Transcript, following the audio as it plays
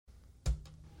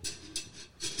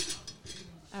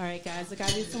All right, guys. Look, I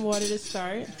need some water to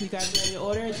start. You guys ready to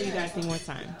order, or do you guys need more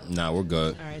time? Nah, we're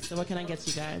good. All right, so what can I get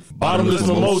you guys? Bottomless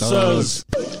mimosas.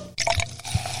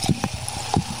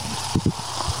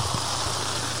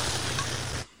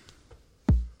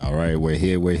 All right, we're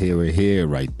here.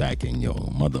 Right back in your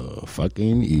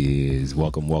motherfucking ears.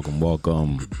 Welcome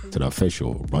to the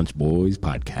official Brunch Boys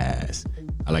podcast.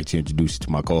 I'd like to introduce you to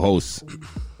my co-host,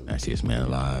 nastiest man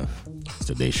alive,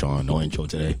 Mr. Deshaun. No intro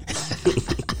today.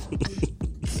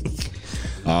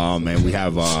 And we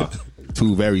have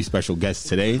two very special guests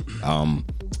today.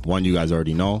 One you guys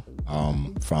already know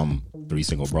from Three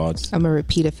Single Broads. I'm a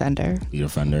repeat offender.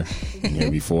 Been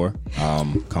here before.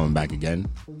 Coming back again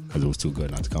because it was too good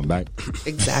not to come back.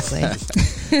 Exactly.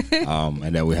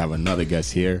 And then we have another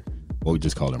guest here. Well, we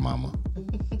just called her Mama.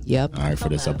 Yep. All right, for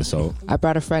this episode. I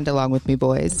brought a friend along with me,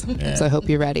 boys. Yeah. So I hope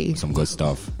you're ready. Some good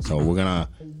stuff. So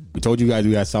we told you guys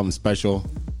we got something special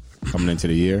coming into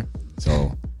the year.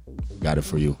 So we got it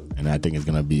for you. And I think it's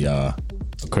going to be a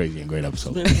crazy and great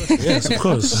episode. Yes, of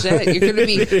course. Shit, you're going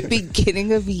to be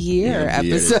beginning of year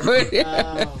episode.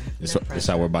 It's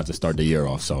how we're about to start the year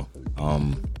off. So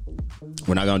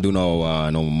we're not going to do no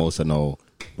mimosa, no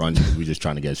brunch. We're just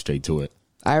trying to get straight to it.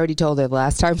 I already told her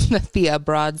last time that the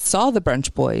Broads saw the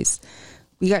Brunch Boys.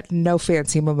 We got no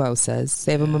fancy mimosas.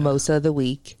 They have a mimosa of the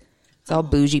week. It's all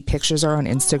bougie. Pictures are on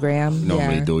Instagram.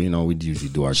 Normally do. You know, we usually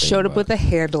do our thing. Showed up with a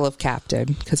handle of Captain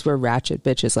because we're ratchet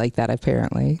bitches like that,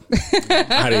 apparently.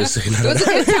 I didn't say It was a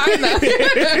good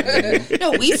time,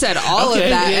 though. No, we said all of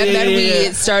that, and then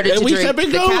we started to drink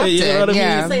the Captain. You know what I mean?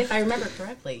 Yeah. So if I remember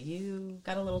correctly, you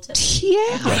got a little tip.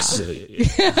 Yeah. Yes.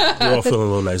 We're all feeling a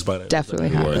little nice by that. Definitely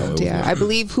happened, yeah. I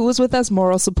believe who was with us,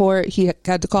 moral support, he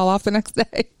had to call off the next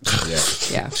day.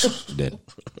 Yeah. Yeah.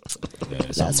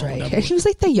 That's right. Like And he was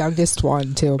like the youngest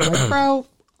one, too. I'm like, bro,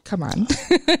 come on.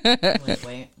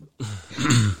 Wait.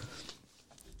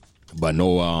 But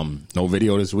no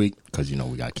video this week because, you know,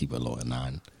 we got to keep it low at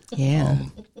 9. Yeah.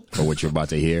 For what you're about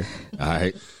to hear. All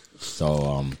right.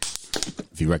 So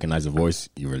if you recognize the voice,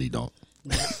 you really don't.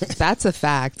 That's a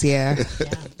fact, yeah.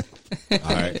 All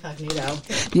right. Incognito.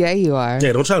 Yeah, you are.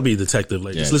 Yeah, don't try to be a detective.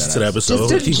 Like, just listen to the episode.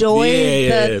 Just enjoy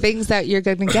the things that you're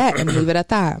going to get and leave it at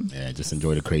that. Yeah, just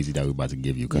enjoy the crazy that we're about to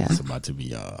give you because it's about to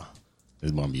be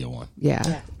it's going to be a one.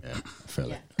 Yeah. Yeah, I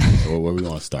feel it. So where we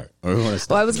want to start? Well,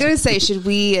 I was going to say, should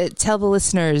we tell the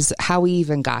listeners how we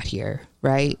even got here,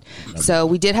 right? So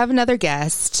we did have another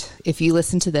guest. If you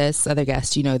listen to this other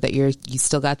guest, you know that you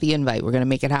still got the invite. We're going to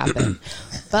make it happen.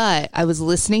 But I was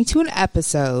listening to an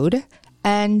episode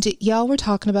and y'all were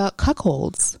talking about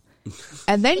cuckolds.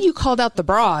 And then you called out the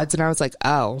broads and I was like,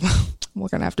 oh, we're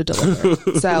going to have to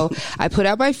deliver. So I put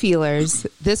out my feelers.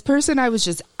 This person I was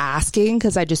just asking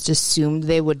because I just assumed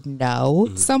they would know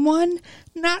someone,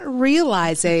 not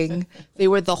realizing they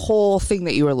were the whole thing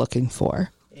that you were looking for.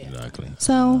 Exactly.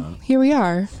 So here we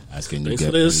are. Asking Thanks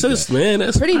for the assist, man.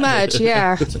 That's Pretty much,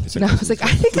 yeah. And I was like, I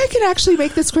think I could actually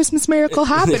make this Christmas miracle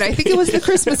happen. I think it was the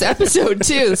Christmas episode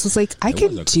too. So I was like, I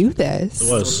can do this.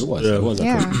 It was. It was. Yeah. It was.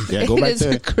 Yeah, Yeah, go it back is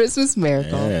to a Christmas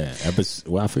miracle. Yeah,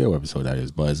 well, I forget what episode that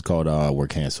is, but it's called "We're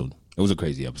Canceled." It was a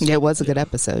crazy episode. Yeah, it was a good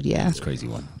episode. Yeah, It's a crazy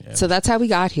one. Yeah. so that's how we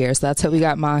got here. So that's how we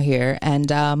got Ma here, and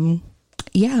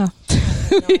yeah,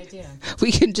 No idea.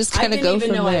 we can just kind of go I didn't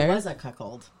from even know there. I was a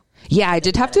cuckold. Yeah, I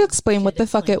did have to explain what the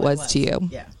fuck Explain it what was to you.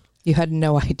 Yeah. You had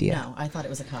no idea. No, I thought it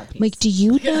was a codpiece. I'm like, do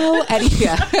you know any?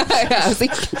 Yeah. I was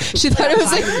like, she thought it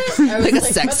was like a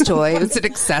sex toy. It was an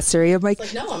accessory. I'm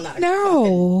like, no, I'm not.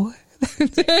 no.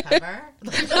 Cover.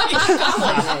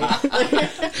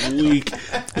 weak.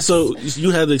 So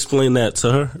you had to explain that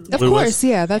to her? Of course,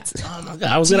 yeah. That's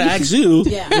I was going to ask you.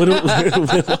 Yeah. What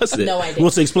was it? No idea. Who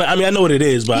wants to explain? I mean, I know what it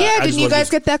is, but yeah. I Didn't you guys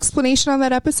get the explanation on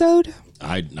that episode?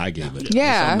 I gave it.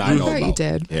 Yeah, Something I know thought you about.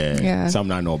 did. Yeah, Yeah.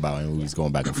 something I know about, and we was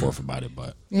going back and forth about it.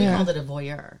 But We Yeah, called it a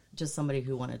voyeur, just somebody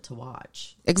who wanted to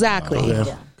watch. exactly. Yeah.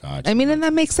 Yeah. gotcha. I mean, and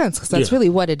that makes sense because that's Yeah. really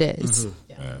what it is.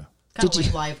 Yeah. Yeah. Kind of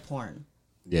like live porn.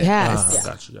 Yeah. Yes.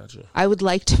 Gotcha. I would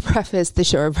like to preface the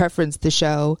show or reference the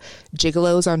show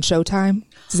Gigolos on Showtime.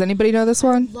 Does anybody know this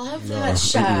one? Love that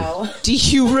show. Do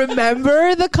you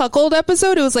remember the cuckold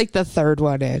episode? It was like the third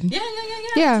one in. Yeah.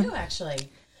 Yeah. Too, actually.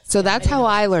 So that's how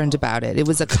I learned about it. It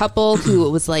was a couple who,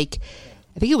 it was like,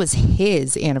 I think it was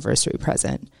his anniversary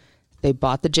present. They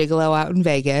bought the gigolo out in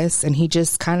Vegas and he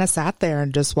just kind of sat there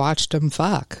and just watched them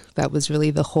fuck. That was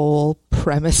really the whole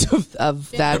premise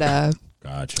of that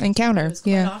Gotcha. encounter. It was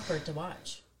quite Yeah. awkward to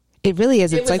watch. It really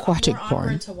is. It It's was like watching more porn.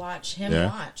 awkward to watch him Yeah.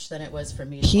 watch than it was for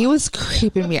me. To He watch. was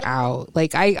creeping me out.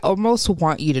 Like, I almost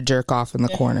want you to jerk off in the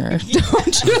corner.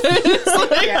 Don't you?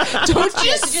 Don't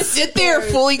just sit there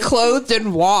fully clothed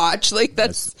and watch. Like,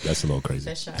 that's That's a little crazy.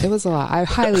 Fish eye. it was a lot. I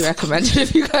highly recommend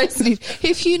it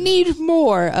if you need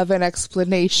more of an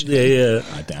explanation. Yeah.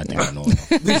 I think I know.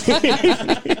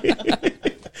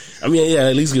 I mean, yeah,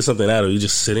 at least get something out of it. You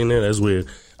just sitting there. That's weird.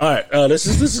 All right, let's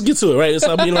just get to it, right? It's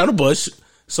not being around the bush.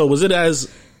 So was it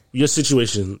as your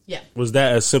situation? Yeah. Was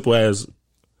that as simple as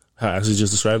how I just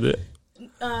described it?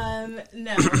 No,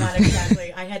 not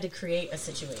exactly. I had to create a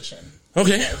situation.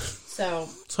 Okay. So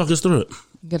Talk us through it.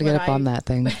 You gotta get When up on that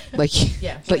thing. Like,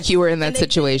 yeah, like you were in that and they-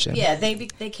 situation. Yeah, they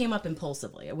came up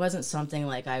impulsively. It wasn't something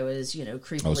like I was,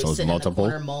 creepily Oh, so it's sitting multiple?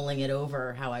 in the corner mulling it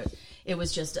over. It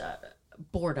was just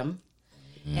boredom.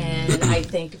 And I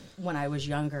think when I was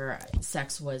younger,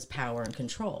 sex was power and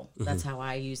control. That's how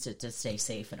I used it to stay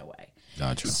safe in a way.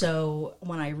 Gotcha. So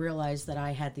when I realized that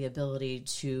I had the ability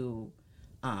to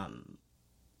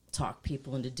talk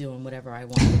people into doing whatever I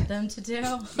wanted them to do,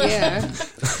 Yeah.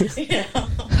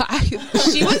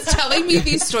 She was telling me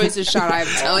these stories of Sean. I'm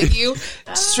telling you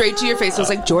straight to your face. I was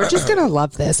like, George is gonna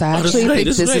love this. I actually great, think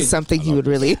this this is great. is something he would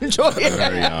really enjoy.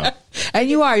 And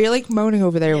you are. You're like moaning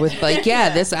over there with like, yeah,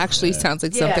 this actually sounds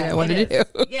like something I want to do.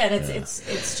 Yeah,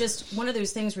 it's just one of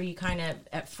those things where you kind of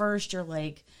at first you're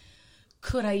like,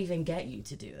 could I even get you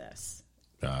to do this?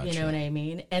 Gotcha. You know what I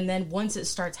mean? And then once it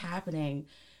starts happening,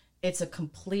 it's a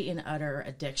complete and utter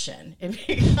addiction. It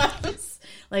becomes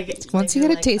like Once you you're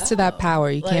get a like, taste of that oh, power,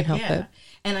 you can't help yeah. it.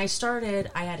 And I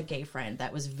had a gay friend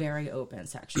that was very open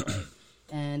sexually,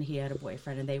 and he had a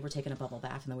boyfriend, and they were taking a bubble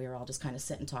bath, and then we were all just kind of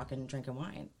sitting, talking, and drinking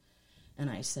wine. And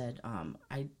I said,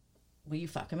 will you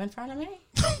fuck him in front of me?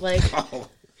 Like,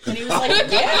 and he was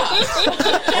like, yeah.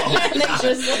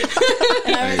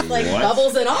 And I was like,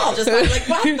 bubbles and all. Just like,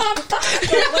 what the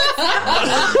fuck?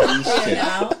 You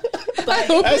know? But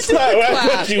That's not where I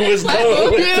thought you was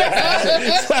going with that.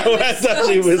 That's not where I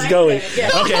thought you was going. Yeah.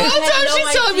 Okay. The whole time no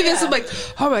she's telling me this, idea. I'm like,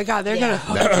 oh my God, they're Yeah.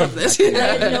 gonna love this. I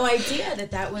had no idea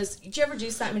that was. Did you ever do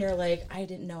something and you're like, I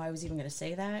didn't know I was even going to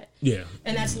say that? Yeah.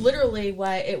 And that's literally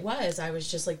what it was. I was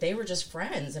just like, they were just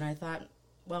friends, and I thought,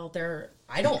 well,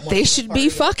 I don't want They to should part be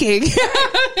of it. fucking.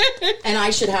 And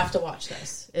I should have to watch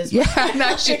this. Yeah, and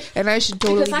I should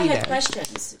totally because I be had there.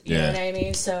 questions. You know what I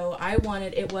mean? So I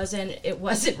wanted. It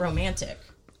wasn't romantic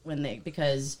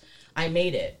because I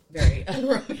made it very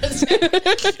unromantic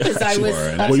because I was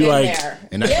stuck Were you in like- there.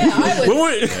 and I- Yeah, I was.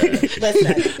 Wait.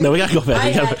 Listen, No, we gotta go back. I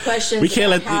We gotta- had questions We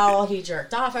can't about let. how he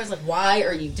jerked off. I was like, why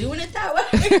are you doing it that way?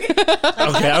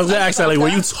 Okay, I was gonna ask that. Like, were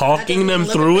you talking them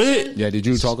through it? Yeah, did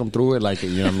you talk him through it? Like, you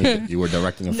know what I mean? You were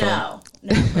directing a film? No,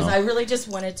 because I really just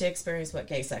wanted to experience what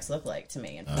gay sex looked like to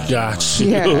me. And Gotcha.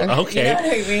 Yeah. You know Okay. what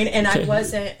I mean? And I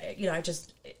wasn't,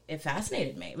 it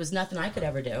fascinated me. It was nothing I could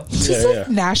ever do. Yeah.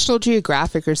 National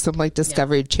Geographic or some like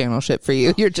Discovery Channel shit for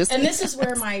you. You're just. And this is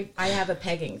where I have a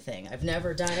pegging thing. I've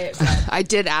never done it. But I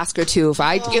did ask her too if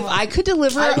I could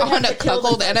deliver I would have on to a kill the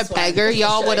cuckold and a first one. beggar,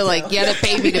 y'all would have like, Should I yeah, to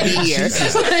pay me to be here.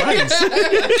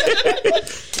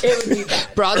 it would be bad.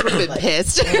 Broads would have been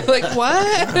pissed. Like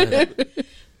what?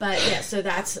 But yeah, so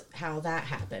that's how that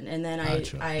happened. And then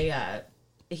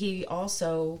he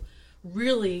also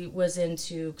really was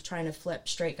into trying to flip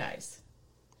straight guys.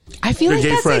 I feel Your like gay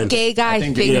that's a friend. gay guy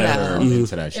thing yeah. though.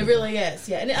 Into that shit. It really is,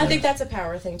 yeah. And I think that's a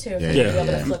power thing too. Yeah, to be yeah, able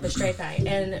yeah. to flip a straight guy,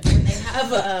 and when they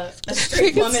have a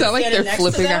straight It woman sound like standing they're next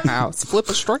flipping to a them, house. Flip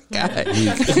a straight guy.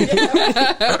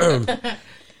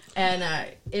 and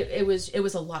it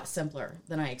was a lot simpler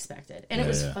than I expected, and it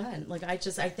was fun. Like I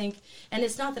think, and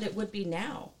it's not that it would be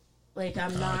now. Like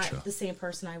I'm not the same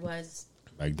person I was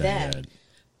Like then. that.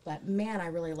 But man, I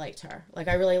really liked her. Like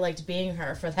I really liked being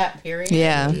her for that period.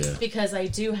 Yeah. Because I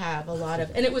do have a lot of,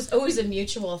 and it was always a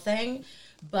mutual thing,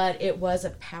 but it was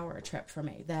a power trip for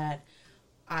me that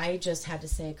I just had to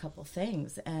say a couple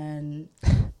things and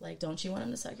like, don't you want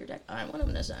him to suck your dick? I want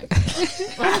him to suck. That's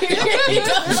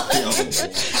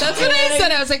what I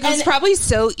said. I was like, it's probably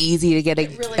so easy to get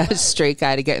It really a was. straight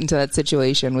guy to get into that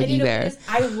situation with And you you know, there. because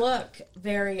I look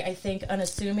very, I think,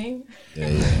 unassuming.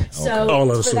 Yeah. So Oh,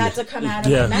 for unassuming. that to come out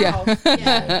of Yeah. my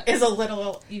mouth is a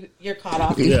little, you're caught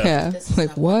off. Yeah. This is Like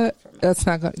not what? for me. That's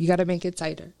not going. You got to make it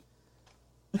tighter.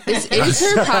 This is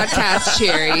her podcast,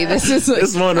 Cherry. This is like,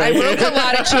 This one right I broke here. a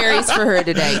lot of cherries for her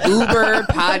today. Uber,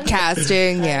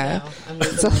 podcasting, yeah. No, I'm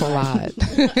It's losing a my mind.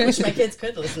 lot. I wish my kids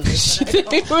could listen to this. But I They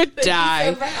don't. would They'd be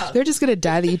die. so proud. They're just gonna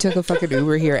die that you took a fucking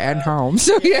Uber here and home.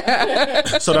 So yeah.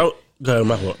 So that. Go ahead,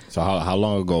 my fault. So how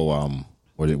long ago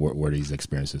were these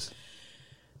experiences?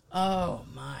 Oh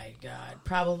my God.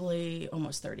 Probably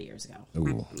almost 30 years ago.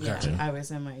 Ooh, Yeah, I was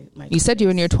in my You said you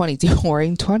were in your 20s. You're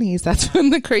whoring 20s. That's when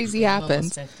the crazy I'm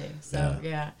happened. almost 50. So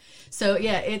yeah. So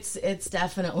yeah, it's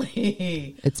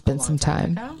definitely It's been a long some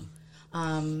time. ago.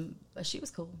 But she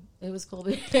was cool. It was cool.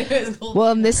 It was cool.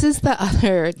 Well, and this is the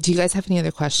other. Do you guys have any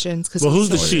other questions? Because Well, who's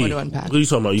the she? What Who to unpack. are you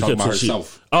talking about? You Talking kept about the she.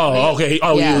 herself. Oh, okay.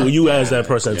 Oh, Yeah. you as that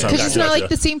person. Yeah. Because it's not like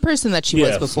the same person that she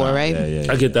was Yeah. before, right?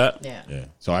 Yeah. I get that. yeah. Yeah.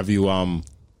 So have you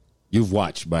you've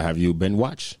watched, but have you been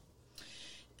watched?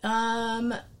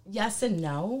 Yes and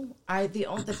no.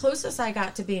 The closest I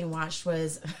got to being watched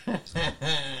was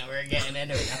we're getting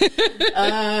into it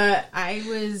now. I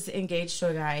was engaged to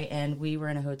a guy, and we were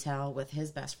in a hotel with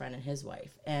his best friend and his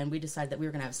wife, and we decided that we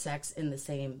were going to have sex in the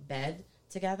same bed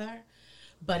together,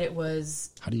 but it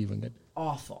was How do you even get?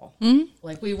 awful. Hmm?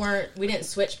 Like we didn't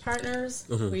switch partners.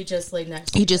 We just laid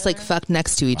next to You each just like other. fucked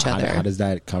next to each How other. does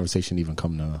that conversation even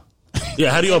come to?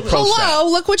 Yeah, how do you approach that?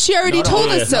 Hello, look what she already told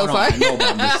us so far. I know,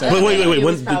 but I'm just saying. Wait. It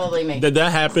was When probably me. did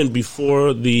that happen?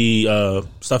 Before the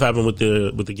stuff happened with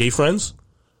the gay friends?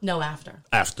 No, after.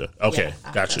 After. Okay, Yeah,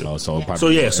 after. got you. Oh, so Yeah. probably, So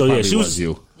it she probably was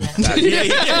you.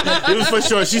 yeah. It was for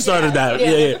sure. She started that.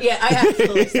 Yeah. I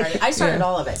absolutely started. I started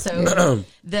all of it. So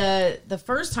the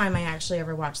first time I actually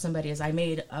ever watched somebody is I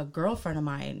made a girlfriend of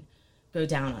mine go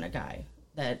down on a guy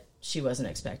that she wasn't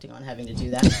expecting on having to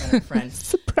do that in front of friends.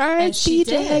 Surprise, And she DJ.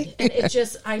 did. And it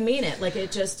just, I mean it. Like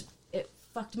it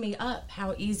fucked me up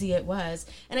how easy it was.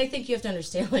 And I think you have to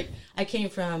understand, like, I came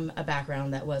from a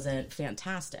background that wasn't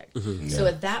fantastic. So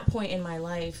at that point in my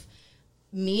life,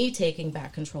 me taking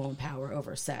back control and power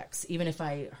over sex, even if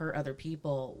I hurt other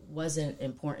people, wasn't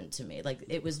important to me. Like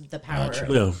it was the power. Yeah.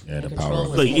 Yeah, and the control power.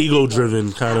 was Like more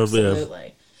ego-driven kind of, yeah.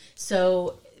 Absolutely.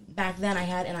 So back then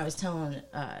I was telling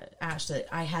Ash that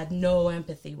I had no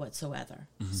empathy whatsoever.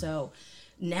 So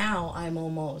now I'm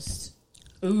almost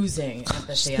oozing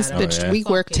empathy. This out of bitch, her we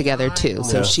work fucking together too. eyeball.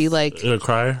 So she like You're a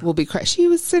crier? will be crying. She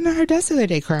was sitting at her desk the other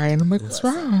day crying. I'm like, what's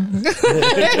wrong?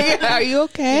 Are you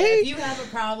okay? If you have a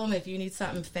problem, if you need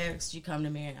something fixed, you come to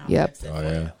me and I'll Yep. fix it Oh, for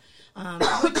yeah. you.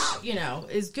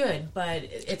 Which, is good, but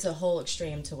it's a whole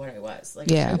extreme to what I was. Like,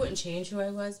 Yeah. I wouldn't change who I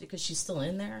was because she's still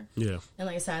in there. Yeah. And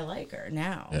like I said, I like her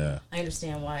now. Yeah. I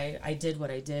understand why I did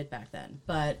what I did back then.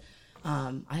 But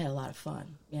I had a lot of fun.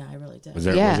 Yeah, I really did. Was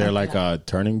there Yeah. was there like a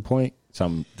turning point?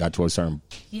 Something got to a certain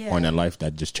Yeah. point in life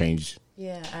that just changed.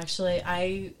 Yeah, actually,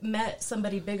 I met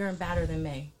somebody bigger and badder than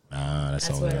me. That's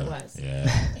That's all what that. it was.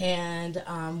 Yeah.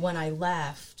 And when I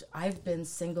left, I've been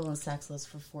single and sexless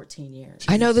for 14 years.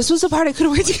 I know this was the part I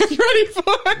couldn't wait to get ready for.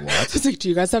 I was like, do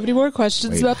you guys have any more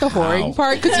questions Wait, about the whoring how?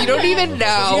 part? Because you don't even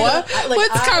know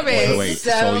what's coming. Wait. So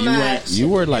So much. you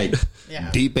were like Yeah.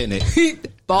 deep in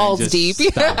it, Balls and it deep.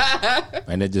 just stopped.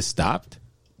 And it just stopped.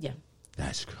 Yeah.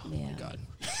 That's oh my Yeah. god.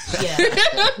 Yeah.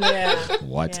 Yeah.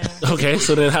 What? Yeah. Okay,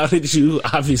 so then how did you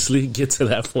obviously get to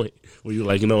that point where you were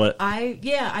like, you know what?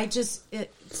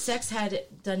 Sex had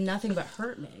done nothing but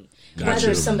hurt me. Gotcha.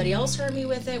 Whether somebody else hurt me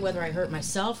with it, whether I hurt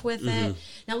myself with it.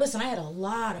 Now, listen, I had a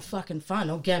lot of fucking fun.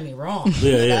 Don't get me wrong.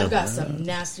 Yeah. I've got some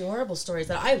nasty, horrible stories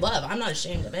that I love. I'm not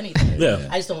ashamed of anything. Yeah.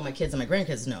 I just don't want my kids and my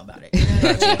grandkids to know about it. You know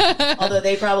what I mean? Although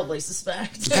they probably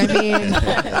suspect. I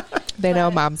mean, they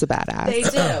know mom's a badass. They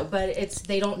do, but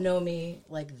they don't know me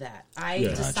like that. I Yeah.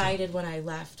 decided when I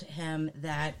left him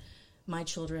that my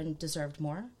children deserved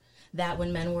more. That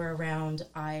when men were around,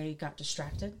 I got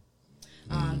distracted.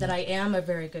 That I am a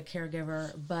very good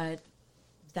caregiver, but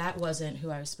that wasn't who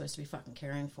I was supposed to be fucking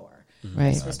caring for. I Right.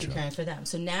 was supposed to be caring for them.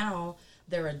 So now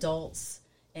they're adults,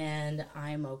 and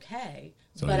I'm okay.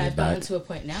 So but you're I've gotten back? to a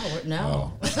point now where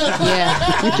no. Yeah.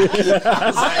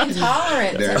 I'm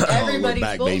intolerant There. to Oh, everybody's we're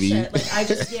back, bullshit. baby. Like I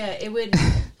just it would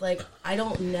I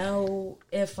don't know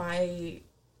if I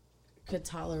could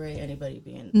tolerate anybody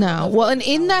being No. Well, and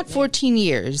in that me. 14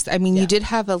 years, I mean, you Yeah. did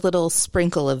have a little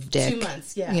sprinkle of dick. 2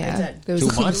 months, yeah, Yeah. I did. There was 2 a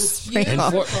little months? sprinkle.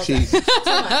 And 14. 2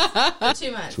 months.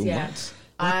 2 months, 2 yeah. months.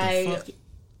 I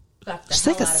fucked the She's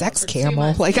hell like a out of sex her for 2 camel.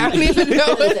 months. Like, I don't even know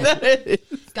what that is.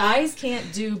 Guys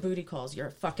can't do booty calls.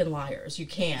 You're fucking liars. You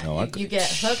can't. No, I you could- get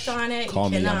hooked on it.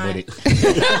 Call you me, I'm cannot. with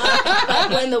it.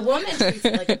 But when the woman treats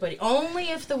it like a booty, only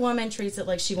if the woman treats it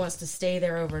like she wants to stay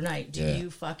there overnight do Yeah.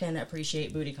 you fucking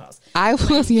appreciate booty calls. I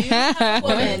will, You have yeah. a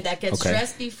woman that gets Okay.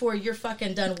 dressed before you're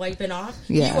fucking done wiping off.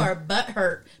 Yeah. You are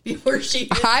butthurt before she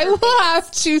gets I will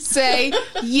have to say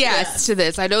yes to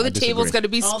this. I know the disagree. table's going to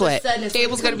be All of a split. sudden it's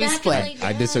Table's like, going to be "Come back split. and lay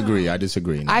I down."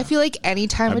 disagree. I feel like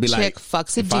anytime I'd a be chick like,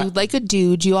 fucks a if I- dude like a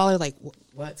dude, you all are like,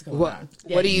 What's going what? on?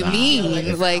 What do you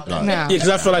mean? Like, no. Yeah, because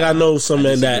I feel like I know some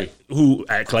men that who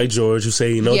act like George, who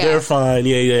say, Yeah. they're fine.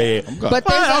 Yeah. But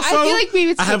there's, I feel like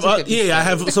maybe it's I have, 50-50. I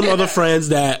have some other friends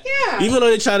that, Yeah. even though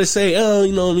they try to say, oh,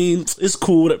 you know what I mean, it's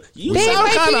cool. You They sound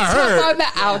might kind be of tough hurt. on the You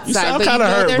outside, sound but you kinda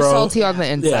know hurt, they're bro. salty on the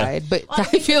inside. But Well, I I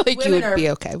think feel like you women would are- be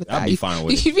okay with that. I'd be fine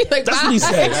with it. You'd be like, That's what he bye.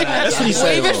 says. That's what he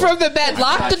Wave says. it from the bed.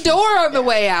 Lock the door on the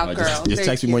way out, girl. Just Thank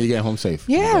text me you. when you get home safe.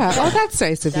 Yeah. Oh, that's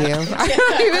nice of you.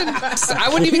 I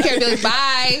wouldn't even care. I'd be like,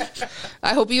 bye.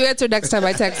 I hope you answer next time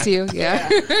I text you. Yeah.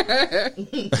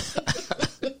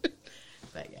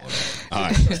 But yeah. All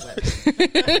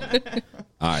right.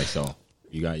 All right. So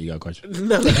you got a question?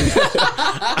 No.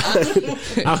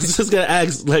 I was just gonna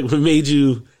ask, like, what made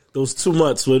you those 2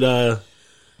 months? What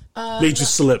made you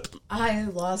slip? I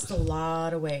lost a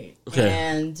lot of weight, Okay.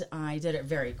 and I did it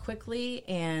very quickly,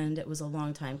 and it was a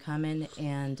long time coming.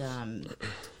 And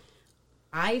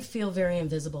I feel very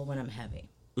invisible when I'm heavy.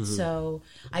 Mm-hmm. So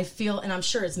I feel, and I'm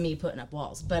sure it's me putting up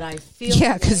walls, but I feel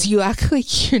Yeah, because you act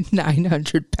like you're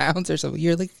 900 pounds or something.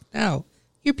 You're like, no,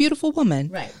 you're a beautiful woman.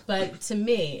 right. But to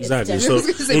me, it's Exactly. definitely- So was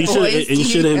gonna say and you should, boys, and you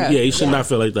shouldn't. yeah. Yeah, you should not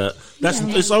feel like that.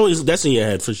 It's always that's in your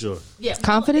head for sure. yeah,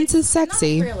 Confidence is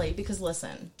sexy. Not really, because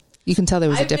listen, You can tell there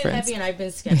was a I've been difference. heavy and I've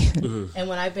been skinny, Mm-hmm. and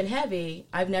when I've been heavy,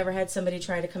 I've never had somebody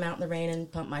try to come out in the rain and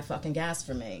pump my fucking gas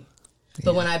for me.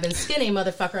 But when I've been skinny,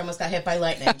 motherfucker almost got hit by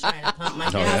lightning trying to pump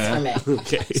my gas for me.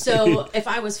 Okay. So if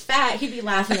I was fat, he'd be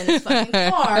laughing in his fucking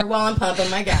car while I'm pumping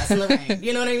my gas in the rain.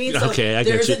 You know what I mean? So Okay, I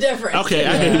get there's you. a difference. Okay,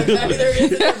 I hear you. Okay, there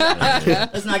is a difference.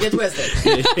 Let's not get twisted.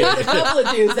 There's a couple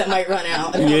of dudes that might run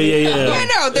out. Yeah. Yeah,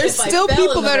 no, there's If I still fell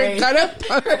people in the that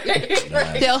are rain.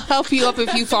 gonna. They'll help you up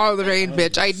if you fall in the rain,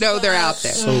 bitch. I know they're out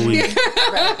there. So weak.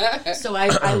 So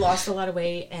I lost a lot of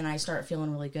weight, and I started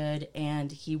feeling really good, and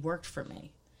he worked for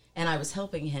me. And I was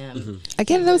helping him. Mm-hmm.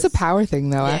 Again, that was a power thing,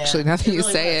 though. Yeah, Actually, now that you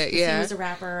really say was. it, He yeah. was a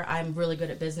rapper. I'm really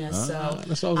good at business, so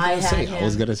That's what I I was gonna had say. him. I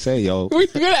was gonna say, yo. Were you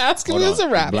gonna ask him Hold if he was on.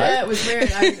 a rapper? Black? Yeah, it was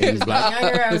weird. I was black?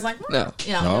 younger. I was like, No.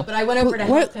 No? But I went over to help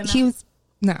What him. he out. was?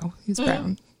 No, he's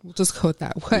brown. We'll just go with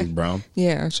that way. He's brown?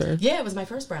 Yeah, sure. Yeah, it was my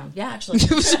first brown. Yeah, actually.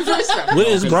 What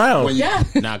is brown? Yeah.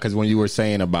 Nah, because when you were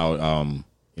saying about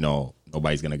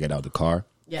nobody's gonna get out the car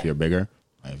Yeah. if you're bigger.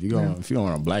 Like, if you don't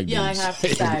want a black dude, Yeah, I have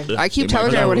to say. I keep They might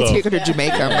telling her I not want to know. take her to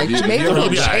Jamaica. I'm like, Jamaica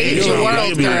will Yeah, change yeah, the yeah,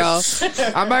 world, yeah.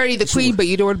 girl. I'm already the queen, but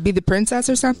you don't want to be the princess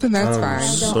or something? That's fine.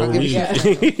 so I'll give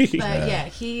you weak. But yeah,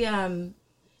 he and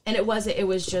it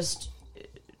was just.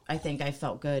 I think I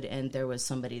felt good, and there was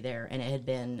somebody there, and it had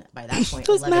been by that point.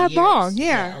 It was 11 mad years. long,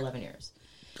 yeah. 11 years.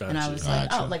 And I Gotcha. was like,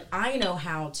 Gotcha. oh, like I know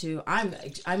how to.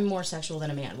 I'm more sexual than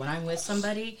a man. When I'm with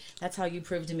somebody, that's how you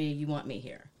prove to me you want me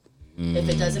here. If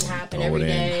it doesn't happen throw every it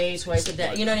in. day, twice a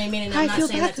day, you know what I mean. And I I'm not feel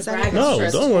saying bad that to 'cause I brag. don't It's No,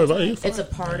 just- don't worry about it. It's a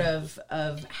part of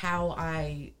how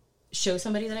I show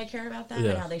somebody that I care about them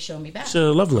Yeah. and how they show me back. It's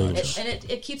a love language.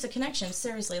 It keeps a connection.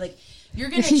 Seriously, like you're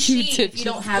gonna You cheat did if you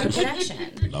don't have a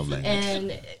connection. Love language.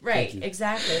 And right,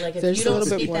 exactly. Like if There's you a don't little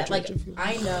bit speak more that, like George, if you want.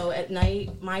 I know at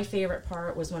night, my favorite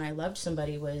part was when I loved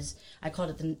somebody was I called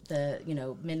it the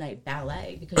midnight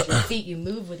ballet because your feet you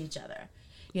move with each other.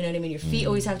 You know what I mean? Your feet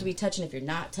always have to be touching. If you're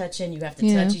not touching, you have to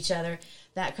Yeah. touch each other.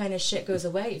 That kind of shit goes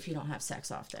away if you don't have sex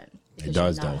often because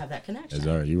does, you don't though. have that connection. Yes,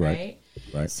 sir. You're right.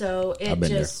 Right. So it I've been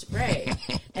just right.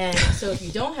 And so if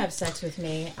you don't have sex with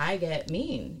me, I get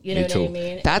mean. You know Me what I too.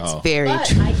 mean? That's Oh. very But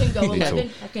true. I can go Me too. 11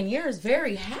 fucking years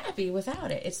very happy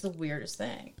without it. It's the weirdest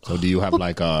thing. So do you have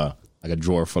like a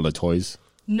drawer full of toys?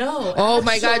 No. Oh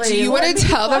my God! Do actually, you want let to me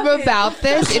tell them fucking- about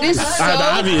this? It is so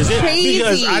Obvious, crazy.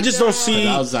 because I just don't see.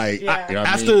 I was like, Yeah. you know what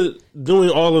I mean? After doing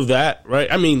all of that,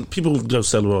 right? I mean, people just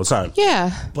sell it all the time.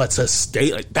 Yeah. But to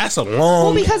stay like that's a long.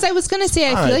 Well, because I was gonna say,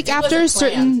 I feel like It after a wasn't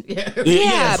certain, planned. yeah,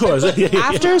 yeah, of course. but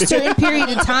after a certain period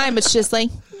of time, it's just like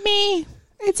me.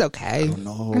 It's okay. I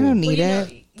don't need Well,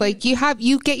 it. Like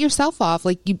you get yourself off.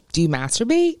 Like do you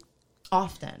masturbate?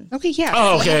 Often. Okay, yeah.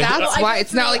 Oh, okay. That's Well, I why go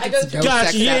it's not through- like I go it's through- no Gotcha.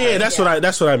 sex Yeah, ever.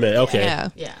 that's what I meant. Okay. Yeah.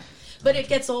 Yeah. But it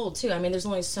gets old too. I mean, there's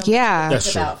only so much Yeah. to That's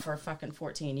think true. about for fucking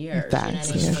 14 years. Facts. You know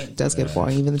what I Yeah. mean? It does get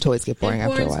boring. Even the toys get boring And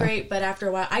after a porn's while. great, but after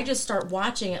a while, I just start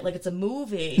watching it like it's a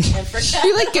movie. And forget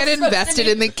You like get what I'm supposed invested to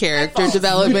be. in the character I fall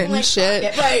development asleep, and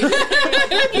like, shit. fuck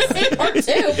it, right? You see part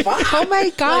two. Fuck. Oh my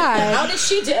Like, God. how did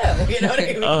she do? You know what I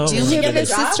mean? Oh, Do you my him and his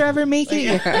goodness. sister ever make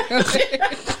it? Yeah.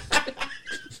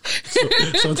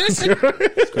 So this girl-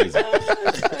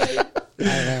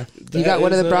 You got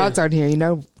one of the is, broads on here. You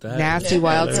know, that nasty, is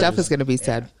wild hilarious. stuff is going to be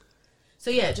said.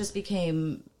 So yeah, it just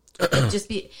became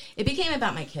it became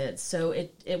about my kids. So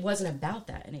it wasn't about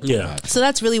that anymore. yeah. So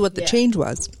that's really what the Yeah. change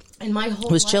was. And my whole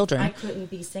Was life, children. I couldn't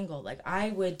be single. Like I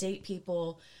would date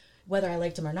people whether I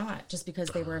liked them or not, just because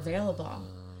they were available.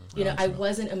 You know, I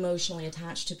wasn't emotionally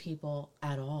attached to people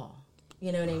at all.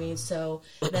 You know what I mean? So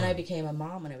then I became a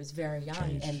mom when I was very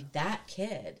young, and that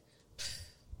kid,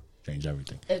 Change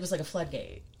everything. it was like a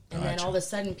floodgate. And then all of a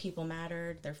sudden, people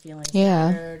mattered. Their feelings Yeah.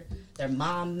 mattered. Their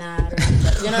mom mattered.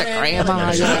 You know what I mean? Grandma,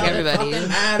 Like, yeah, their everybody. fucking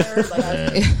mattered.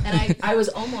 Like, and I was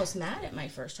almost mad at my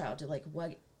first child. Like,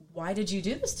 what? Why did you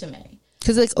do this to me?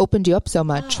 Because it like opened you up so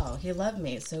much. Oh, he loved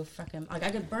me so fucking. Like,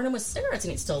 I could burn him with cigarettes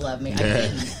and he'd still love me. I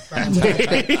didn't burn him with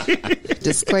cigarettes.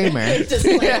 Disclaimer.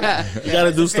 Disclaimer. You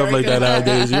gotta do stuff like that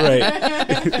nowadays. You're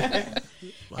right.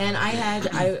 And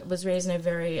I was raised in a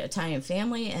very Italian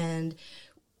family, and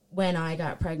when I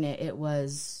got pregnant, it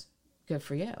was good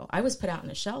for you. I was put out in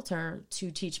a shelter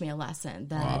to teach me a lesson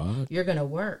that you're going to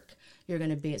work.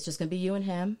 It's just going to be you and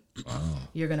him.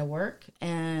 You're going to work,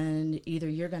 and either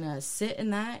you're going to sit in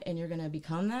that and you're going to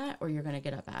become that, or you're going to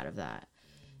get up out of that.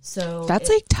 So That's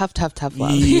like tough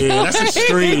love. Yeah, that's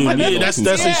extreme. Yeah, that's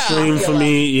extreme for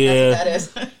me. Yeah. that is.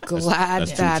 Glad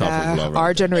That's too tough that of love right our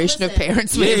there. generation of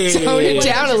parents Yeah, may have yeah, toned yeah, it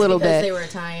yeah. down a little Because they bit. were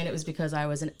Italian, it was because I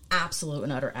was an absolute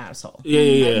and utter asshole. Yeah.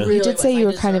 You did say was. you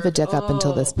I were kind of a deserved- dick up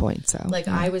until this point, so Like,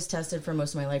 I was tested for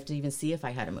most of my life to even see if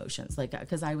I had emotions. Like,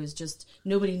 because I was just,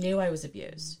 nobody knew I was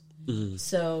abused.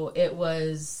 So it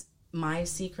was my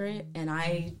secret, and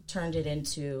I turned it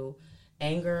into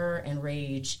anger and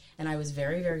rage. And I was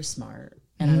very, very smart,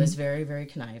 and I was very, very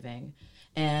conniving.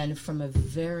 And from a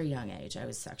very young age, I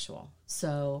was sexual.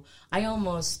 So I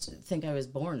almost think I was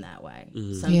born that way.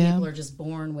 Some Yeah. people are just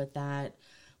born with that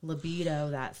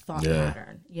libido, that thought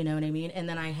pattern. You know what I mean? And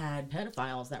then I had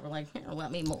pedophiles that were like, "Here, let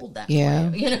me mold that Yeah.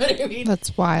 for you." You know what I mean?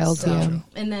 that's wild. So, Yeah.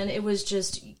 and then it was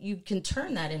just, you can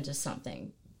turn that into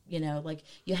something, like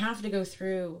you have to go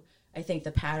through, I think,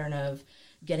 the pattern of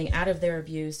getting out of their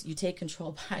abuse. You take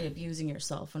control by abusing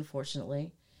yourself,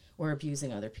 unfortunately, or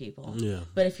abusing other people. Yeah.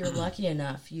 But if you're lucky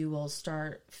enough, you will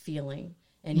start feeling,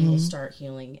 and you will start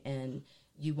healing, and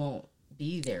you won't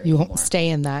be there You anymore. won't stay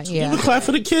in that. Give Yeah. a clap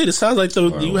for the kid. It sounds like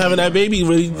you having that baby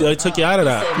really took you out of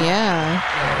that. Yeah.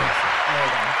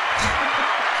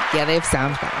 There Yeah, they have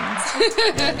sound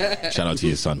buttons. Shout out to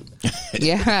your son.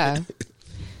 Yeah. you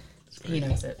go. He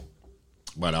knows it.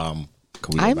 But can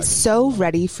we go I'm back so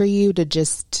ready for you to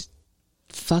just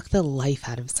fuck the life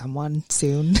out of someone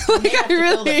soon. I like, have I to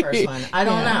kill the really. first one. I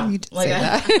don't Yeah, know. you did Like,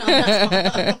 say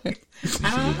that.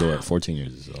 You do it 14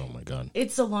 years. Oh my god.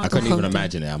 It's a long I couldn't time. even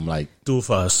imagine it. I'm like, Do it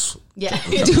for us. Yeah.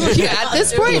 Yeah, at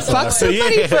this point, fuck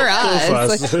somebody for us.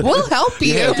 us. Like, we'll help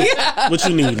you. Yeah. What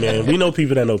you need, man. We know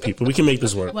people that know people. We can make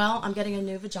this work. Well, I'm getting a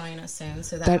new vagina soon,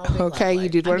 so That, that'll be okay, lovely. you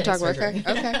did I'm want to talk about getting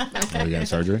okay. surgery. Okay. are you getting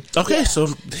surgery? Okay, so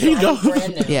here you go.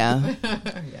 Brand new. Yeah.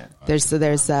 Yeah.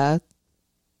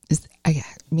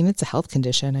 I mean, it's a health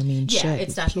condition. I mean, Yeah, shit.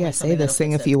 it's definitely PSA something this that'll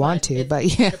thing fix if it, you want but to, it- but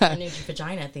it's yeah. a new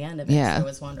vagina at the end of it, Yeah. so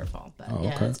it's wonderful. But Oh,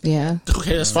 yeah, okay. it's Yeah.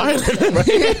 Okay, that's fine. it's that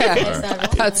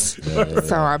real That's time.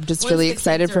 so. I'm just Once really the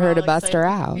excited kids for are her to all bust her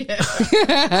out.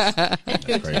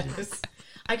 Yes.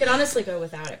 I could honestly go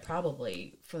without it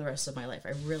probably for the rest of my life.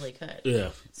 I really could.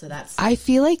 Yeah. So that's. I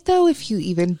feel like though, if you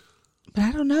even, but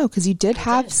I don't know, because you did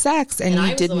have did. sex and I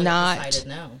you was did the one that not. decided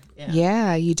no. Yeah.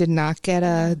 Yeah, you did not get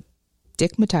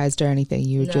dickmatized or anything.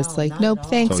 You were No, just like, not nope, at all.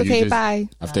 thanks, So you okay, just- bye.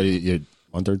 After your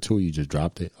month or two, you just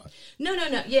dropped it. No.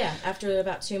 Yeah, after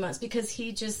about 2 months, because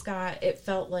he just got. It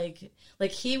felt like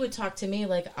he would talk to me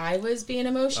like I was being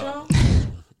emotional.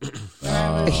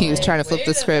 He was trying to flip the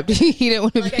wait a script. he didn't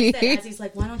want to Like be. I said, as he's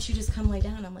like, "Why don't you just come lay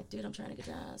down?" I'm like, "Dude, I'm trying to get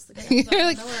dressed." You're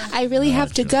like, I really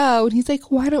have to go, and he's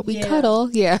like, why don't we Yeah. cuddle?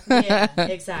 Yeah. Yeah,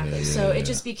 exactly. So it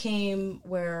just became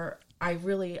where I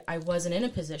wasn't in a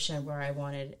position where I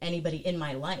wanted anybody in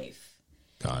my life.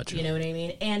 Gotcha. You know what I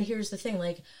mean? And here's the thing,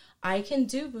 like, I can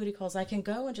do booty calls. I can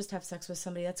go and just have sex with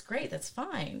somebody. That's great. That's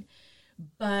fine.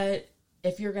 But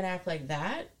if you're going to act like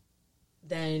that,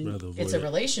 then Rather avoid it's a it.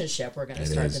 relationship we're going to It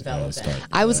start is, developing. yeah,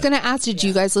 I was going to ask, did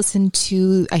you guys listen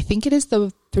to, I think it is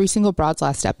the Three Single Broads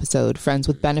last episode, Friends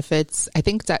with Benefits. I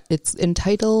think that it's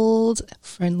entitled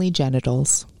Friendly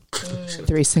Genitals.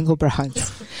 Three Single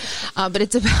Broads. But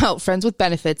it's about friends with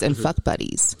benefits and fuck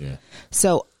buddies. Yeah.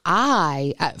 So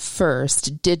I, at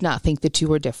first, did not think the two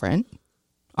were different.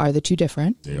 Are the two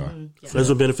different? They are. Friends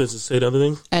with benefits and say the other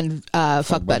thing. And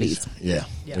fuck buddies. Yeah.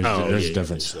 There's, Oh, there's yeah, a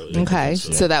difference. so- Okay,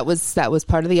 so that was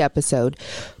part of the episode,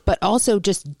 but also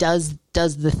just does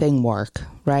the thing work,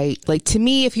 right? Like, to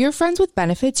me, if you're friends with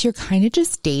benefits, you're kind of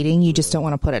just dating. You just don't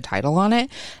want to put a title on it.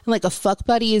 And like a fuck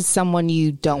buddy is someone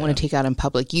you don't want to take out in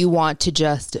public. You want to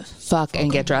just fuck and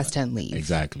get dressed and leave.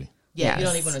 Exactly. Yeah, you Yes.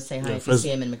 don't even want to say hi if you friends- see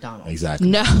him in McDonald's. Exactly.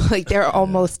 No, like they're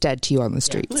almost dead to you on the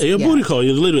streets. Yeah, your booty call.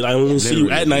 You literally, I only see you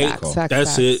Literally, at night. facts, facts, That's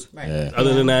facts. it. Right. Yeah.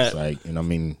 Other than It's that, like,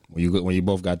 when you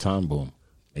both got time, boom.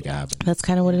 make it happen. That's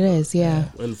kind of what it is. Yeah.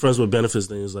 And friends with benefits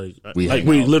thing is like We we hang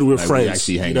out. literally Like, we friends.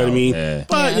 actually hang You know what I out, mean? yeah.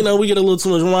 But Yeah. we get a little too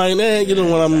much wine. You know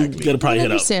what I'm Exactly. gonna probably I hit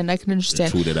up. understand. I can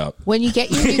understand. Toot it up. When you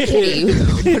get your new kitty,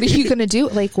 what are you going to do?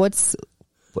 Like,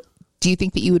 do you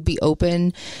think that you would be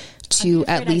open to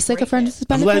afraid at least I'd like a break friend's it.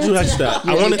 I'm benefits? glad you asked that.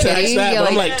 I wanted to ask kidding? that, You're but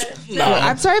I'm like, like, no. no.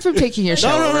 I'm sorry for taking your show.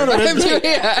 No. That's great.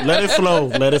 Let it flow.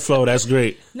 Let it flow. That's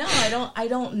great. No, I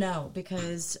don't know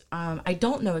because I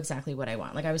don't know exactly what I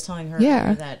want. Like I was telling her Yeah.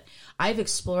 earlier that I've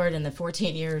explored in the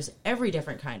 14 years every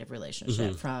different kind of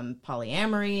relationship, from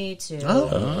polyamory to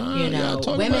talk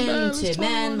about women that. to Let's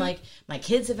men. Like my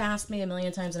kids have asked me a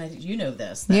million times, and I think you know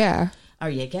this. that, Yeah. Are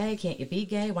you gay? Can't you be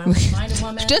gay? Why don't you find a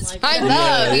woman? Just Like, find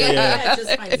love. Yeah,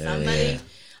 just find somebody.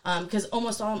 Because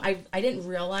almost all I didn't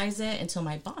realize it until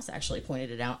my boss actually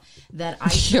pointed it out that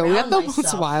I Yo, we have surround the most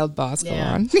myself- wild boss going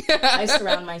Yeah. on. I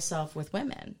surround myself with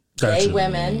women, Gotcha. gay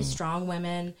women, strong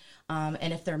women,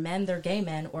 and if they're men, they're gay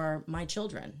men or my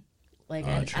children. Like,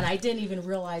 and I didn't even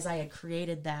realize I had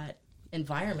created that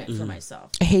environment for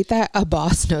myself. I hate that a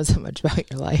boss knows so much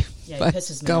about your life. Yeah, it but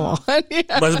pisses me go off. on.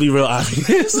 Yeah. Must be real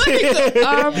obvious.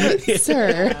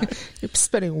 Sir, you're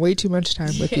spending way too much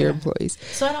time with your employees.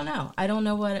 So I don't know. I don't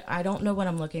know what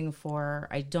I'm looking for.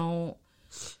 I don't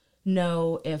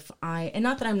know if and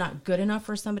not that I'm not good enough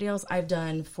for somebody else. I've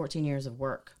done 14 years of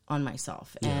work on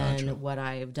myself and what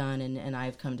I've done, and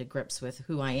I've come to grips with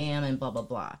who I am and blah blah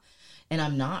blah. And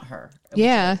I'm not her.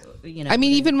 Yeah. You know, I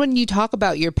mean, even when you talk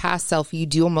about your past self, you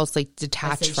do almost like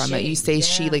detach say from it. she. You say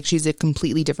she, Yeah. like she's a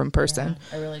completely different person.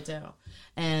 I really do.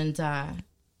 And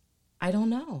I don't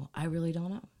know. I really don't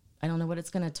know. I don't know what it's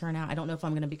going to turn out. I don't know if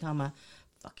I'm going to become a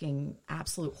fucking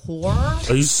absolute whore.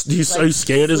 Are you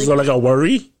scared? Is it like a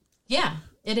worry? Yeah,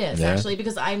 it is Yeah. actually,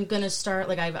 because I'm going to start,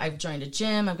 like I've joined a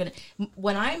gym.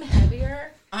 When I'm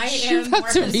heavier, I am About more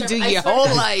to conservative. redo your whole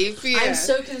life. Yeah. I'm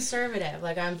so conservative.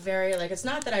 Like I'm very like. It's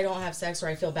not that I don't have sex or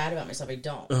I feel bad about myself. I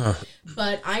don't.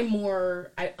 But I'm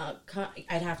more. I'd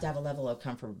have to have a level of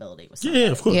comfortability with somebody.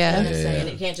 Yeah, of course. You know Yeah. what I'm saying?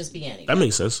 It can't just be anything. That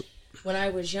makes sense. When I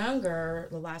was younger,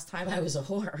 the last time I was a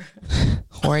whore,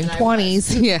 Whoring And I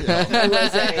 20s. Yeah. I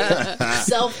was a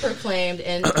self-proclaimed,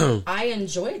 and I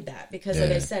enjoyed that because,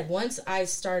 like I said, once I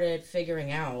started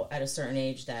figuring out at a certain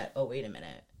age that, oh, wait a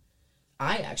minute,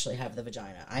 I actually have the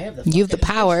vagina. I have the You have the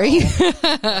fucking power. control.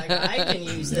 Like, I can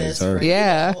use this. sir. for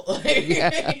Yeah. evil. Like, you know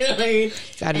what I mean?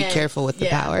 Gotta be And- careful with the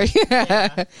yeah. power.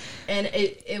 Yeah. And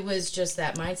it was just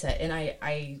that mindset, and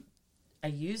I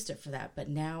used it for that, but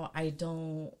now I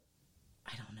don't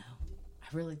know. I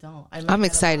really don't. I'm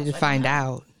excited to find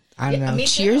out. I don't Yeah, know. me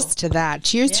too. Cheers to that.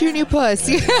 Cheers to your new puss.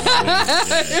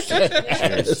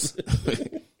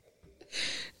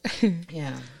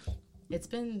 Yeah. It's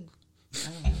been, I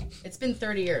don't know. It's been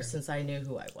 30 years since I knew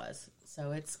who I was.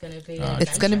 So it's going to be an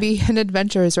It's going to adventure. be an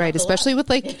adventure, is right? Especially with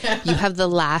like, you have the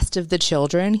last of the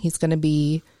children. He's going to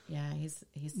be Yeah, he's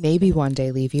maybe one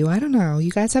day leave you. I don't know.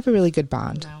 You guys have a really good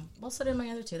bond. no. Well, so did my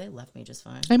other two. They left me just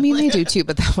fine. I mean, they do too,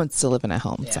 but that one's still living at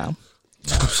home. So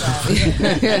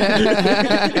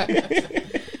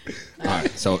All right,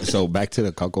 so back to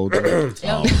the cuckold.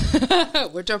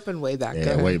 we're jumping way back.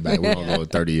 Yeah, way back. We're gonna go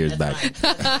 30 years back.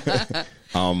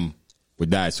 With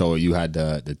that, so you had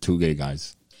the two gay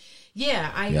guys.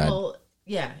 Yeah,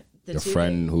 Yeah. The Your two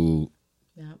friend who,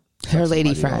 Yeah. Her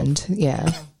lady somebody friend.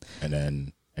 Yeah. and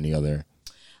then any other.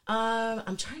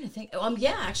 I'm trying to think.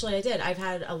 Yeah, actually, I did. I've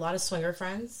had a lot of swinger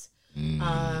friends.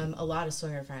 A lot of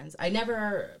swinger friends. I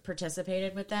never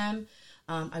participated with them.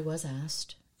 I was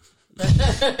asked.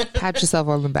 Pat yourself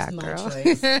on the back, My girl.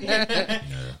 choice.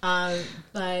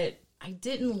 But I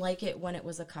didn't like it when it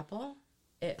was a couple.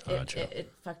 It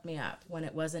fucked me up when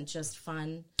it wasn't just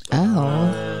fun.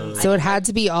 Oh. So it had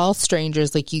to be all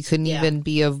strangers. Like you couldn't Yeah. even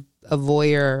be a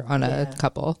voyeur on a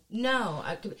couple. No,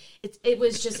 it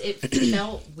was just, it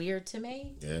felt weird to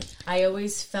me. Yeah. I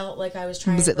always felt like I was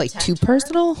trying Was to it like protect too her.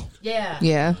 personal? Yeah.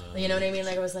 Yeah. You know what I mean?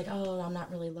 Like I was like, oh, I'm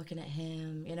not really looking at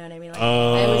him. You know what I mean? Like, I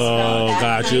always felt that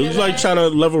Got kind you. of It's like way. trying to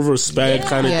level respect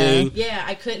kind of Yeah. thing. Yeah,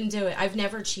 I couldn't do it. I've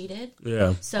never cheated.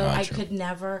 Yeah. So I could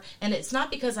never, and it's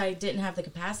not because I didn't have the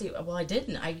capacity. Well, I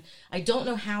didn't. I don't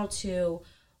know how to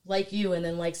like you and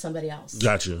then like somebody else.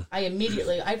 Got you.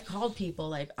 I've called people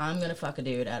like, I'm gonna fuck a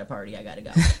dude at a party. I gotta go.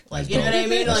 Like, you know what I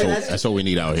mean? That's, Like, what, that's what we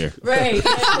need out here. right. It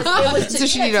was to,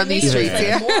 what you need on me, these it was, streets, like,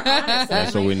 yeah. more honest.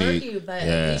 That's I what we might hurt need. you, but Yeah.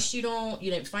 at least you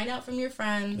didn't find out from your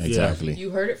friends. Exactly. You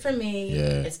heard it from me.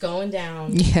 Yeah. It's going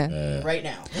down Yeah. right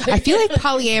now. I feel like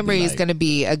polyamory is going to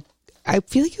be I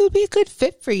feel like it would be a good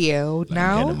fit for you. Get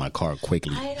in No, my car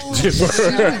quickly. I don't.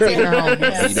 taking her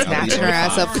home, snatching her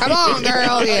ass up. Come on,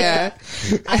 girl. Yeah.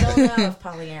 I don't know if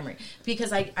polyamory,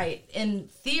 because I in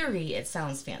theory it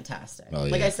sounds fantastic. Oh,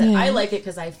 yeah. Like I said, I like it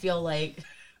because I feel like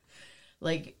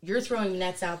you're throwing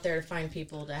nets out there to find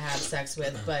people to have sex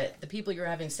with, but the people you're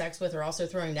having sex with are also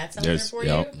throwing nets out there for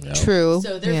you. True.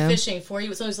 So they're Yeah. fishing for you.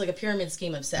 It's almost like a pyramid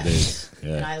scheme of sex.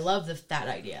 Yeah. And I love that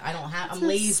idea. I'm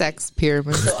lazy. Sex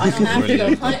pyramid. So I don't have to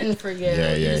go hunting for you.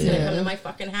 Yeah, You're just yeah. gonna come to my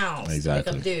fucking house.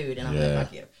 Exactly. Like a dude, and I'm Yeah. gonna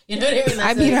fuck you. You know what I mean? That's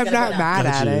I mean, it's I'm gonna not go mad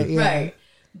down. at it. Yeah. Right.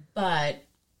 But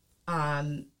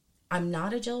I'm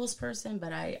not a jealous person,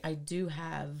 but I do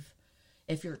have,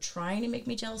 if you're trying to make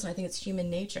me jealous, and I think it's human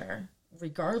nature,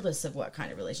 regardless of what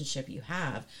kind of relationship you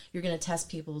have, you're going to test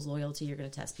people's loyalty, you're going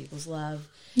to test people's love.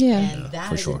 Yeah. And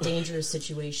that is sure. a dangerous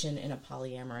situation in a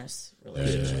polyamorous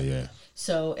relationship. Yeah.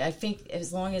 So I think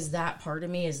as long as that part of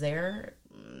me is there,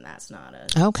 that's not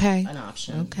Okay. an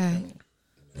option. Okay.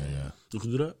 for me. You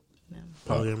can do that? No.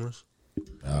 Polyamorous?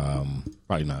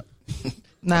 Probably not. No, To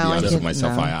be I honest with can't-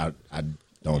 myself, no. I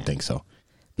don't think so.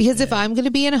 Because if I'm going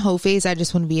to be in a hoe phase, I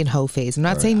just want to be in hoe phase. I'm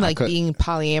not saying I like could- being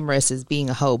polyamorous is being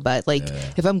a hoe, but like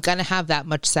if I'm going to have that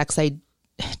much sex, it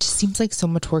just seems like so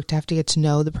much work to have to get to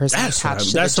know the person attached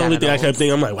to That's the the only thing I genitals. kept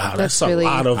thinking. I'm like, wow, that's a really-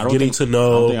 lot of I don't getting think- to I don't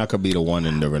know. think I could be the one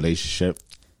in the relationship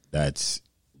that's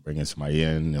bringing somebody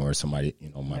in, or somebody,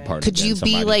 my partner. Could you then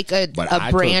be somebody. like But I a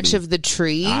could branch be- of the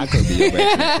tree? I could be a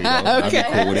branch of the tree. I'd be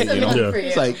cool with it. Yeah.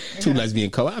 It's like two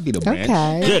lesbian couple. I'd be the branch.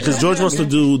 Okay. Yeah, because George wants to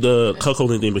do the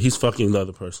cuckolding thing, but he's fucking the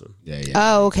other person. Yeah.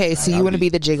 Oh, okay. So you want to be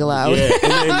the gigolo? Yeah,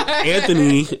 and then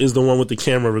Anthony is the one with the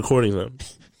camera recording them.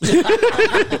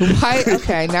 Why?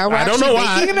 Okay, now we're I don't actually know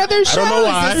why. making another I show. don't know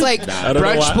why. Is this like I don't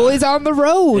know why. brunch boys on the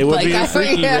road? It would like, be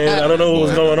freaky, man. I don't know what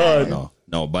was going on.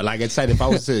 No. But like I said, if I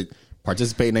was to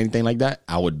participate in anything like that,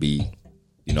 I would be,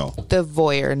 the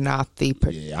voyeur, not the.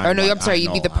 I'm sorry.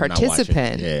 You'd be the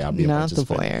participant. Yeah, I'll be not a the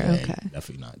participant. voyeur. Yeah, Okay,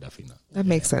 definitely not. that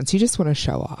makes sense. You just want to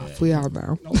show off. We all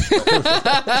know.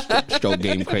 Stroke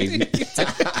game crazy.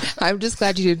 I'm just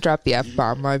glad you didn't drop the F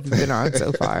bomb I've been on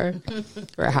so far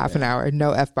for a half an hour.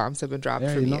 No F bombs have been dropped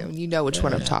from you. And you know which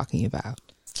one I'm talking about.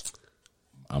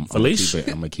 I'm Felice?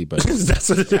 gonna keep it. That's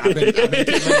what it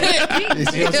is.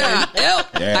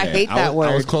 I hate that word.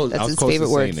 I was close. That's I was his close favorite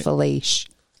to word, saying it. fellation.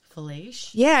 Fellation?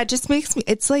 Yeah, it just makes me.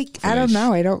 It's like I don't Fellation.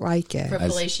 know. I don't like it. For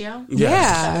fellatio?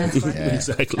 Yeah.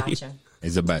 Exactly. Gotcha.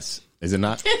 It's the best. Is it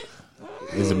not?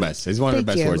 It's the best. It's one of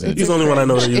the Thank best you. words. In He's it. the only one I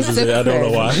know that uses it. I don't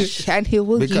know why. And he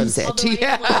will Because- use it. Although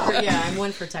Yeah. I'm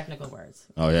one for technical words.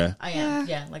 Oh yeah. I am.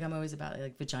 Yeah, like I'm always about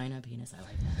like vagina, penis. I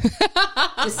like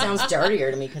that. Just sounds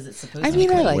dirtier to me because it's supposed I to mean,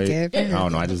 be I clean. like Wait, it. I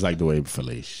don't know. I just like the way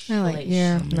Felice. I like.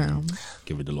 Yeah. No.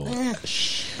 Give it the little.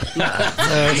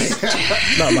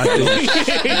 Not my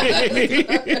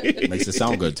thing. Makes it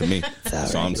sound good to me.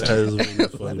 That's all I'm saying. That is really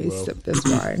funny, Let me bro. sip this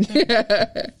wine.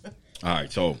 All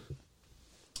right. So,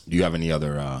 do you have any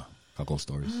other cuckold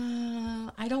stories?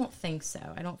 I don't think so.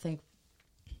 I don't think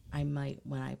I might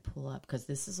when I pull up because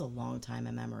this is a long time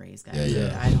of memories, guys.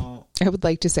 Yeah. I don't. I would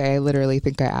like to say I literally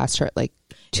think I asked her at like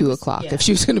 2 o'clock yeah. if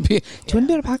she was going to be. Do you want to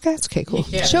be on a podcast? Okay, cool.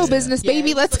 Yeah. Show business, Yeah,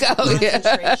 baby. it was Let's like go. a Yeah.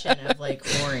 concentration of like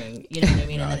whoring, you know what I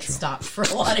mean, and then it stopped for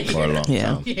a lot of years. For a long Yeah.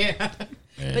 time. Yeah.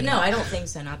 But no, I don't think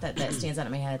so. Not that stands out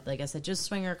in my head. Like I said, just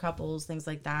swinger couples, things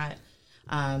like that,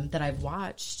 that I've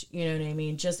watched. You know what I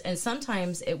mean? And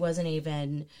sometimes it wasn't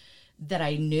even that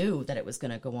I knew that it was going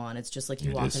to go on. It's just like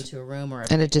you walk into a room or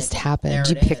And it just happened.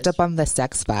 You picked up on the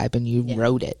sex vibe and you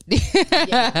wrote it.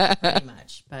 Yeah, pretty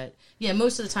much. But yeah,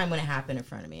 most of the time when it happened in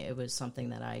front of me, it was something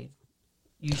that I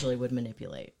usually would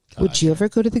manipulate. Would you ever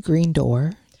go to the Green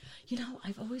Door? You know,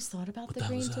 I've always thought about the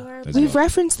green door. That's We've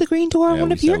referenced the Green Door on Yeah, one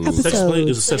we of your said we would. Sex play episodes.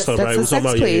 is a sex club, That's right? a We're talking sex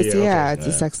about place. Yeah, okay. it's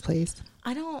a sex place.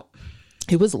 I don't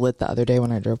It was lit the other day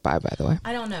when I drove by the way.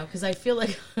 I don't know because I feel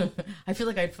like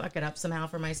I'd fuck it up somehow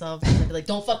for myself. I'd be like,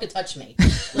 "Don't fucking touch me!"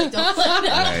 Like, don't.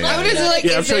 I would just like,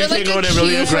 Yeah, I'm is sure there you like can't go a in there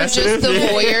really cue for just aggressive. the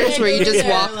voyeurs where you just Yeah,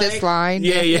 walk like- this line?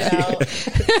 Yeah.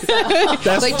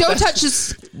 Like, don't touch,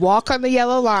 just walk on the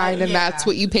yellow line, and Yeah. that's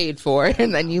what you paid for,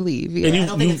 and then you leave. Yeah. And I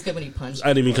don't think it's good when you punch. I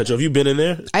didn't even cut you off. You been in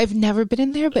there? I've never been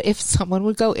in there, but if someone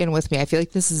would go in with me, I feel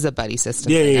like this is a buddy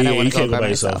system. Yeah, thing. yeah, I don't yeah. want You to go can't by go by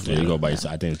myself. yourself. Yeah, you go by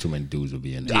yourself. I think too many dudes would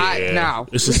be in there. No.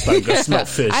 It's just like a smell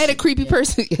fish. I had a creepy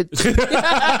person.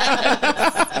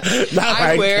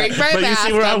 I'm wearing my mask.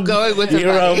 I'm going with the Here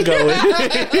I'm money. going.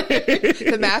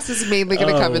 The mask is mainly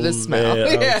going to cover the smell.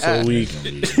 Man, Yeah. I'm so weak.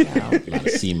 A lot of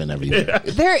semen everywhere.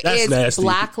 There That's is nasty.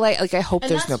 black light. Like, I hope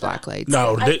And there's that's no what- black lights.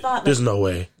 No, I thought, there's like- no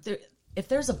way. If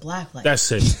there's a black light,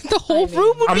 That's it. The whole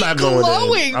room would I'm be not going there.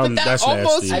 glowing, but that That's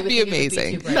almost nasty. would be I would think it would be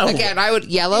amazing. too bright. No. Again, I would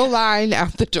yellow line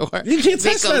out the door. You can't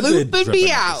Make touch a nothing. loop and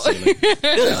be out.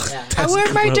 I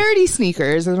wear my dirty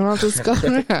sneakers and I'll just go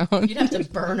around. you'd have to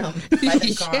burn them by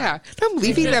the car. Yeah, I'm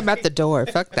leaving them at the door.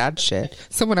 Fuck that shit.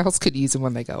 Someone else could use them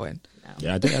when they go in.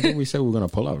 Yeah, I think we said we were gonna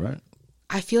pull up, right?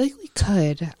 I feel like we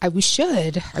could. We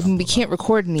should. I mean, we can't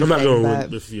record anything. I'm not going but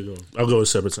with if you're going. I'll go a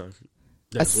separate time.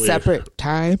 a That's weird. separate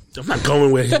time. I'm not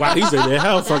going with why he's in there.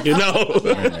 Hell fucking no. I'm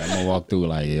gonna walk through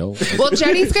like, yo. Well,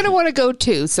 Jenny's gonna want to go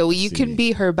too, so you can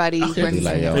be her buddy. Be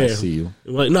like, yo, I Yeah. see you.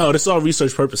 Like, no, that's all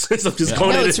research purposes. I'm just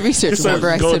going No, in it's it. research. Just Remember,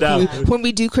 I going said down. when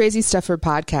we do crazy stuff for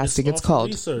podcasting, it's all called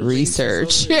research.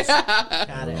 research. Research. Got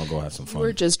We're it. gonna go have some fun.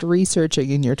 We're just researching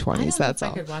in your I don't 20s. know That's if I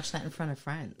all. could watch that in front of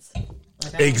friends. Like, I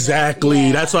don't know. Exactly.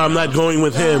 Yeah. That's why I'm not going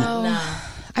with him. No.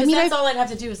 I mean, that's all I'd have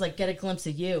to do is like get a glimpse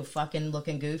of you fucking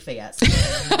looking goofy at something.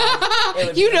 It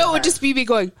would you be know, it over. would just be me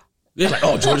going. They're like,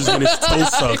 oh, George is getting his toes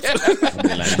sucked.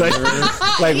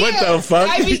 like what the fuck?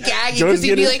 I'd be gagging George because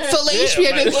he'd be getting- like, "Felice me,"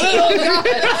 and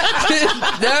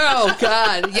oh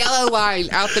god, no, god, yellow line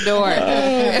out the door.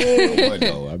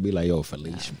 I'd be like, yo,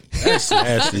 Felice. That's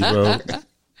nasty, bro.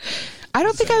 I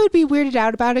don't think I would be weirded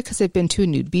out about it because I've been to a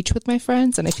nude beach with my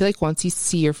friends, and I feel like once you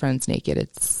see your friends naked,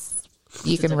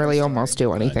 you can really almost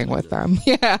do anything with them.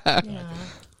 Yeah.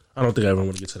 I don't think I ever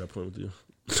want to get to that point with you.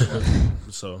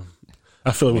 So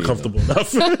I feel we're comfortable enough.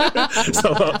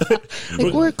 So,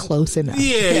 Like we're close enough.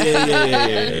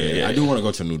 yeah. I do want to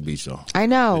go to Nude Beach though. I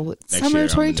know. Summer year,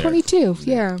 I'm in there. 2022.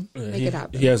 Yeah. Make it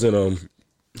happen. He hasn't.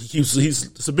 He's.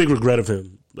 It's a big regret of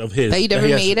him. Of his. That you never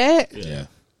He has- made it? Yeah,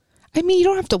 I mean, you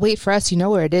don't have to wait for us. You know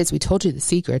where it is. We told you the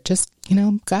secret. Just, I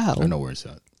go. know where it's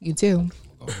at. You do.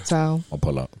 So I'll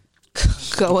pull up.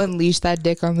 go unleash that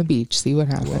dick on the beach. See what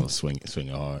happens. Well, swing it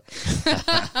hard.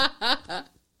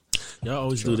 Y'all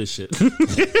always do this shit.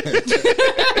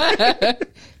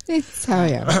 It's how I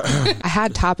am. I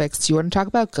had topics. Do you want to talk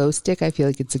about ghost dick? I feel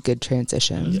like it's a good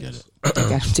transition.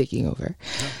 I'm taking over.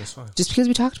 That's fine. Just because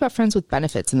we talked about friends with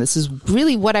benefits, and this is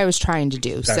really what I was trying to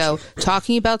do. So,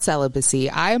 talking about celibacy,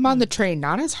 I am on the train,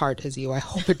 not as hard as you. I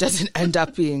hope it doesn't end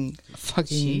up being fucking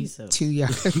Jesus. too young.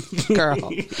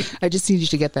 Girl, I just need you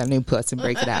to get that new puss and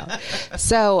break it out.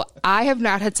 So, I have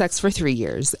not had sex for 3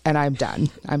 years, and I'm done.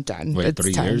 Wait, It's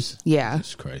 3 time. years? Yeah.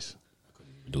 Jesus Christ.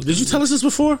 Did you tell us this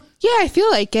before? Yeah, I feel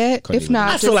like it. Couldn't If even- not,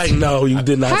 I feel like no, you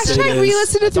did not say hashtag this.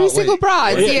 re-listen to Three thought- Single wait.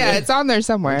 Brides. Yeah, Yeah, yeah. it's on there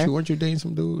somewhere. Weren't you dating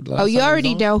some dude? Oh, you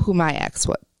already know who my ex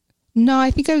was. No,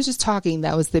 I think I was just talking.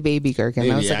 That was the baby gherkin.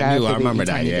 Baby, I was like, I knew. have the I baby remember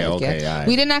that. tiny Yeah, dick, okay, all right.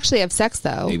 We didn't actually have sex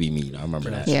though. Baby meat. I remember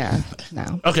that. Yeah,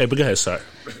 no. Okay, but go ahead. Sorry.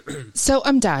 So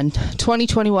I'm done.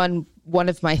 2021. One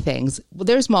of my things. Well,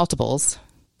 there's multiples.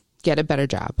 Get a better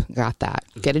job. Got that.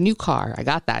 Get a new car. I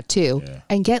got that too. Yeah.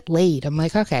 And get laid. I'm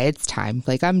like, okay, it's time.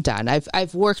 Like I'm done.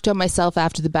 I've worked on myself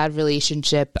after the bad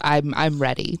relationship. I'm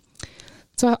ready.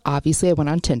 So obviously I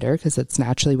went on Tinder because that's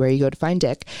naturally where you go to find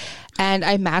dick. And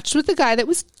I matched with a guy that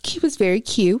was very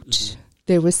cute.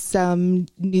 There was some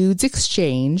nudes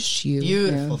exchanged.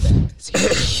 Beautiful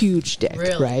Huge dick,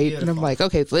 Really right? And I'm beautiful. like,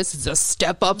 okay, this is a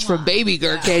step up from baby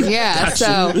gherkin. Yeah.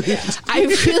 So I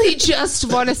really just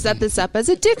want to set this up as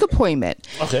a dick appointment.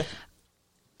 Okay.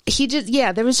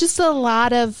 There was just a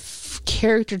lot of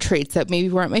character traits that maybe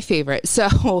weren't my favorite. So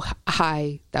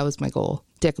that was my goal,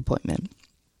 dick appointment.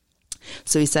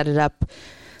 So we set it up.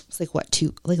 It was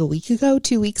like a week ago,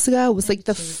 2 weeks ago. It was like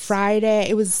the Friday.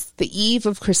 It was the eve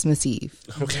of Christmas Eve.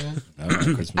 Okay.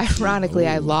 Ironically,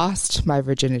 I lost my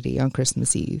virginity on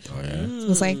Christmas Eve. Oh, yeah? So I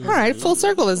was like, all right, full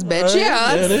circle this bitch.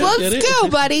 Yeah, get it. let's go,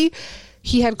 buddy.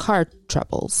 He had car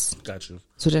troubles, Got you.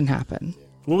 so it didn't happen.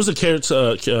 What was the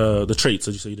character? The traits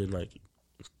that you said you didn't like?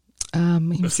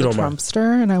 He was you a don't mind.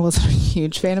 Trumpster, and I wasn't a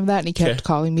huge fan of that. And he kept Okay.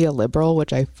 calling me a liberal,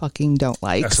 which I fucking don't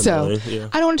like. That's So annoying, yeah.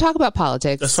 I don't want to talk about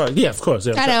politics. That's fine. Yeah, of course.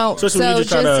 Yeah. I know. Especially when So you're just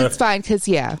trying it's fine because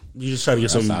you just trying to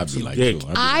get That's some how I'd be like, dick. too.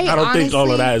 I don't think all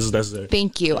of honestly- that is necessary.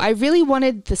 Thank you. I really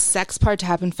wanted the sex part to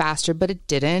happen faster, but it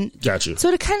didn't. Got you.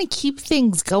 So to kind of keep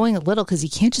things going a little, because you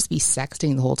can't just be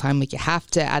sexting the whole time. Like you have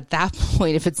to, at that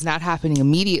point, if it's not happening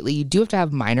immediately, you do have to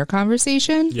have minor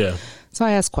conversation. Yeah. So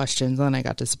I asked questions and then I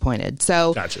got disappointed.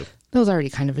 So Got you. that was already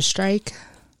kind of a strike.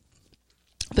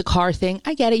 The car thing,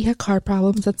 I get it. You had car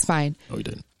problems. That's fine. No, he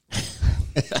didn't.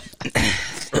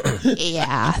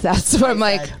 Yeah, that's what I'm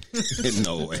like.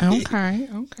 No way.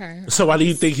 Okay. So why do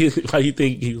you think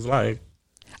he was lying?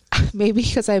 Maybe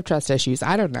because I have trust issues.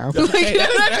 I don't know. Hey,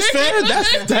 that's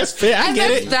fair. That's fair. I And get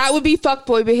that's- it. that would be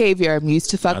fuckboy behavior. I'm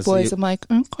used to fuckboys. see. I'm like,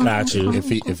 okay. Got you.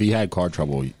 If he had car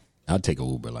trouble, I'd take a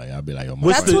Uber. I'd be like, yo,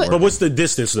 What's That's the what- but what's the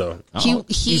distance though? He's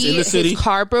in the city. city? His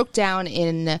car broke down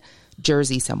in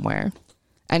Jersey somewhere,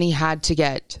 and he had to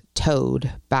get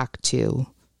towed back to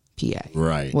PA.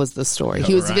 Right. Was the story.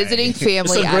 He was Right. visiting family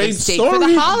It's a out of great state for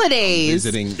story. the holidays.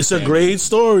 It's a great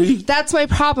story. That's my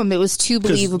problem. It was too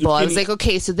believable. I was like,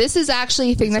 okay, so this is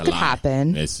actually a thing that could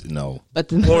happen. It's no. But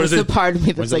then Or there's is the it- part of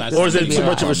me When's that's the like, last Or is time it your too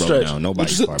much of a car broke stretch? down?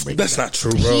 Nobody's car breaks That's down. not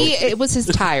true, bro. it was his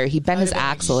tire. He bent his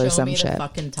axle or Show some me shit. The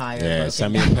fucking tire. Yeah, broken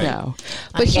send me a down. pic. No.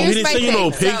 But He here's didn't my send you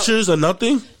no thing. pictures or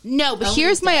nothing? No, but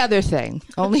here's my other thing.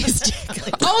 Only his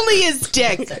dick. Only his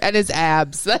dick and his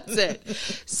abs. That's it.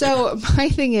 So my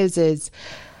thing is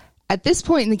at this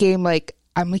point in the game, like,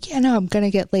 I'm like, yeah, no, I'm going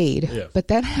to get laid. Yeah. But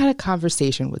then I had a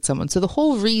conversation with someone. So the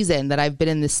whole reason that I've been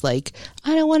in this, like,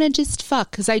 I don't want to just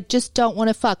fuck because I just don't want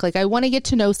to fuck. Like, I want to get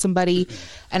to know somebody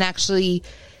and actually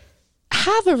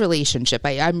have a relationship.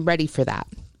 I'm ready for that.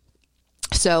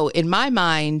 So in my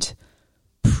mind,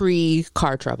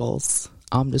 pre-car troubles,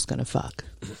 I'm just going to fuck.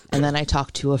 And then I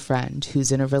talk to a friend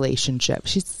who's in a relationship.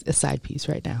 She's a side piece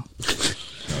right now.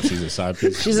 No, she's a side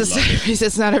piece. She's a Love side it. piece.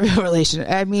 It's not a real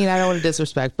relationship. I mean, I don't want to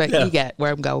disrespect, but Yeah. you get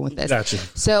where I'm going with this. Gotcha.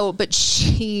 So, but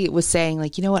she was saying,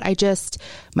 like, you know what?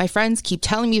 My friends keep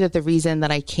telling me that the reason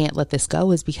that I can't let this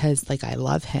go is because, like, I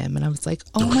love him. And I was like,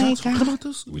 oh my Talk God. about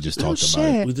this? We just Oh, talked about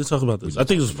it. shit. We did talk about this. I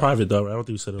think it was private, though. Right? I don't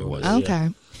think we said it. was. Yeah. Okay.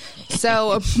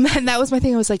 So and that was my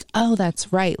thing. I was like, oh,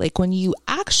 that's right. Like when you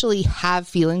actually have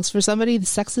feelings for somebody, the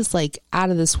sex is like out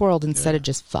of this world instead of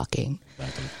just fucking.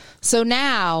 Exactly. So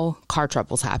now car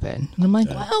troubles happen. And I'm like,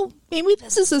 well, maybe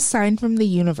this is a sign from the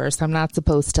universe. I'm not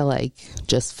supposed to like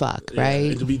just fuck,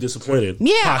 right? And to be disappointed.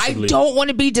 Yeah, possibly. I don't want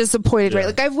to be disappointed, right? Yeah.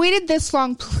 Like I've waited this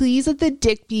long. Please let the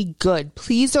dick be good.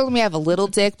 Please don't let me have a little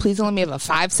dick. Please don't let me have a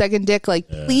 5-second dick. Like,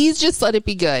 please just let it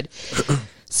be good.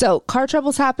 So car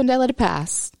troubles happened. I let it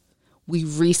pass. We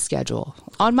reschedule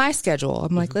on my schedule.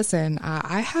 I'm like, listen,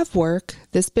 I have work.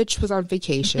 This bitch was on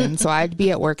vacation, so I'd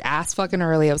be at work ass fucking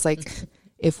early. I was like,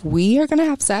 if we are gonna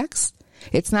have sex,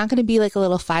 it's not gonna be like a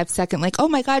little 5-second, like, oh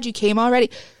my God, you came already.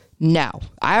 No,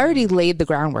 I already laid the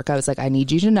groundwork. I was like, I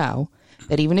need you to know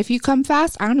that even if you come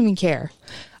fast, I don't even care.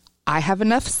 I have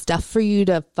enough stuff for you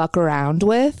to fuck around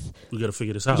with. We got to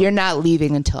figure this out. You're not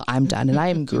leaving until I'm done, and I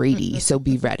am greedy, so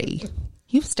be ready.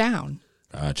 He was down.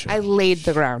 Gotcha. I laid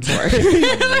the groundwork.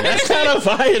 That's kind of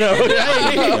fire, though.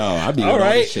 Yo, I be All all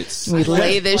right. right. Shits. We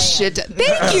lay this shit down.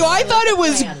 Thank you. I thought it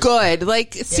was good.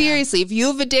 Like, seriously, if you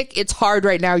have a dick, it's hard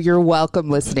right now. You're welcome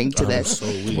listening to this. So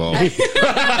weak. Well,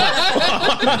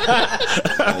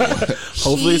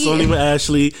 Hopefully, it's only with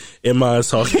Ashley and mine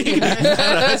talking. And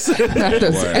if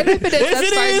it is, that's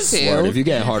it fine is, too. word, if you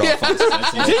get hard off,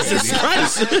 that's Jesus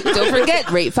Christ. Don't forget,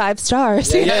 rate 5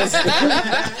 stars.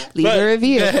 Yes. Leave a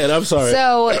review. Go ahead. I'm sorry.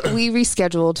 So we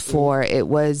rescheduled for, it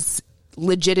was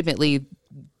legitimately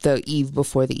the eve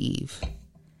before the eve.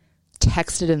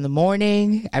 Texted in the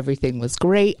morning. Everything was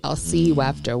great. I'll see you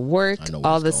after work. I know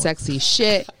where All it's the going. sexy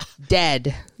shit.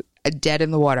 Dead. Dead in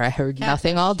the water. I heard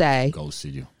nothing all day.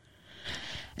 ghosted you.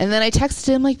 And then I texted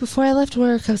him like before I left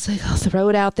work. I was like, I'll throw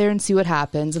it out there and see what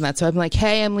happens. And that's why I'm like,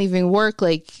 hey, I'm leaving work.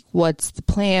 Like, what's the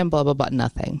plan? Blah, blah, blah.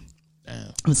 Nothing. Damn.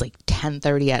 It was like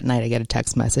 10:30 at night. I get a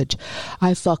text message.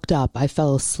 I fucked up. I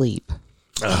fell asleep.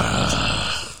 Come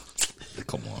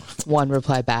on. One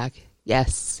reply back.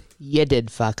 Yes, you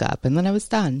did fuck up. And then I was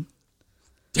done.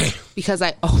 Because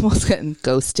I almost got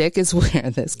ghost stick is where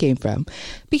this came from.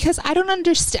 Because I don't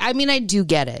understand. I mean, I do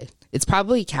get it. It's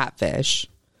probably catfish.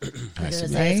 Has to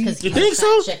be. Right? You think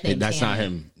so? That's not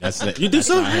him. That's You think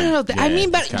so? I don't know. I Yeah, mean,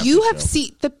 it's but catfish, you have though.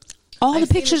 seen all I've the seen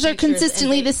the pictures are pictures and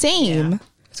consistently they- the same. yeah.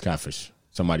 It's catfish.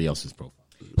 Somebody else's profile.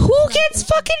 Who gets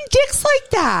fucking dicks like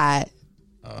that?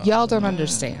 Y'all don't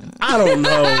understand. I don't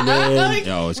know, man.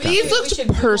 Yo, it's These catfish. look should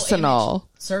Google personal. image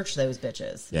Search those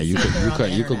bitches. Yeah, you See if they're on the could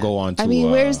internet. go on to. I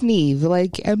mean, where's Neve?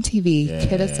 Like MTV,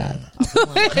 hit us up.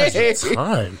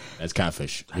 Time. That's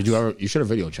catfish. Did you ever? You should have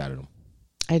video chatted him.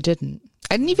 I didn't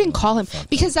even call him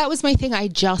because that was my thing. I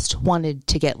just wanted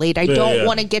to get laid. I don't yeah.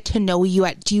 want to get to know you.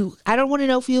 I don't want to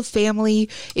know if you have family,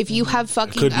 if you have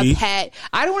fucking Could a be. pet.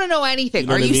 I don't want to know anything. You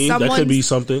know Are what I you mean? someone? That could be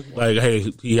something. Like,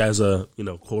 hey, he has a,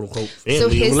 quote unquote family So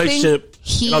his relationship.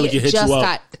 thing, Probably he can hit just you up.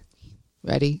 got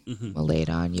ready. We'll lay it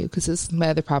on you because this is my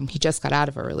other problem. He just got out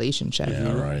of a relationship.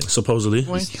 All right. Supposedly.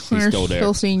 We're still there.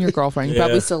 still seeing your girlfriend. You Yeah.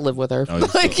 probably still live with her. Oh,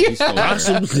 he's Like,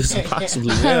 still- he's still there.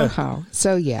 Possibly, yeah. Oh,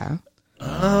 so yeah. I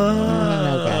don't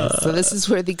know, guys. So this is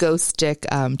where the ghost stick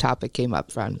topic came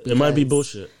up from. It might be because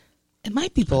bullshit. It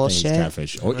might be He's bullshit.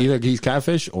 catfish. Or either he's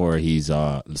catfish or he's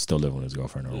still living with his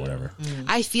girlfriend or whatever.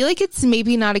 I feel like it's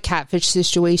maybe not a catfish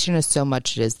situation as so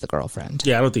much it is the girlfriend.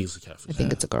 Yeah, I don't think it's a catfish. I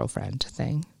think it's a girlriend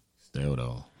thing. Still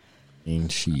though. I mean,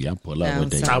 I pull up No,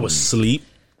 with so- that. I was asleep.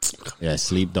 Yeah,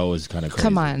 sleep though is kind of crazy.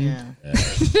 Come on. Yeah.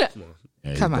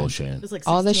 Yeah, Come on. bullshitting. It was like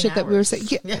All the 16 shit that we were hours. saying.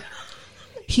 Yeah.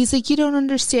 He's like, you don't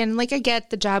understand. Like, I get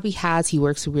the job he has. He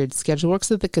works a weird schedule.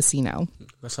 Works at the casino.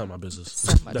 That's not my business.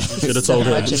 You should have told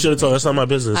him. You should have told. That's not my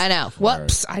business. I know.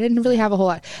 Whoops. I didn't really have a whole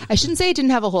lot. I shouldn't say I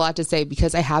didn't have a whole lot to say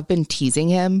because I have been teasing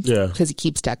him. Yeah. Because he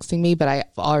keeps texting me, but I've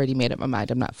already made up my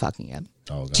mind. I'm not fucking him.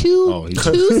 Oh, God.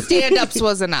 Two stand-ups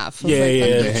was enough. I was Yeah,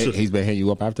 like, yeah. He's been hitting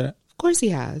you up after that? Of course he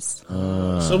has.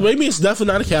 So maybe it's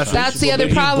definitely not a catfish. That's the but other maybe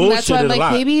he problem. That's why I'm bullshitted a like,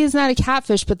 lot. maybe he's not a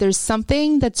catfish, but there's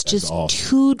something that's just off.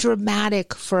 too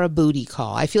dramatic for a booty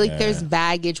call. I feel like there's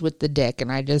baggage with the dick,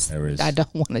 and I There is.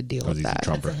 don't want to deal with He's a that. It's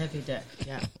trumper. a heavy dick.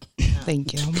 Yeah.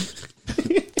 Thank you.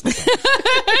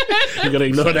 You're gonna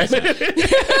ignore that.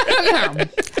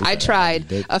 I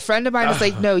tried. A friend of mine was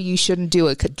like, no, you shouldn't do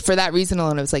it. For that reason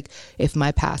alone, I was like, if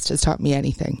my past has taught me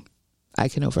anything, I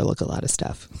can overlook a lot of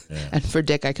stuff. And for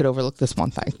dick, I could overlook this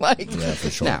one thing. Like, Yeah, for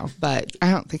sure. no, but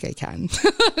I don't think I can.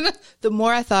 The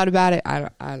more I thought about it, I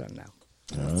don't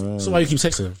know. So why you keep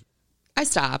texting him? I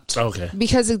stopped. Okay.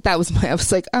 Because that was I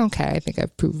was like, okay, I think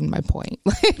I've proven my point.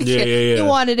 Like, Yeah. You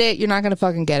wanted it. You're not going to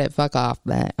fucking get it. Fuck off.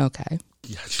 But okay.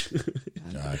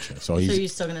 Gotcha. So So he's you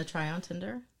still gonna try on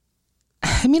Tinder?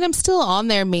 I mean, I'm still on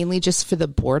there mainly just for the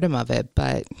boredom of it,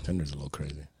 but Tinder's a little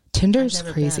crazy. Tinder's I've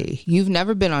never crazy. You've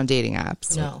never been on dating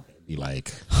apps. No. Be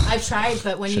like, I've tried,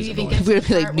 but when you Shit's even annoying. get to We're the gonna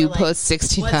be like, part new where, post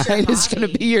 69 what's your is going to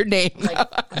hobby? be your name.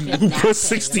 Like, Plus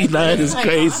 69 is My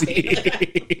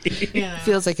crazy. you know,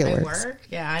 Feels like it my works. work?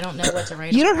 Yeah, I don't know what to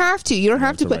write. You on. don't have to. You don't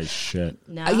have to the put. right shit.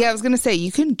 No. Yeah, I was going to say,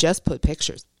 you can just put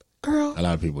pictures. Girl. A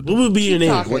lot of people What do. would be your name?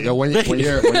 talking. When you're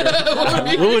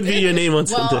What would be your name on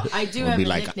Tinder? Well, I do have be a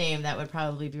like- nickname that would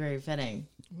probably be very fitting.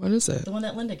 What is it? The one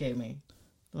that Linda gave me.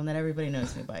 The one that everybody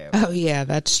knows me by. Oh, yeah,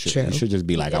 that's true. You should just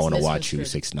be like, I It's want to watch you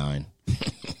misconstrued.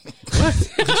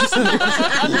 6'9".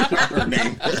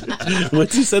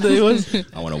 What you said that it was?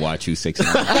 I want to watch you 6'9".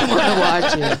 I want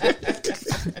to watch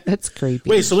it. That's creepy.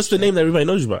 Wait, so what's the name that everybody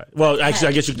knows you by? Well, actually,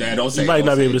 I guess you, Yeah, don't say you might it,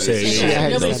 not be don't able to say say it. it. Yeah, Yeah.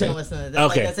 Nobody's exactly. gonna listen to that.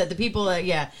 Okay. Like I said, the people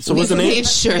that So what's the name? Made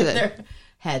sure that. They're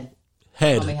Head.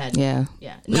 Head. Call me Head. Yeah.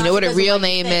 Yeah. You Not know what a because of real what you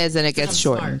name think, is, and it because gets I'm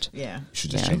smart. shortened. Yeah. You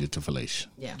should just Yeah. change it to Felice.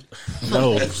 Yeah.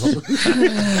 No.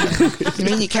 I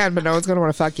mean, you can, but no one's going to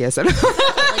want to fuck you. So.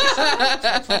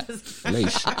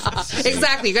 Felice.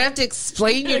 Exactly. You're going to have to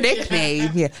explain your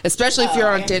nickname. Yeah. Especially if you're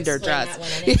I on have to Tinder, explain trust.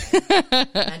 that one anyway.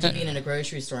 Imagine being in a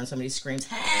grocery store and somebody screams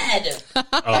 "Head."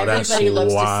 Oh, that's Everybody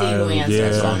looks to see who wild. answers.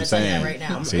 Yeah. So I'm I'm gonna tell you saying. that right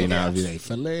now. See, now if you say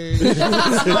Felice.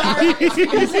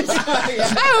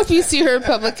 I hope you see her in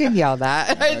public and yell that.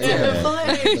 I do.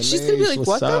 Yeah. She's going to be like,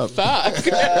 What's what up? the fuck?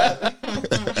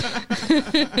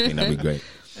 I think that'd be great.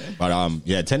 But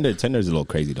yeah, Tinder's a little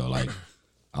crazy though. Like,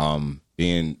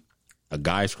 being a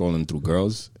guy scrolling through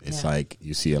girls, it's like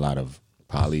you see a lot of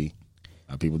poly.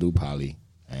 People do poly,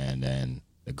 and then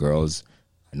the girls.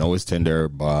 I know it's Tinder,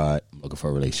 but I'm looking for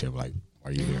a relationship. Like,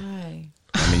 why are you here? Hi.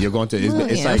 I mean, you're going to.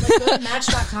 It's yeah. like. Go to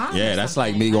Match.com. Yeah, or that's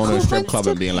like something. me going to a Oh, strip but club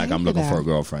still and being like, paying I'm for looking for a that.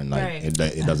 girlfriend. Like, Right.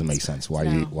 it doesn't make sense. Why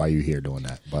are you here doing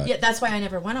that? But Yeah, that's why I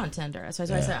never went on Tinder. That's why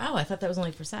I said, "Oh, I thought that was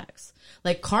only for sex,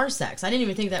 like car sex." I didn't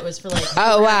even think that was for like.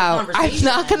 Oh, wow. I'm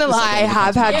not going to lie. I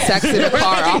have had sex in a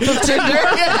car off of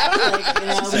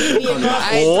Tinder.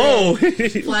 Whoa.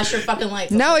 Flash your fucking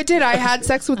lights. No, I did. I had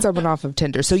sex with someone off of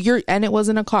Tinder. So and it was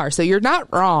in a car. So you're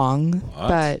not wrong,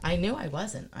 but I knew I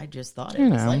wasn't. I just thought it you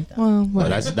was know, like that. well, But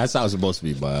that's how it's supposed to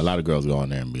be. But a lot of girls go on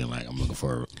there and being like, I'm looking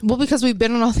for. well, because we've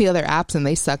been on all the other apps and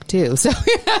they suck too. So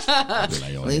at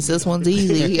least this one's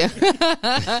easy.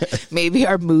 Maybe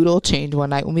our mood will change one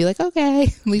night. We'll be like, okay,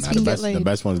 at least we can get laid. The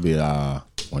best ones be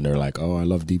when they're like, oh, I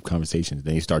love deep conversations.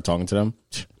 Then you start talking to them,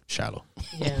 shallow.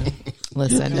 Yeah.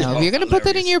 Listen, no, if you're going to put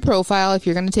that in your profile, if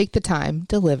you're going to take the time,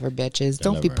 deliver, bitches.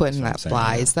 Don't be Deliver, putting that's that what I'm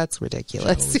saying, flies. That's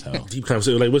ridiculous. Shallow as hell. Deep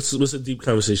conversation. Like, what's a deep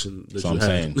conversation that That's what you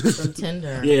I'm had? saying. From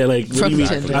Tinder. Yeah, like, what From do you mean?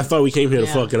 Tinder. I thought we came here to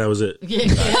Yeah. fuck and that was it. Yeah,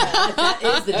 that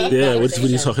is the deep. Yeah, what are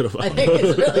you conversation. talking about? I think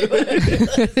it's really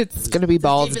what It's going to be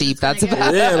balls Even deep. it's gonna That's get-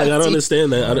 about Yeah, like, I don't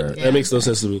understand that. Yeah. That makes no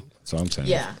sense to me. That's what I'm saying.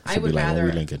 Yeah, I Should would be like, rather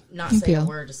when we linking. not say Yeah. a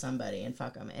word to somebody and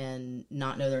fuck them and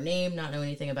not know their name, not know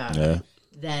anything about Yeah. it,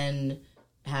 than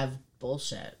have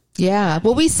bullshit. Yeah.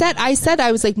 Well, I said,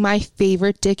 I was like, my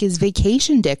favorite dick is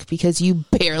vacation dick because you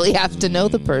barely have to know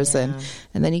the person Yeah.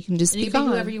 and then you can just And you be can be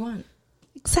gone. whoever you want,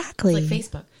 Exactly. like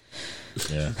Facebook.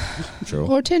 Yeah, true.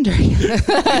 Or Tinder.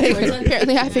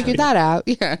 Apparently I figured that out.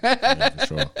 Yeah. Yeah, for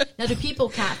sure. Now, do people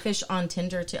catfish on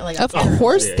Tinder too? Like, Of apparently.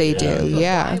 course they yeah. do.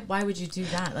 Yeah. Why would you do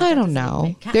that? Like, I that don't doesn't know.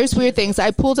 make- catfish There's weird is- things.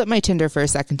 I pulled up my Tinder for a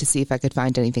second to see if I could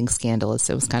find anything scandalous.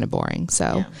 It was kind of boring. So,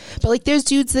 Yeah. but like, there's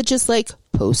dudes that just like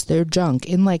post their junk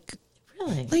in like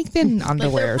Really? like in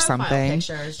underwear or profile something.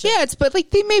 picture is just- Yeah, but like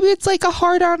maybe it's like a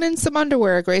hard on and some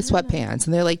underwear, gray sweatpants,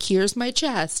 and they're like, "Here's my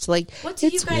chest." Like, What do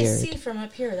you it's guys weird. see from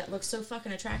up here that looks so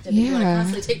fucking attractive? Yeah. You want to Yeah.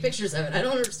 constantly take pictures of it. I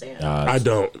don't understand. I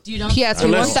don't. Do you don't? Yes,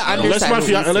 we want the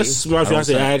underside. Unless my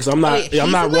fiance asks, I'm not. Wait,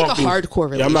 I'm not he's in, like, a walking.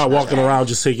 hardcore Yeah, I'm not relationship. walking around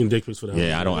just taking dick pics for them.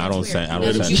 Yeah, I don't Did send. you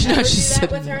ever she's do sitting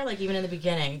that with her? Like even in the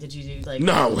beginning, did you do like?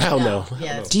 No, hell no.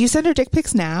 Yeah. Do you send her dick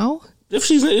pics now? If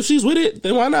she's with it,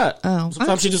 then why not? Oh,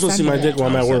 Sometimes she just wants to see I'm my dick while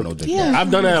I'm at work. No dick Yeah. I've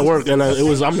done that at work, and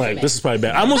I'm like, this is probably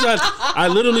bad. I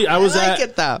was like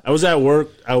it, though. I was at work.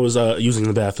 I was using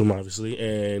the bathroom, obviously,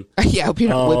 and Yeah, I hope you're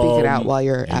not whipping it out while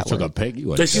you're You at took a work. peg.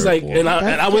 You then she's like, and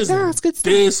I was No, it's good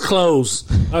stuff. this close.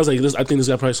 I was like, I think this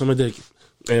guy probably saw my dick.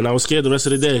 And I was scared the rest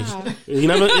of the day. He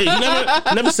never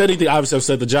said anything. Obviously, I've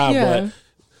said the job, Yeah. but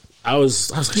I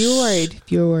was like,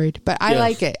 You're worried. But I Yeah.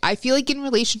 like it. I feel like in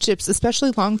relationships,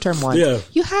 especially long term ones, Yeah.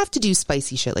 you have to do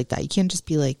spicy shit like that. You can't just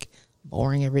be like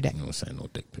boring every day. I don't send no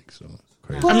dick pics. So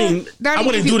crazy. I mean, Not I even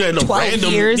wouldn't if do you- that. No 12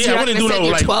 random. years, Yeah, you're I not wouldn't gonna do send no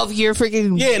your like 12-year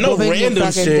freaking yeah, no woman your random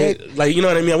fucking shit. dick. Like you know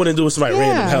what I mean. I wouldn't do it with somebody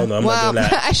random. Hell no, I'm well, not doing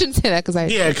that. I shouldn't say that because I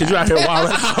Yeah, because you're out here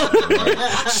wilding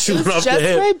out, shooting off the just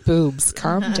head. my boobs.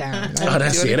 Calm down. I Oh, don't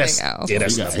that's do it. anything That's else. yeah,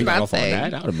 that's He got nothing. got my off on thing.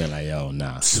 that. I would have been like, yo,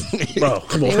 nah. Bro,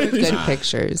 come They were on. good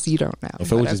pictures. You don't know.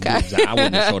 If it was just boobs, I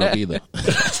wouldn't have showed up either.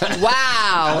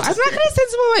 Wow. I'm not going to send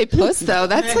some of my puss, though.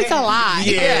 That's like a lie.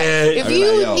 Yeah. If I'd be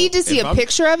you like, yo, need to see if a I'm-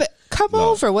 picture of it, come No.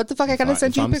 over. What the fuck? I got to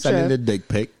send you a I'm picture sending of the it. dick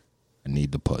pic, I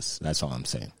need the puss. That's all I'm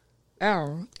saying.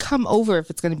 Oh, come over if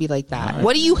it's going to be like that. Alright.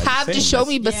 What do you I'm have to saying, show that's-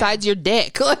 me besides your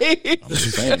dick? Like, I'm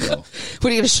just saying, though. what are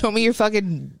you going to show me your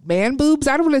fucking man boobs?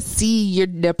 I don't want to see your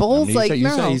I nipples. mean, like, you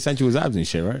no. said he sent you his abs and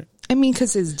shit, right? I mean,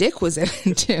 because his dick was in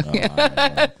it too.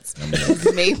 That's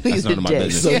Mainly none the of my dick.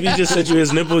 business. So if he just sent you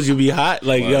his nipples, you'd be hot.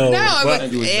 Like yo, No, I'm what,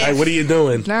 like, like, what are you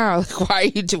doing? No, like, why are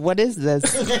you what is this?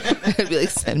 I'd be like,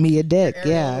 send me a dick.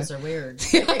 Yeah. Areolas are weird.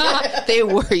 They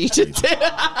were. You just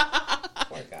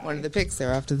one of the pics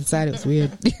there off to the side. It was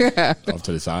weird. Yeah. Off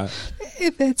to the side.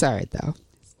 It's all right, though.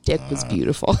 Dick was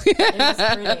beautiful. It was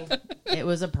pretty. It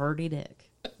was a purty dick.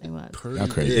 It was. Y'all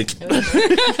crazy.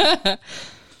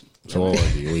 So what was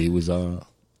he? He was what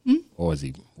was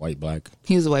he? White, black?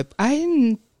 He was a white.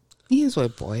 He was a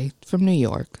white boy from New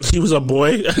York. He was a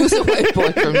boy. He was a white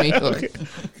boy from New York.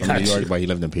 From New York, but he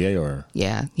lived in PA or?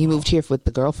 Yeah, he moved here with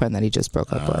the girlfriend that he just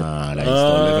broke up with. That he's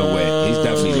still living with. He's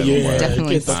definitely living yeah. with.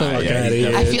 Definitely Get the still fuck living. outta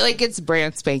here. I feel like it's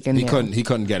brand spanking He new.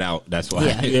 couldn't get out. That's why.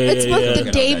 Yeah. Yeah, It's yeah, what yeah. the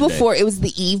Get day out that before. It was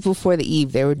the eve before the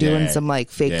eve. They were doing Yeah. some like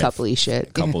fake Yeah. coupley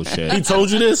shit. Couple shit. He told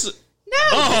you this? No,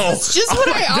 Oh, it's just what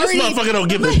I already. This motherfucker don't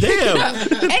give a damn.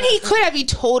 And he could have. He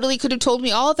totally could have told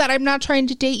me all of that. I'm not trying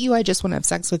to date you. I just want to have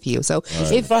sex with you. So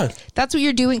if Fine. that's what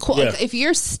you're doing, cool. Yeah. If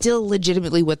you're still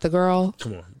legitimately with the girl,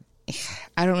 Come on.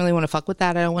 I don't really want to fuck with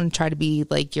that. I don't want to try to be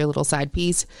like your little side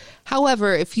piece.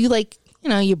 However, if you like,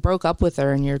 you broke up with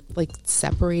her and you're like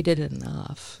separated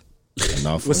enough,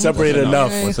 Enough. We're separated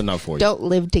enough. What's enough for you? don't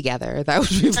live together. That would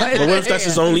be fine. But what if that's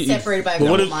his only? Separated by a But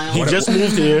what couple if miles. he just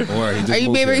moved here? Or he just Are you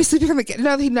moved maybe here. sleeping on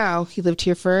the? No, he lived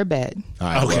here for a bit. All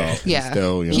right, Okay. well, Yeah,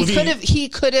 Still, you know. he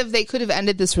could have. They could have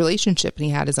ended this relationship, and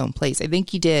he had his own place. I think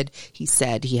he did. He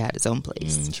said he had his own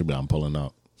place. Should be. I'm pulling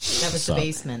up. That was the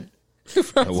basement. It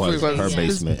was her Yeah.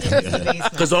 basement. That was the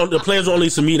basement. Because the plans were only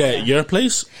to meet at your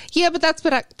place. Yeah, but that's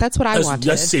what I wanted.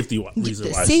 That's safety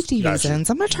reasons. Safety Gotcha. reasons.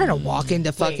 I'm not trying to walk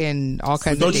into fucking all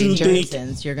kinds Don't of you danger. think-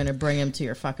 Since you're gonna bring him to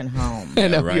your fucking home.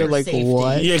 And right. you're like, Safety.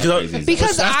 what? Yeah,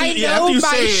 Because I know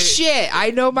my shit.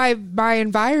 I know my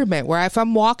environment. Where if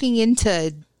I'm walking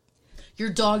into Your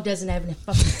dog doesn't have any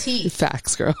fucking teeth.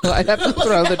 facts, girl, I'd have to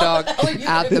throw the dog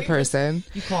at the person.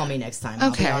 You call me next time. I'll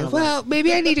be Okay, on the well,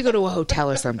 maybe I need to go to a hotel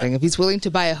or something. If he's willing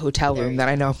to buy a hotel room, then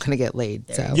I know I'm going to get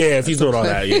laid. So Yeah, if he's doing all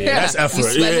that, that's effort.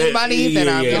 He's spending Yeah, money, then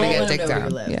I'm yeah, gonna yeah. get Don't let dick him know where down.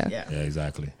 you live. Yeah. Yeah,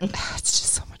 exactly. It's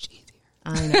just so much easier.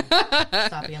 I know.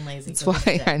 Stop being lazy. That's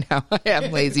why I know I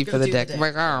am lazy Go for the do the dick. dick. I'm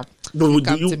like, oh, But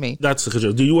come do you, to me. That's a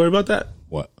control. Do you worry about that?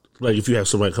 What? Like if you have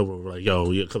somebody come over, like,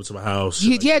 yo, you come to my house.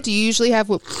 Yeah, do you usually have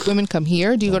women come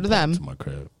here? Do you go to them? To my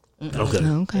crib. Okay.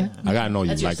 Oh, okay. I gotta know you.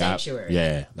 That's your Like,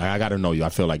 sanctuary. I gotta know you. I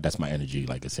feel like that's my energy.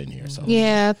 Like it's in here. So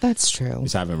Yeah, that's true.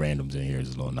 just having randoms in here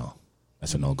is a little no.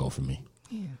 That's a no go for me.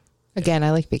 Again, I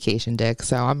like vacation dick,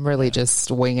 so I'm really just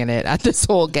winging it at this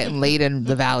whole getting laid in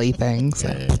the valley thing. So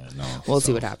Yeah, no. we'll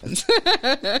see what happens.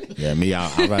 Yeah, me.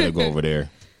 I'd rather go over there,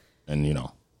 and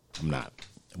I'm not.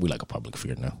 We like a public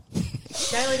figure now,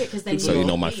 I like it because then so you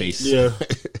know my leave. face. Yeah.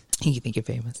 You think you're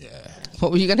famous? Yeah.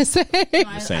 What were you gonna say? No,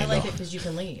 I saying, like though. it because you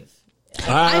can leave.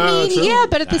 I mean, true. yeah,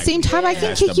 but at the same time, I can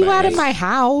That's kick the you out of best. my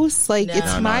house. Like, No.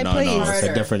 it's my place.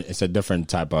 It's a different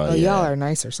type of. Oh, y'all are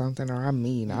nice or something, or I'm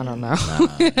mean. I don't know.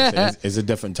 It's a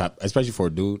different type, especially for a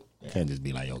dude. You can't just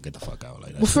be like, yo, get the fuck out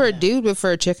like that. Well, for a dude, but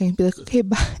for a chick, I'd be like, okay,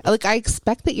 bye. Like, I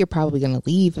expect that you're probably gonna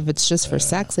leave if it's just for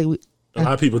sex. Like, A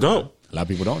lot of people don't. A lot of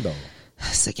people don't though.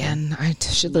 again, I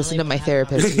should listen to my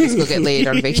therapist and just go get laid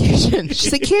on vacation.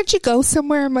 She's like, can't you go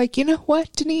somewhere? I'm like, you know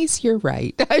what, Denise, you're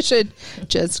right. I should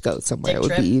just go somewhere. Take It would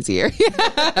trip. be easier.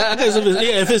 Because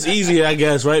if it's easier, I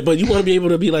guess, right? But you want to be able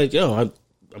to be like, yo, I'm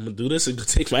gonna do this and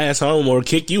take my ass home or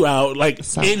kick you out, like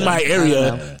Something. in my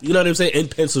area. You know what I'm saying? In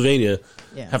Pennsylvania.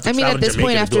 Yeah. Have to I mean, travel at to this Jamaica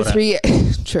point, to after do that. 3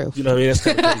 years, true. You know what I mean? That's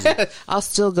kind of crazy. I'll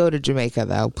still go to Jamaica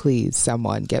though. Please,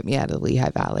 someone get me out of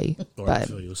Lehigh Valley. Or I But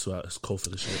feel you. It's cold for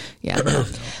the shit. yeah, no.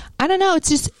 I don't know. It's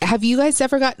just, have you guys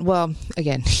ever got? Well,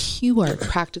 again, you are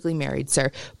practically married,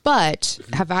 sir. But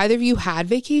have either of you had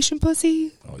vacation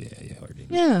pussy? Oh yeah, already.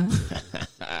 Yeah.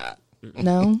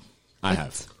 No, I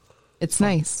have. it's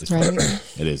nice, It's right? fun.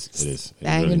 It is. It's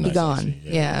Bang really and be nice, gone. actually.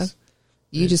 Yeah. it is.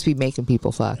 You just be making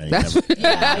people fuck. I ain't That's never-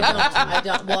 I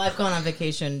don't. Well, I've gone on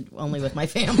vacation only with my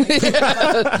family.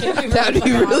 that would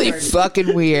be really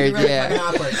fucking weird. Really Yeah.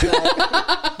 fucking awkward,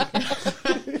 but-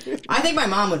 I think my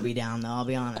mom would be down though. I'll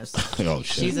be honest. Oh shit.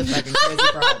 She's a fucking crazy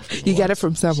broad. You get it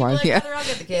from someone. Like, Yeah. Heather, I'll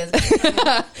get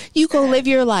the kids. You go live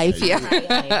your life. Yeah.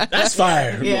 Yeah. That's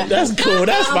fire. Yeah. That's cool.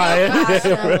 That's fire.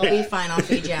 We'll be fine. I'll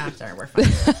feed you after. We're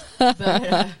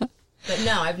fine. But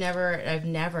no, I've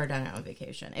never done it on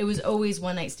vacation. It was always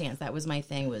one night stands. That was my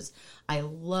thing. Was I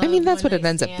love? I mean, that's what it one-night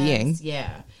ends up being. stands.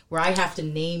 Yeah, where I have to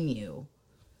name you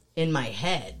in my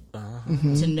head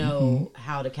Mm-hmm. to know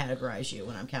how to categorize you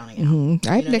when I'm counting out.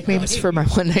 I have You know, nicknames for my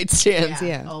one night stands.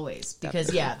 Yeah. always because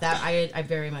that I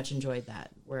very much enjoyed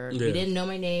that where Yeah. you didn't know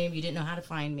my name, you didn't know how to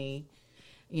find me.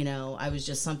 You know, I was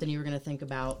just something you were going to think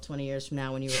about 20 years from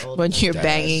now when you were old. When you're Yes.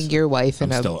 banging your wife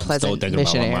in I'm a still pleasant thinking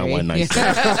about missionary. my one night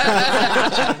Yeah.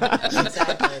 stand.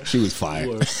 exactly. She was fire.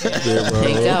 Yeah, bro. There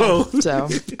you go. So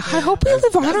I hope we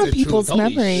live on that's on the people's truth.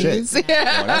 Holy memories. shit.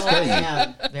 Yeah. Oh, that's crazy.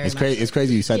 Yeah, very It's much crazy. so. It's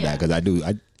crazy you said that Yeah. because I do.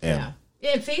 I Yeah.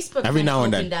 Yeah, and Facebook Every kind now of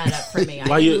and opened then. that up for me. I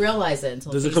Why didn't you- realize it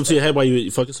until Does it Facebook. come to your head while you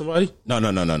fucking somebody?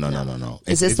 No.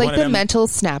 Is this like the mental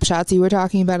snapshots you were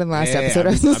talking about in the last episode? I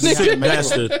was listening to? Sick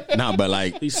bastard. No, but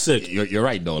like He's sick. You're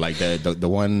right though. Like the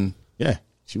one. Yeah,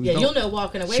 she was. Yeah, dope. you'll know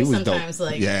walking away She was sometimes. dope.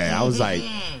 Like, yeah, I was like,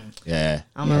 yeah,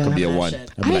 I'm that gonna could be a have that one.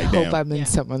 shit. I'd be I like, hope damn. I'm in Yeah.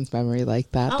 someone's memory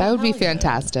like that. Oh, that would be hell yeah.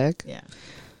 fantastic. yeah.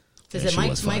 Because Yeah, she my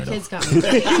was fire, kids though. got me.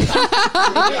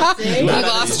 See? We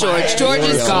lost George. George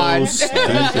is gone.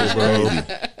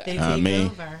 They I take mean,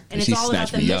 over. And she it's all about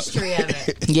snatched the me up. mystery of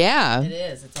it. Yeah. It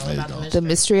is. It's all There you about the go. mystery. The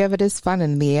mystery of it is fun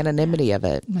and the anonymity of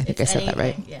it. I think It's I said that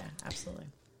right. anything. Yeah, absolutely.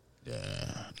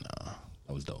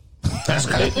 That was dope.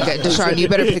 Okay, Deshaun, you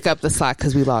better pick up the slack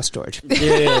because we lost George.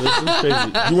 Yeah, this is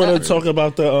crazy. You want to talk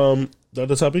about the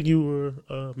other topic you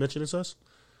were mentioning to us?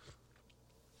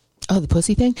 Oh, the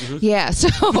pussy thing? Yeah. So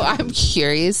I'm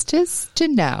curious to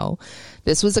know.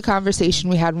 This was a conversation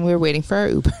we had when we were waiting for our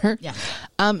Uber. Yeah.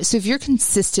 So if you're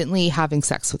consistently having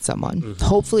sex with someone,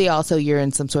 hopefully also you're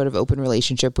in some sort of open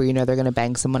relationship where you know they're going to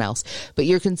bang someone else, but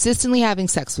you're consistently having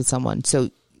sex with someone. So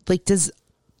like, does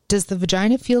the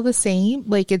vagina feel the same?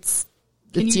 Like it's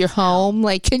your home?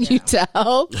 Like, can you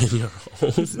tell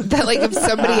that like if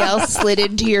somebody else slid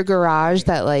into your garage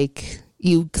that like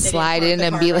you slide park in the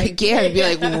and car be right like, yeah, and be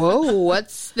like, whoa,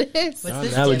 what's this? What's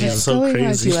this Analogies are so Going on?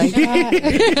 crazy. Do you like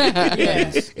that?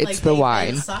 Yeah. It's the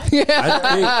wine. Like,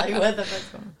 what the fuck's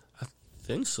going on? I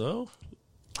think so.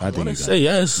 I I think want you to got say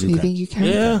yes. You think you can?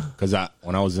 Yeah. because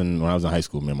when I was in high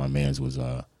school, me and my man's was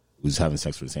having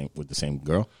sex with the same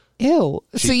girl. Ew.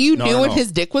 So you no, knew no, when no.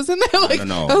 his dick was in there? Like,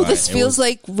 no, oh, but this it feels was-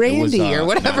 like Randy or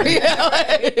whatever. no, Yeah,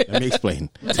 like- Let me explain.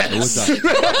 It was,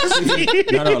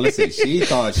 no, listen. She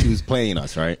thought she was playing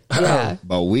us, right? Yeah.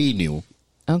 But we knew.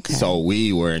 Okay. So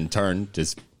we were in turn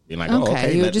just being like, Okay, oh,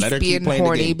 okay, you were let just her being keep playing the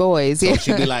horny game. boys, So yeah.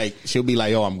 she'll be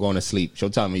like, oh, I'm going to sleep. She'll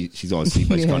tell me she's going to sleep,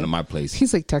 but she's Yeah. going to my place.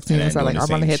 He's like texting And us, then I'm like,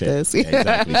 doing I'm the gonna hit same this. shit.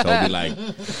 Exactly. So it'll be like,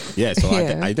 yeah. So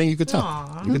Yeah. I think you could tell.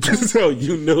 Aw. You could tell. So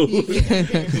you knew. he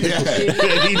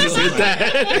just hit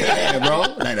that. Yeah,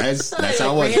 bro. That's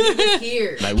how it was.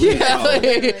 Here. Like we,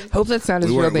 Hope that's not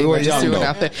his We were- real name. we were I'm just young, doing though.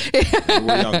 out there. we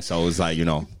were young, so it was like,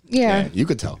 Yeah. you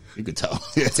could tell. You could tell.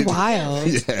 It's wild.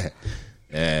 Yeah.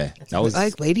 Yeah, that was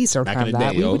Like ladies don't back have in the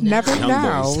that. day, We yo. would never Young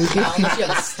know. boys. Unless you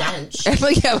have a stench. I'm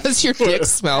like, yeah, unless your dick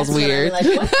smells That's when weird. I'm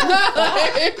like, what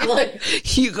the fuck?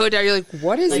 Like, You go down, you're like,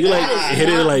 what is You like that? hit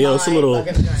it like, yo, it's a little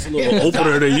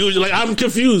opener to you. Like, I'm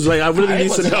confused. Like, I really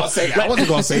need to know. I wasn't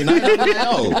gonna say nothing.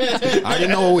 I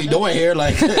didn't know what we doing here.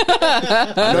 Like,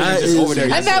 I was just over there.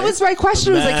 And that was my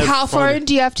question. Was like, Mad how far funny. in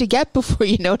do you have to get before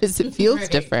you notice it feels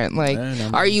Right. different? Like,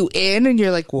 Man, are you in and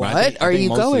you're like, what? Are you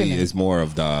going? It's more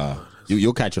of the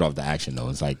you'll catch it off the action though.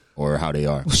 It's like or how they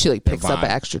are. She like picks up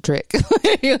an extra trick.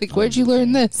 You're like, where'd you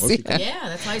learn this? Yeah. yeah,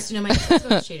 that's how I used to know my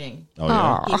husband was cheating. Oh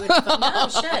yeah. He would, no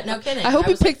shit, no kidding. I hope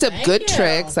he was like, picked up "Thank good you.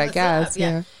 tricks, I What's guess, up?"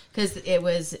 yeah. Because it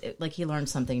was like he learned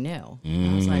something new.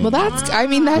 I was like, Well, that's. I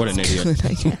mean, that's What an idiot. good.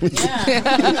 I guess.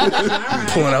 yeah.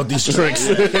 Pulling out these tricks.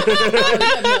 I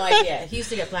have no idea. He used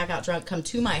to get blackout drunk, come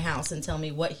to my house, and tell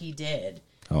me what he did,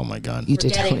 Oh my god. You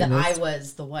did tell forgetting me that this. I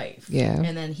was the wife. Yeah.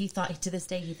 And then he thought, to this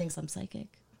day, he thinks I'm psychic.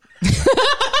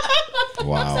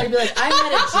 Wow. So I'd be like, I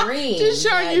had a dream. Just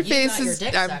showing that your you face got your is-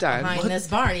 dick I'm stuck done. behind this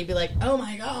bar, and he'd be like, oh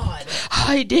my god.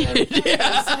 I did.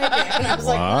 I'm psychic. And I was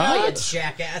like, oh, you What?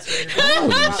 jackass.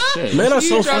 Holy shit. Men are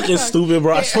so fucking stupid,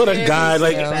 bro. I swear to God,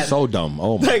 like, So dumb.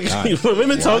 Oh my god. when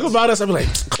women talk about us, I'm like,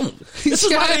 this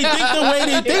is why they think the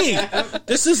way they think.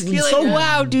 This is You're so like,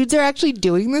 wow, dudes are actually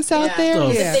doing this out there.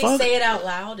 The Yeah. If they fuck? say it out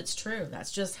loud, it's true.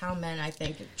 That's just how men, I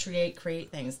think, create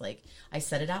things. Like, I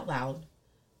said it out loud.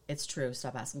 It's true.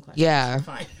 Stop asking questions. Yeah. You're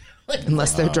fine. Like,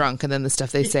 Unless they're drunk, and then the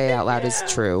stuff they say out loud is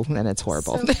true, and it's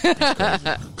horrible.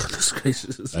 Goodness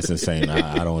gracious. That's insane.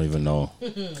 I don't even know.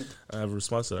 I have a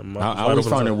response to that. I always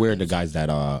find it weird the guys that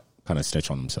kind of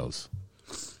snitch on themselves.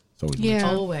 So Yeah.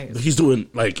 always. He's doing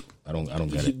like I don't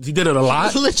get it. he did it a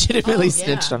lot. Legitimately Oh, yeah.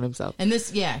 snitched on himself. And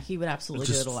this, yeah, he would absolutely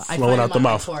do Just it a lot. I'd flowing find out him the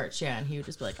on mouth. my porch, yeah, and he would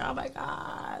just be like, "Oh my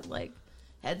god, like,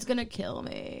 Head's gonna kill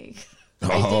me." Oh.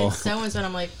 I did so and so, and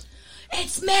I'm like,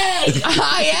 "It's me."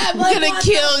 I am Like, gonna what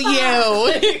kill the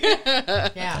you.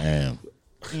 Yeah, Damn.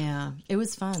 yeah, it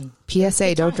was fun.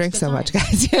 PSA, don't times, drink good so much,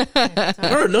 times. guys.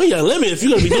 Or no, you got a limit if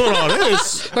you're gonna be doing all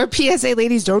this. Or PSA,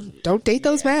 ladies, don't date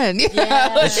those men. Yeah,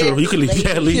 That's true. You can leave,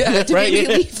 leave Yeah, right? maybe Yeah.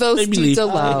 leave those Maybe dudes leave.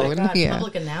 alone. Oh my God, Yeah.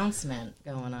 public announcement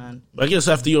going on. I guess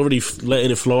after you already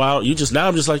letting it flow out, you just now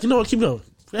I'm just like, you know what, keep going.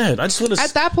 Go ahead. I just want to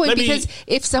At that point, maybe- because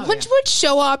if someone would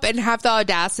show up and have the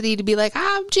audacity to be like,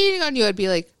 I'm cheating on you, I'd be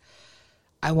like,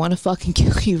 I want to fucking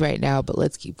kill you right now, but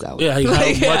let's keep going. yeah, how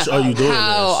much are you doing?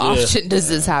 How this? often does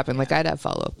this happen? Like, I'd have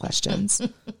follow up questions.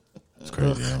 It's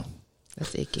crazy. Yeah.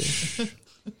 That's icky.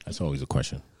 That's always a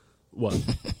question. What?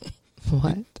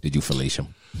 What? Did you fellate him?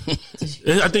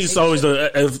 I think it's always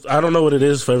I don't know what it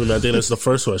is for everyone. I think that's the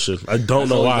first question. I don't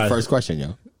know why. The first question,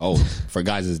 yo. Oh, for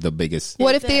guys is the biggest.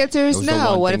 What if the answer is was the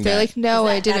no? one What thing if they're that- like, no,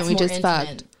 I didn't. That's We more just intimate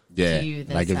fucked. Yeah, to you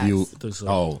than like if sex. you. think so.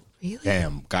 Oh, Really?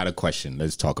 damn! Got a question.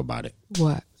 Let's talk about it.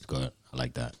 What? It's good. I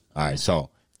like that. All right, so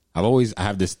I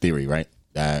have this theory, right?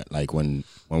 That like when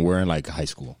we're in like high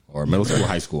school or middle school,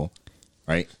 high school,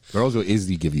 right? Girls will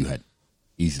easily give you head,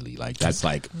 easily. Like that's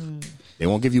like they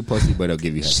won't give you pussy, but they'll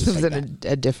give you head. She just lives like in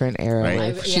that. a different era. Right?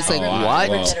 Like, Yeah, she's I like, remember. what?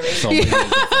 Well, Generation.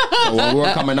 so when we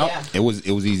were coming up, Yeah. it was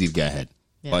easy to get head.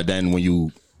 Yeah. But then when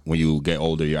you get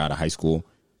older, you're out of high school.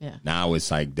 Yeah. Now it's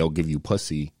like they'll give you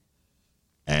pussy,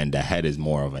 and the head is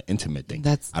more of an intimate thing.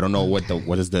 That's- I don't know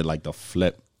what is the like the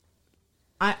flip.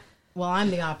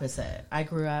 I'm the opposite. I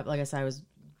grew up, like I said, I was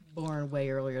born way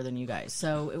earlier than you guys.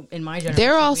 So in my generation,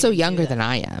 They're we also didn't do younger that. than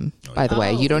I am, by the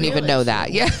way. Oh, You don't even really? know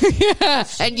that. Yeah. Yeah.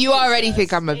 And you already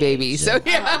think I'm a baby. So,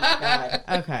 yeah. Oh,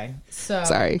 God. Okay, so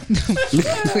Sorry. you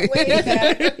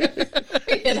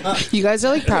know, You guys are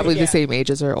like probably Yeah. the same age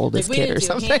as our like oldest we kid didn't or do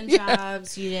something. hand Yeah.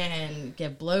 jobs. You didn't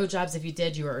get blow jobs. If you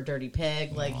did, you were a dirty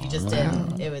pig. Like you just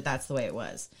didn't. It was that's the way it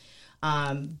was.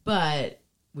 But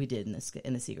we did in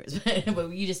the secrets, but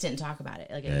you just didn't talk about it.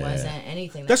 Like it wasn't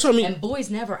anything. That's what I mean. And boys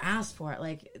never asked for it.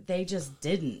 Like they just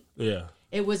didn't. Yeah.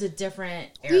 It was a different.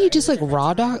 Era. You It just was like a different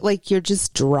raw time. dog, like you're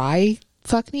just dry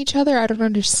fucking each other. I don't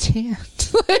understand.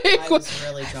 I was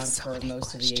really drunk for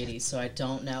most of the 80s, so I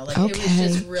don't know. Like, it was Okay.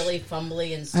 just really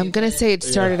fumbly and stupid. I'm gonna say it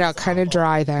started out kind of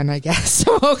dry then, I guess.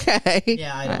 Okay.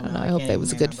 Yeah, I don't know. I hope can't that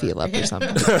was a even good feel up remember. or something.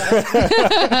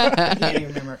 I can't even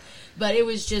remember. But it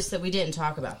was just that we didn't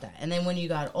talk about that. And then when you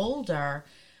got older,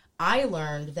 I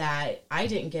learned that I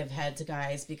didn't give head to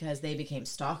guys because they became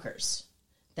stalkers.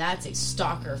 That's a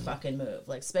stalker fucking move.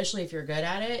 Like, especially if you're good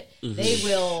at it, they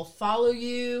will follow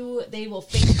you. They will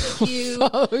Facebook you.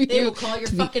 Follow They you will call your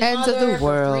to the fucking ends of mother the for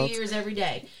world. 3 years every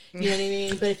day. You know what I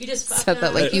mean? But if you just fuck Said that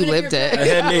them, like you even if lived you're it. good, Her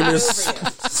head name they're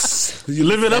is over You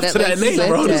living up to that name,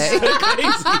 bro. This is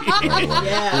crazy.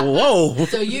 Yeah. Whoa.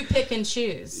 So you pick and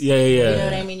choose. Yeah. You know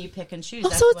what I mean? You pick and choose.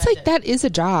 Also, That's it's what like that is a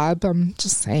job. I'm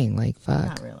just saying, like, fuck.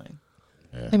 Not really.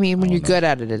 I mean, when you're good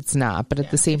at it, it's not. But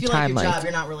at the same If you time, like your like, job,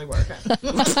 you're not really working.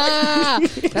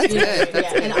 that's good.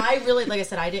 Yeah, and I really, like I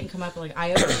said, I didn't come up like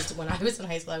I always when I was in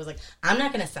high school. I was like, I'm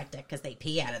not going to suck dick because they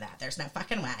pee out of that. There's no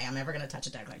fucking way I'm ever going to touch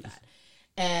a dick like that.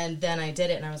 And then I did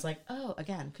it, and I was like, oh,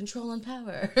 again, control and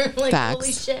power. Like, Facts.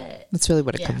 holy shit. That's really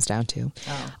what it comes down to.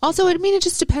 Also, I mean, it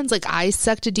just depends. Like, I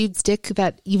sucked a dude's dick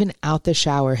that even out the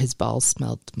shower, his balls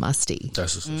smelled musty.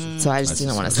 That's just, So I just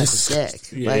didn't want to suck his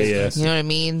dick. Yeah, Like, yeah. You know what I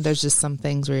mean? There's just some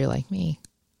things where you're like, me.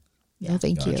 No,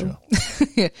 thank you.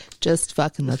 Just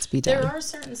fucking let's be done. There are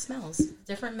certain smells.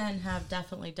 Different men have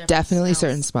definitely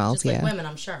certain smells, Just like yeah. women,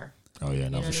 I'm sure. Oh yeah,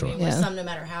 no, You know for sure. what I mean? Where Yeah. some, no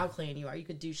matter how clean you are, you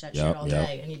could douche that shit Yep, all yep.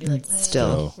 day, and you'd be like,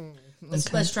 Still.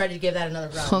 let's try to give that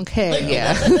another run. Okay,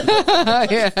 yeah.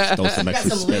 Throw some extra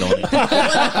some spit on it.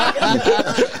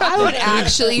 I would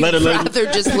actually Let it- rather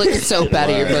just lick soap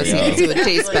out of your pussy because it would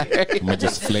taste better. I'm gonna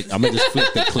just flick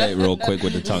the clit real quick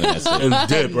with the tongue. And that's it. and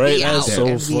dip, right? Be That's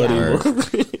out. so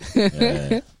Be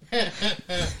funny.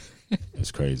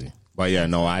 It's crazy. But yeah,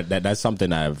 no, that's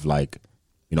something I've like,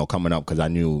 you know, coming up because I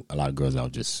knew a lot of girls that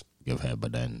would just give head,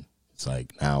 but then it's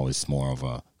like now it's more of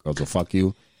a girls will fuck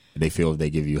you. They feel if they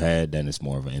give you head, then it's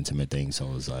more of an intimate thing. So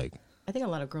it's like, I think a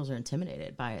lot of girls are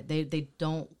intimidated by it. They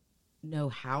don't know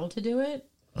how to do it.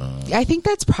 I think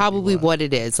that's probably what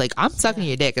it is. Like, I'm sucking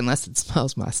your dick unless it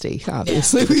smells musty.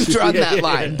 Obviously, we've drawn that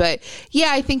line. But yeah,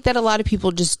 I think that a lot of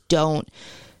people just don't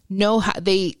know how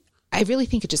I really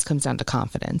think it just comes down to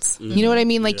confidence. You know what I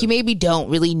mean? Like, you maybe don't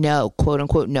really know, quote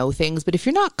unquote, know things, but if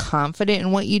you're not confident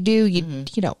in what you do, you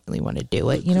don't really want to do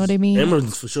it. You know what I mean? Amber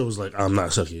for sure was like, I'm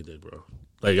not sucking your dick, bro.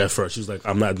 Like at first, she was like,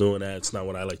 I'm not doing that. It's not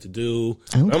what I like to do.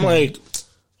 Okay. I'm like,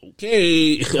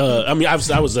 okay. I mean,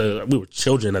 obviously, we were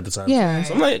children at the time. Yeah.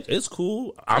 So I'm like, it's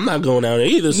cool. I'm not going out there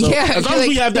either. So Yeah, as long as like,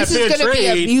 we have that this fair is gonna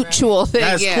trade, be a mutual thing.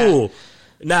 that's yeah. cool.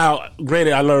 Now,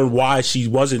 granted, I learned why she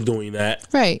wasn't doing that.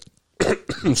 Right.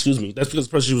 Excuse me. That's because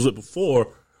the person she was with before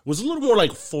was a little more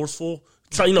like forceful.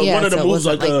 Try, you know, Yeah, one of the so it moves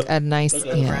wasn't like a nice,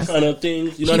 yeah. kind of thing. You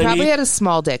know She what I probably mean? had a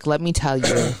small dick. Let me tell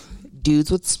you,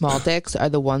 dudes with small dicks are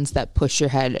the ones that push your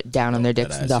head down on their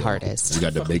dicks the hardest. you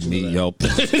got the big meat, yo.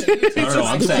 No,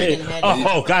 I'm saying.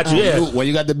 Oh, got you. Yeah. When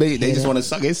you got the big, they just want to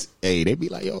suck it. Hey, they be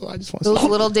like, yo, I just want to Those suck.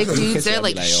 little dick dudes, they're I'll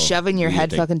be like yo, shoving your do head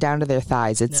thing. fucking down to their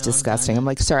thighs. It's disgusting. I'm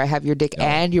like, sir, I have your dick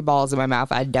and your balls in my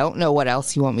mouth. I don't know what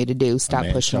else you want me to do. Stop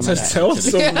Man, pushing some them. of Just tell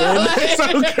someone. That's so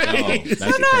No, crazy. that's No,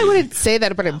 I crazy. wouldn't say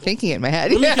that, but I'm thinking it in my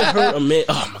head. Really Yeah. can hurt a man.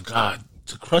 Oh my god,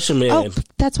 to crush a man. Oh,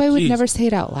 that's why I would Jeez. never say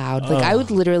it out loud. Like, I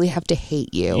would literally have to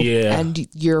hate you Yeah. and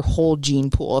your whole gene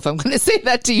pool if I'm going to say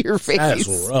that to your face. That's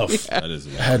rough. That is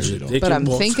Had your dick But and I'm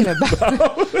balls. thinking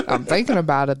about it. I'm thinking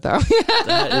about it, though.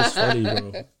 That is funny,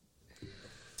 bro.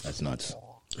 That's nuts.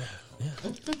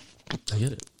 I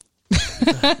get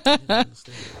it.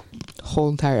 Whole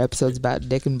entire episode's about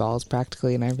dick and balls,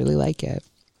 practically, and I really like it.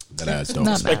 That ass though.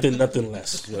 Not mad. Expecting nothing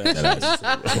less.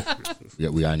 Yeah,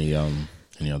 we got any other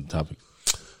topic?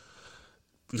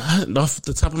 Not off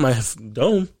the top of my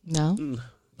dome. No,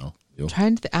 No. Yo.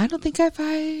 trying to. I don't think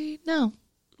no.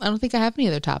 I don't think I have any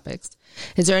other topics.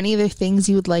 Is there any other things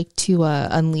you would like to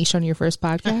unleash on your first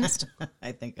podcast?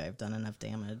 I think I've done enough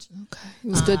damage. Okay, it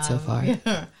was good so far.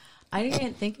 I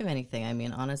can't think of anything. I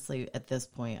mean, honestly, at this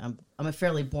point, I'm a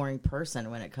fairly boring person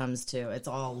when it comes to it's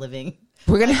all living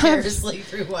We're gonna have. vicariously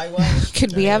through who I was.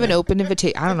 Could we have an open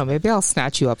invitation? I don't know. Maybe I'll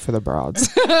snatch you up for the broads.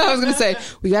 I was gonna say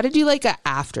we got to do like a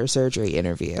after surgery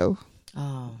interview.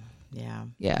 Oh, yeah.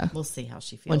 Yeah, We'll see how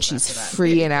she feels when she's after that.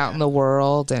 free and out in the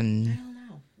world, and I don't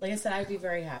know. Like I said, I'd be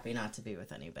very happy not to be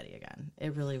with anybody again.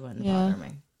 It really wouldn't Yeah. bother me.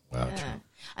 Wow, Yeah.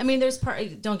 I mean, there's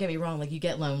don't get me wrong, like you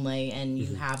get lonely and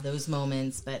you have those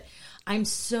moments, but I'm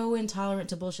so intolerant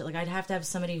to bullshit. Like I'd have to have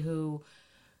somebody who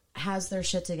has their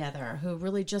shit together, who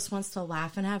really just wants to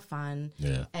laugh and have fun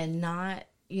Yeah. and not,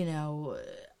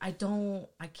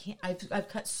 I've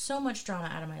cut so much drama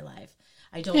out of my life.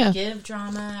 I don't give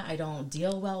drama. I don't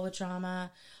deal well with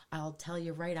drama. I'll tell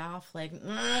you right off, like,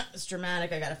 it's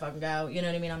dramatic. I gotta fucking go. You know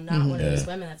what I mean? I'm not one of those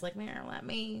women that's like, man, let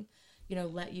me,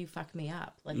 let you fuck me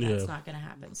up. Like, that's not gonna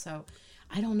happen. So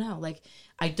I don't know. Like,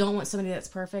 I don't want somebody that's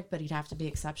perfect, but he'd have to be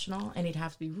exceptional, and he'd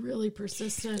have to be really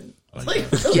persistent.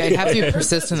 Yeah, I'd have to be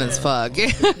persistent as fuck.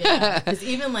 Yeah, because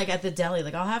even like at the deli,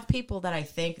 like I'll have people that I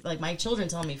think, like my children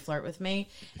tell me flirt with me,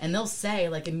 and they'll say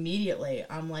like immediately,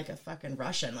 I'm like a fucking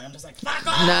Russian. Like I'm just like, fuck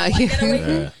off! Nah, Like, get away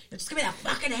from me. Just give me that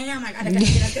fucking ham. I gotta get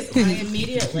it, because I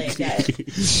immediately get like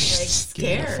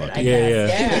scared. I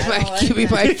guess. Give me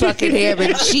my fucking ham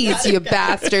and cheese, you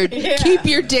bastard. Keep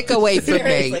your dick away from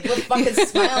me. Like, quit fucking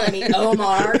smiling at me,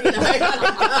 Omar. You know, I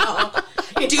gotta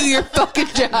go. Do your fucking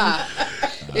job.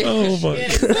 Oh my!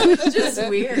 It's just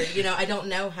weird. You know, I don't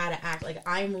know how to act. Like,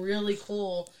 I'm really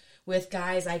cool with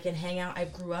guys. I can hang out. I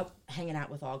grew up hanging out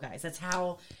with all guys. That's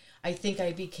how I think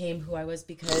I became who I was,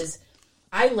 because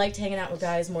I liked hanging out with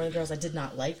guys more than girls. I did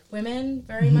not like women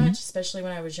very much, especially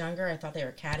when I was younger. I thought they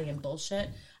were catty and bullshit.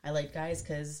 I liked guys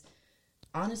because,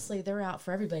 honestly, they're out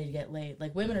for everybody to get laid.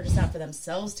 Like, women are just out for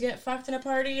themselves to get fucked in a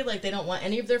party. Like, they don't want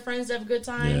any of their friends to have a good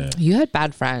time. Yeah. You had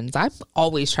bad friends. I'm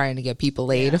always trying to get people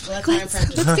laid. Yeah, well, that's why I'm friends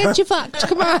with Let's get you fucked.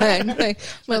 Come on. Like,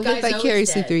 my But life guys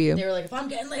vicariously always through you. They were like, if I'm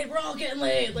getting laid, we're all getting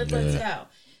laid. Let's go.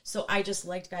 So I just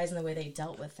liked guys in the way they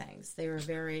dealt with things. They were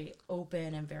very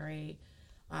open and very...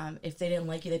 if they didn't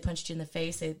like you, they punched you in the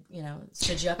face. They, you know,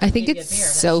 stood you up. I and think gave you it's a beer.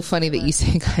 That's so just funny what that it you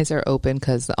say guys are open,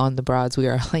 because on the broads we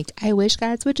are like, I wish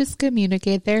guys would just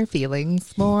communicate their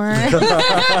feelings more.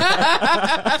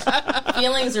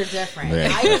 Feelings are different. Yeah.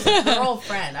 I was a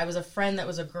girlfriend. I was a friend that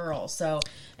was a girl. So,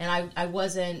 and I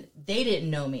wasn't, they didn't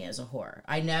know me as a whore.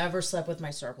 I never slept with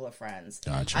my circle of friends.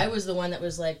 Gotcha. I was the one that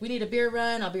was like, we need a beer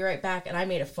run. I'll be right back. And I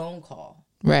made a phone call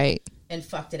Right. and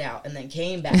fucked it out and then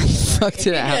came back. To the party. Fucked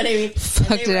it out. You know what I mean? Fucked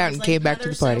they it were out just and came back to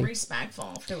 "Heather's the party." So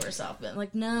respectful to herself. But I'm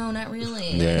like, no, not really.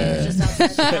 Yeah. It was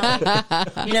just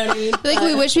outside. You know what I mean? Like,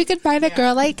 we wish we could find a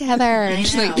girl like Heather. And I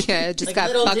she's know. like, yeah, just Like, got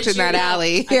little fucked did in that you know,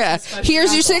 alley. I Yeah. just fucked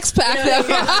Here's your up. six pack.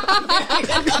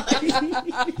 You know,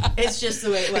 it's just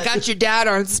the way it was. Got your dad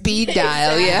on speed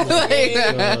dial.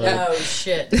 Yeah. Oh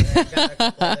shit! I got a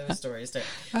couple of those stories too.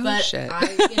 But shit.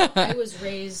 I was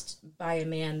raised by a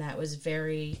man that was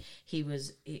very. He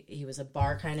was a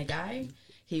bar kind of guy.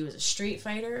 He was a street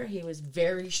fighter. He was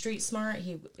very street smart.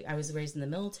 I was raised in the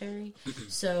military,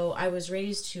 so I was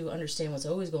raised to understand what's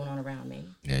always going on around me.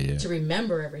 Yeah. To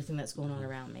remember everything that's going on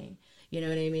around me. You know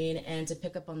what I mean? And to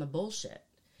pick up on the bullshit.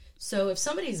 So if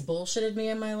somebody's bullshitted me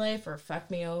in my life or fucked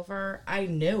me over, I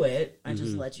knew it. I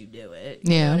just let you do it.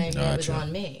 You Yeah. know what I mean? It was Gotcha.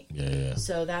 on me. Yeah.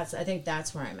 So I think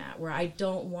that's where I'm at, where I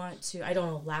don't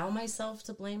allow myself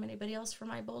to blame anybody else for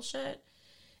my bullshit,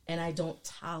 and I don't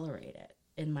tolerate it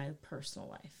in my personal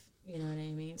life. You know what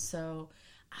I mean? So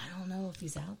I don't know if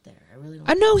he's out there. I really don't.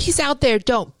 I know he's out there.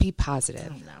 Don't be positive. I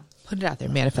don't know. Put it out there.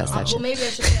 Manifest that Well, shit. maybe I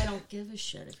should say I don't give a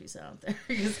shit if he's out there,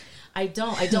 because I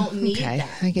don't need Okay. that.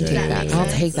 I can Does take that that. make I'll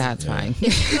sense? take that. It's fine.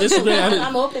 It's okay.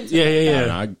 I'm open to it.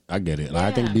 Yeah. I get it. Like,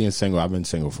 I think Yeah. being single, I've been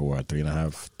single for what, 3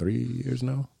 years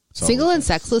now. So Single and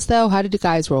sexless, though, how did you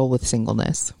guys roll with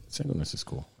singleness? singleness is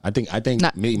cool. I think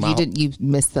Not, me, you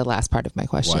missed the last part of my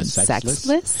question. What, sexless?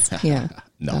 Sexless? Yeah.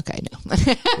 No. Okay, no.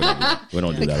 we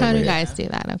don't do The that. kind over of here. guys do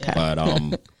that. Okay.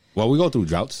 But well, we go through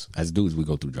droughts. As dudes, we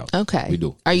go through droughts. Okay. we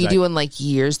do. Are you Like, doing like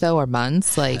years though, or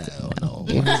months? Like, no.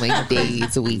 you're doing, like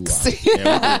days, weeks,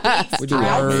 Yeah, we do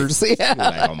hours? Yeah.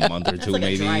 like a month or two, Like a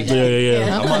maybe. dry A day.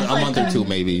 Yeah. month or two,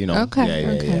 maybe. You know. Okay,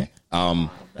 Yeah. okay.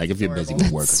 Like if you're busy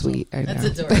with work. or Sweet. I That's know.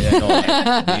 adorable.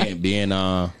 something. Yeah,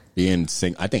 no, like, being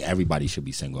single. I think everybody should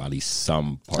be single at least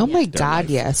some part. Oh my of their God, life.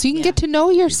 yeah. So you can get to know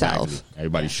yourself. Exactly.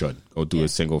 Everybody should go through a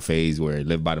single phase where they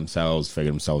live by themselves,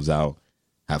 figure themselves out,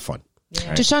 have fun.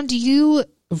 Right? Deshaun, do you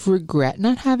regret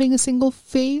not having a single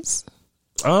phase?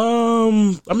 I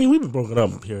mean, we've been broken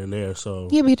up here and there, so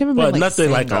Yeah, but you've never been, but like,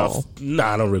 nothing single.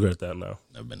 Nah, I don't regret that. No,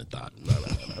 Never been a thought.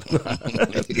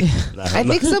 I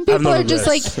think some people no are just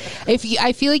like, regrets.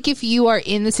 I feel like if you are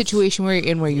in the situation where you're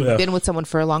in, where you've Yeah. been with someone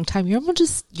for a long time,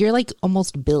 you're like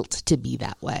almost built to be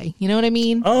that way. You know what I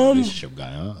mean? Relationship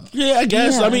guy, huh? Yeah, I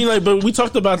guess. Yeah. I mean, like, but we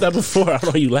talked about that before. I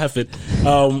know you laughing.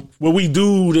 Where we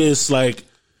do this, like,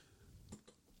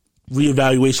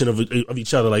 reevaluation of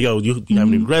each other. Like, yo, you have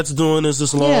any regrets doing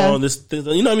this long? Yeah. This, you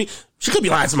know what I mean? She could be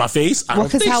lying to my face. I Well, don't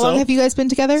because think how so. long have you guys been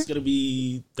together? It's gonna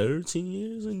be 13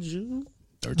 years in June.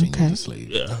 13 Okay. years a slave.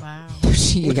 Yeah, Wow.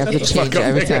 You have to change it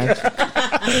every time.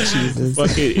 Jesus.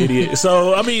 fucking idiot.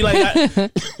 So I mean, like,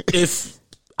 at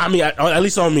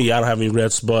least on me, I don't have any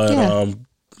regrets. But Yeah.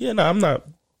 yeah, no, I'm not.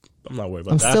 I'm not worried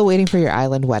about I'm that. still waiting for your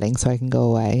island wedding so I can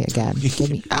go away again. Get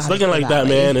me It's looking like that,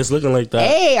 man. It's looking like that.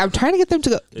 Hey, I'm trying to get them to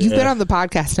go. You've Yeah. been on the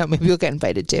podcast now. Maybe you'll get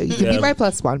invited too. You can Yeah. be my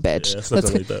plus one, bitch. Yeah, it's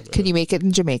looking like that, man. Can you make it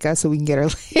in Jamaica so we can get her?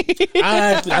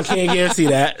 I can't guarantee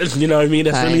that. You know what I mean?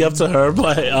 That's really Fine. up to her.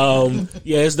 But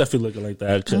yeah, it's definitely looking like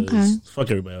that. Cause Okay.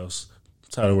 fuck everybody else. I'm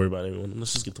tired of worrying about anyone.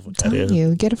 Let's just get the fuck out of Telling here.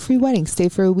 you, get a free wedding. Stay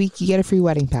for a week. You get a free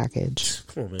wedding package.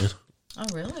 Come on, man. Oh,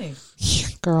 really?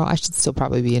 Girl, I should still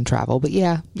probably be in travel, but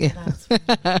yeah. That's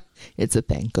It's a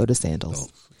thing. Go to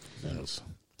Sandals. Yes.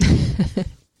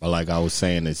 But like I was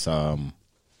saying, it's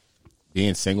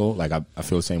being single. Like I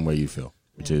feel the same way you feel,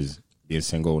 which is being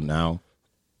single now.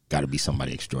 Got to be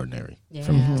somebody extraordinary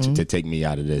for me to take me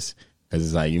out of this. Because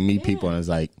it's like you meet people and it's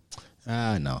like,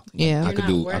 no, Yeah. I You're not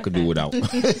could do worth without.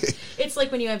 It's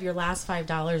like when you have your last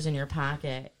 $5 in your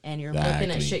pocket and you're looking at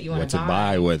Exactly. shit you want What to to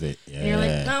buy with it. And you're like,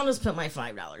 Yeah. I'll just put my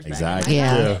 $5 back. Exactly. In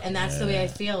my Yeah. pocket. And that's the way I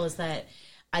feel is that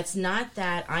it's not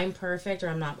that I'm perfect or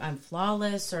I'm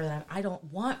flawless or that I don't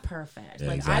want perfect. Yeah,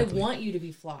 like exactly. I want you to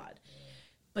be flawed.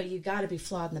 But you got to be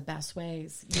flawed in the best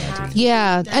ways. You have to.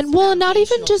 Yeah. That's And well, not even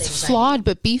foundational just things I flawed,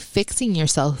 but be fixing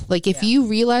yourself. Like if you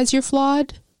realize you're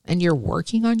flawed and you're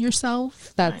working on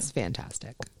yourself, that's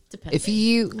fantastic. Depending. If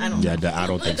you, I don't know. I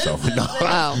don't think so. No.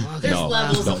 oh, There's No,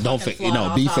 levels of don't fucking fix. You flaw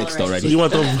know, be I'll fixed tolerate. So already. you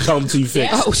want them to come to you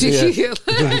fixed. oh,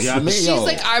 Yeah, I mean, she's yo,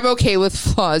 like, I'm okay with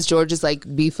flaws. George is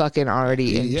like, be fucking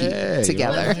already in Yeah,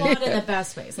 together. Flawed in the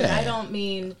best ways. Like I don't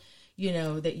mean,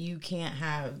 that you can't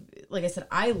have. Like I said,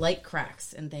 I like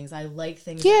cracks and things. I like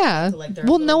things. Yeah. that look like they're a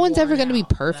Well, no little one's ever worn going to be out,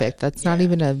 perfect. but, That's not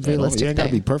even a you realistic ain't gotta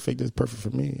be thing. perfect. It's perfect for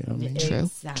me. You know what I mean? True.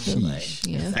 Exactly.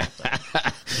 Yeah.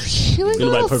 You're like a Nobody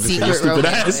little perfect for your secret stupid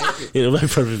romance. ass. Nobody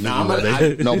perfect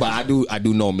for No, but I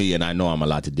do know me, and I know I'm a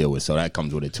lot to deal with, so that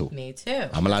comes with it too. Me too.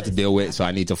 I'm a lot to deal with, so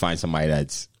I need to find somebody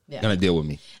that's gonna deal with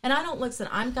me. And I don't listen.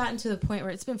 I've gotten to the point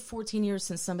where it's been 14 years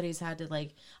since somebody's had to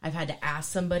I've had to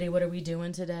ask somebody, "What are we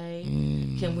doing today?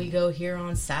 Can we go here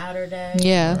on Saturday?"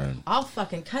 Yeah. I'll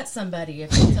fucking cut somebody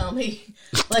if you tell me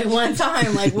one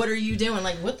time, what are you doing?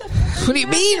 What the fuck? What do you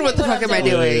mean? What the fuck am I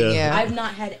doing? Yeah. I've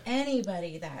not had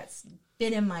anybody that's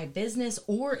been in my business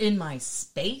or in my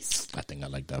space. I think I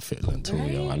like that feeling too,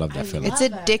 yo. I Right? love that I feeling. love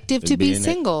It's addictive to be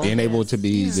single. being able to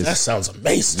be That just sounds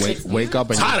amazing. wake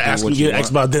up and Tired of just do asking what me you to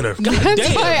ask want. about dinner. God That's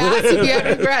damn. why I asked if you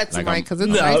had regrets, Like, Mike, because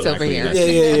it's No, nice over exactly.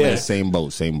 here. Yeah. Same boat.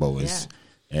 It's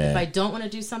If I don't want to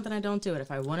do something, I don't do it. If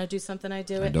I want to do something, I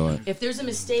do it. do it. If there's a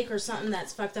mistake or something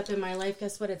that's fucked up in my life,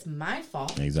 guess what? It's my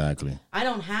fault. exactly. I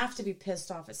don't have to be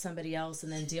pissed off at somebody else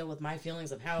and then deal with my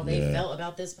feelings of how they Yeah. felt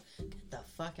about this. Get the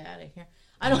fuck out of here.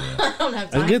 I don't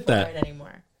have time get for that. it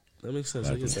anymore. That makes sense.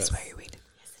 I get that.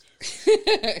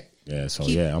 Yeah. So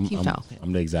Keep- yeah, keep out.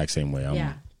 I'm the exact same way.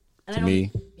 Yeah. And To I don't,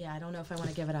 me, I don't know if I want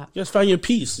to give it up. Just find your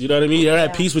peace. You know what I mean? You're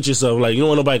at peace with yourself. Like, you don't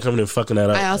want nobody coming in fucking that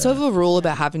up. I also have a rule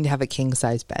about having to have a king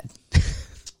size bed. I'm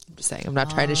just saying, I'm not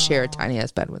trying to share a tiny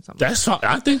ass bed with someone. That's fine.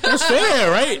 I think that's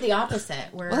fair, right? The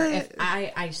opposite, where What? if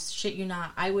I shit you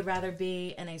not, I would rather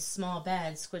be in a small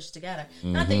bed squished together.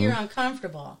 Not that you're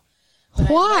uncomfortable. But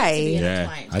Why? I'd like to be yeah,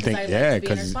 intertwined, I think 'cause I'd yeah, like to be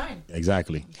because intertwined.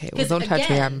 exactly, Okay, well, 'Cause don't touch me.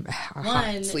 again, I'm a hot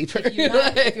one, sleeper.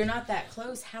 if you're not that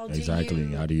close, how do Exactly.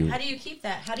 you? How do you- How do you keep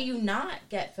that? How do you not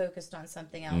get focused on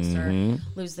something else or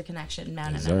lose the connection? No.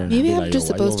 Sir. Maybe Be I'm like, just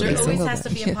yo, why supposed you to over There be there? always single. has to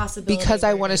be a possibility Because I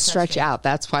where want to you're stretch touching. out.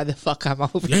 That's why the fuck I'm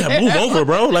over Yeah, there. move over,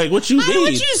 bro. Like, what you I don't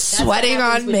want need? you That's what sweating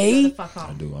happens on when you go me. the fuck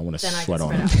home. Dude, I want to Then I sweat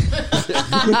can on spread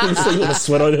him. out. So you want to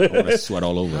sweat on I want to it? sweat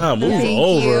all over. Nah, move Thank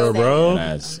over, you. bro.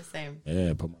 That's- I'm the same.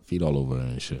 yeah, put my feet all over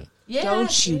and shit. Yeah,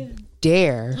 Don't you dude.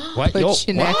 dare What? put Yo,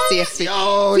 your what? nasty ass feet.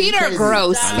 Yo, Feet you are crazy.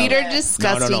 gross. Stop Feet are it.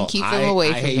 disgusting. Keep them away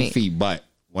I from hate me. feet, but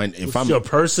if I'm Your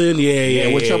person, yeah.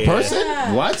 with your yeah.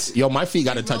 person, what? Yo, my feet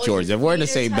got to touch yours. If we're in the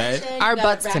same bed, Our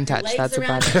butts can touch. That's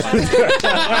about it.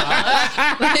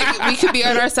 Like, we could be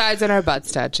on our sides and our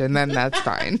butts touch, and then that's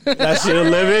fine. That's your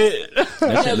limit.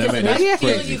 that's your limit. That's Yeah.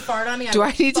 crazy. You fart on me, Do I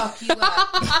I need to- fuck you up.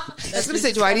 I was going to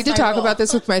say, do I need to talk about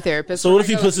this with my therapist? So what if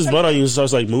he puts his butt on you and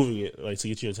starts like moving it, like to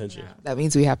get your attention? That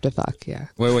means we have to fuck, yeah.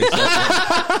 Wait. So,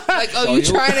 Like, oh, you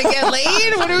trying to get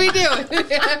laid? What are we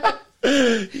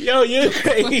doing? Yo, you're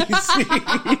crazy.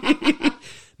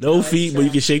 No feet, but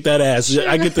you can shake that ass.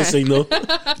 I get the signal.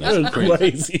 You're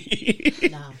crazy.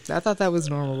 No. I thought that was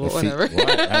normal, but feet- whatever.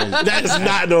 what? That is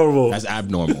not normal. That's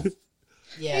abnormal.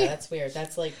 Yeah, that's weird.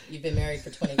 That's like you've been married for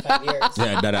 25 years.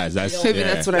 Yeah, that's Maybe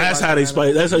yeah. that's what That's I how they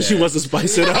spice. That's how she wants to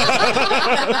spice it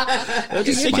up.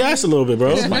 Just shake your ass a little bit,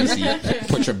 bro. Spicy.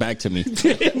 Put your back to me.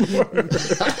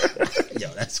 Yo,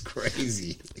 that's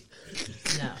crazy.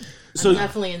 No. So- I'm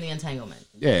definitely in the entanglement.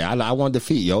 Yeah, I want the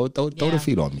feet, yo. Throw Yeah. the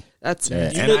feet on me. That's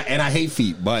Yeah, and I hate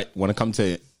feet, but when it comes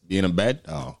to You in a bed?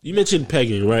 Oh, You mentioned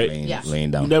pegging, right? Yeah. laying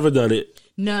You've down. never done it.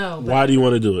 No. But, Why do you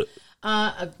want to do it?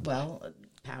 well,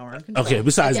 power and control. Okay,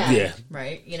 besides, yeah.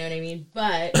 Right. You know what I mean?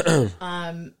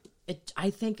 But I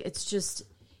think it's just,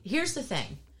 here's the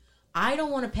thing. I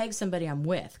don't want to peg somebody I'm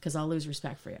with because I'll lose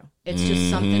respect for you. It's just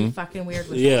something fucking weird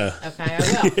with Yeah. me. Okay, I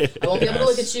will. I won't be able to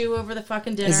look at you over the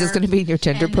fucking dinner. Is this going to be in your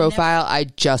Tinder And profile? I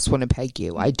just want to peg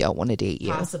you. I don't want to date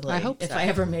you. Possibly. I hope if so. I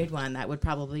ever made one, that would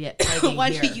probably get pegging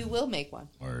One here. day you will make one.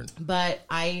 Word. But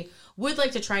I would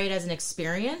like to try it as an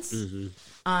experience,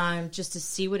 just to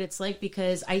see what it's like,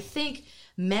 because I think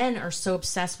men are so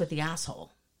obsessed with the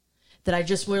asshole that I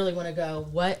just really want to go,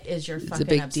 what is your fucking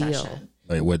big obsession? deal.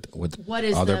 Like with What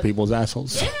is other the- people's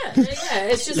assholes? Yeah.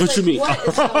 It's just What like, you mean? what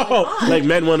is going on? Like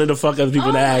men wanting to fuck other people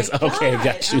in the Oh ass. my Okay, God.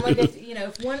 got you. I'm like,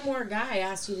 if one more guy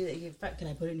asks you, can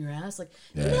I put it in your ass? Like,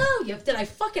 no, did I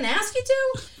fucking ask you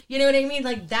to? You know what I mean?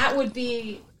 Like, that would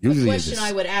be Usually a it's question just-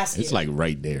 I would ask you. It's like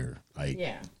right there. Like,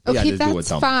 yeah. Okay, just do it that's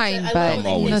some- fine, I but love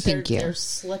always- no, no, thank you. They're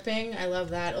slipping. I love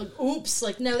that. Like, oops.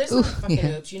 Like, no, there's no fucking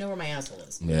yeah. oops. You know where my asshole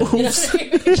is. Yeah. You know what I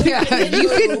mean? Yeah, you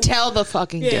can tell the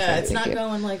fucking difference. Yeah, it's not Thank you.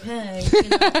 going like, hey. You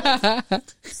know, like,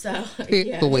 so,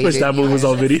 yeah. The way Wish that move was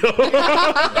on video.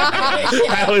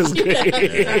 That was great.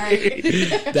 Sorry.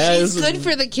 That She's is good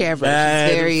for the camera. bad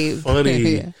She's very funny.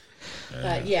 Yeah.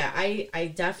 But yeah, I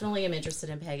definitely am interested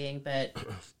in pegging, but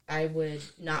I would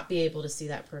not be able to see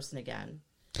that person again.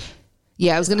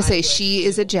 Yeah, I was going to I say would she do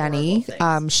is a Jenny.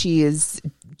 horrible things. She is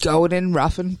going in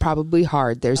rough and probably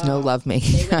hard. There's no love They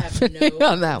making would have no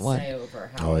on that one. say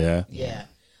over how. Oh, yeah? Yeah.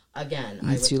 Again, I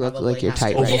Means would you look probably like you're have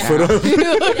tight to- right Yeah.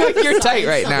 now. You're tight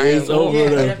right now. It's over Yeah,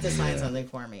 there. you'd have to sign something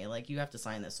for me. Like, you have to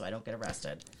sign this so I don't get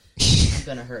arrested. I'm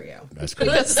gonna hurt you. That's good.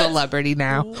 A celebrity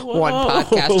now. One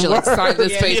podcast. You're like, sign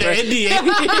this paper.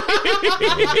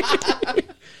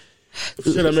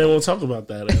 Shit, that man won't talk about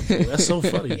that. That's so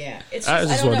funny. Yeah, it's I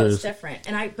just, I just don't know. wonder- It's different,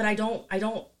 and I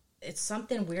don't. It's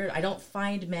something weird. I don't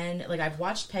find men like I've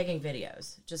watched pegging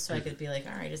videos just so I could be like,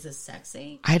 all right, is this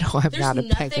sexy? I'm There's not a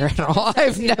nothing pegger at fucking all. I've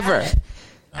sexy about never. it.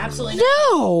 Absolutely not.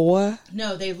 No.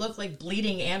 No, they look like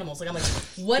bleeding animals. Like I'm like,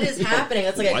 what is happening?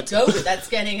 That's like a goat that's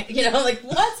getting, like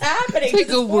what's happening? It's like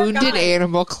to this a poor wounded guy?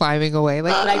 animal climbing away.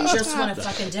 Like, But I just want to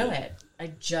fucking do it. I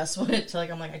just want it to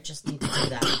I'm like, I just need to do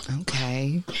that.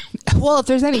 okay. Well, if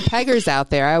there's any peggers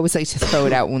out there, I always like to throw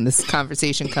it out when this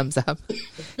conversation comes up.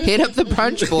 Hit up the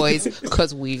Brunch Boys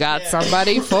because we got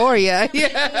somebody for you.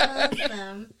 Yeah.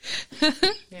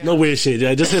 No weird shit.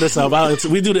 Yeah, just hit us up.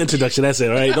 We do the introduction. That's it,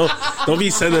 all right? Don't be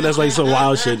sending us like some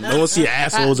wild shit. Don't want to see your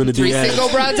assholes in the Three DMs.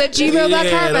 singlebroads@gmail.com,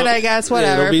 Yeah, and I guess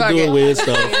whatever. Don't be Fuck doing it. weird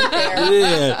stuff.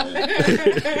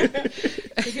 Yeah.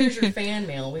 Here's your fan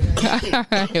mail. We got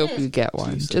I hope you get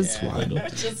one. Just one.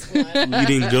 just one.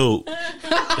 Eating goat.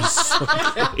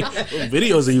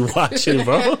 Videos are you watching,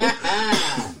 bro?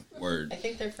 Word. I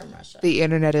think they're from Russia. The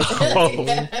internet is. Oh,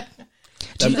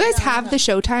 Do you guys have the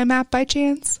Showtime app by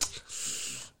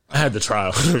chance? I had the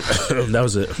trial. That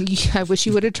was it. I wish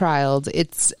you would have trialed.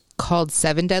 It's called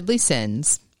 7 Deadly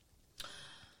Sins.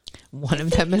 One of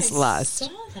them is lust. Saw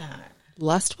that.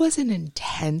 Lust was an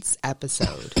intense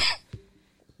episode.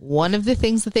 One of the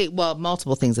things that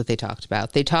multiple things that they talked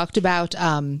about. They talked about,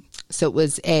 so it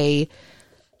was a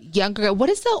younger girl. What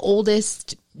is the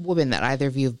oldest woman that either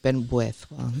of you have been with?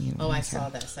 Well, you know, Oh, I saw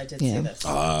this. I did Yeah. see this.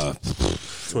 My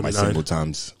 29. single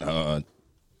times,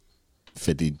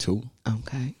 52.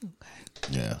 Okay.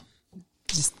 Yeah.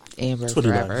 Just Amber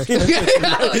 29. forever.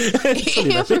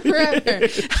 Amber forever.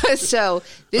 So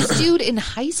this dude in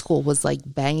high school was like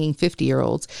banging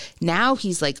 50-year-olds. Now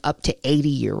he's like up to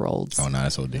 80-year-olds. Oh, no,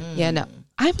 that's OD. Yeah, no.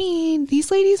 I mean, these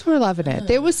ladies were loving it.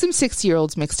 There was some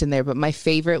 60-year-olds mixed in there, but my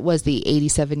favorite was the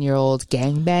 87-year-old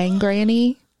gangbang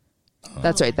granny.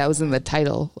 That's right. That was in the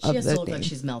title She of has the to look thing. like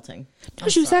she's melting. No,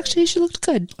 she was actually, she looked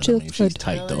good. She I mean, looked she's good.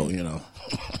 tight, though, you know.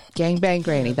 Gangbang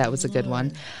granny. That was a good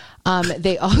one.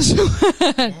 They also...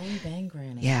 Bang, bang,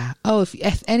 granny. Yeah. Oh,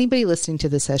 if anybody listening to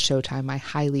this has Showtime, I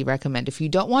highly recommend. If you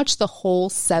don't watch the whole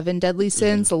 7 Deadly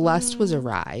Sins, Lust was a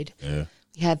ride. Yeah.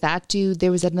 We had that dude.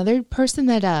 There was another person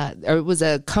that, or it was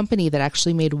a company that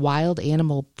actually made wild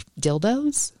animal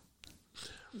dildos.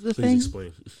 The Please thing?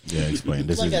 explain. Yeah, explain.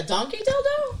 This Like is. a donkey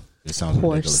dildo? It sounds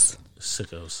ridiculous. Horse.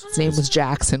 Sickos. His name was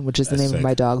Jackson, which is the That's name of sick.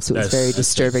 my dog, so it was That's- very that's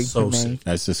disturbing so for me. sick.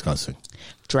 That's disgusting.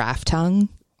 Draft tongue.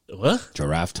 What?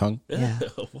 Giraffe tongue? Yeah.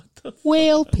 What the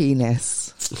Whale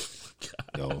penis.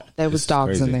 Yo, There this was is dogs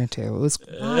crazy. in there too. It was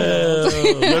I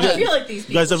feel like these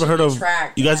people You guys ever should heard be of?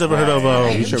 tracked. You guys ever heard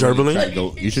of You should really track gerbiling?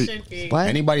 those. You should. what?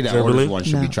 Anybody that Gerbiling? orders one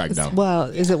should No. be tracked down. Well,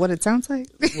 is it what it sounds like?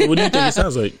 What do you think it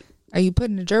sounds like? Are you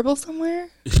putting a gerbil somewhere?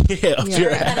 Yeah, up your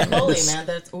Kind of holy, ass. man.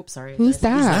 That's oops, sorry. Who's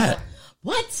that?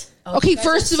 What? Oh, Okay, you guys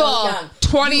first are of so all, young.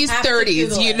 20s, You have to 30s.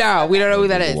 Google You it. know, we don't know who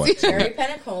that is. Jerry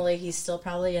Penacoli, he's still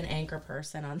probably an anchor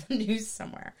person on the news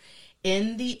somewhere.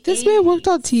 In the This 80s, man worked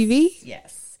on TV?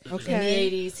 Yes. Okay.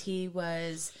 In the 80s, he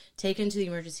was taken to the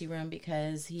emergency room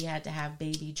because he had to have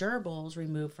baby gerbils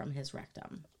removed from his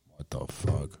rectum. What the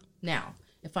fuck? Now,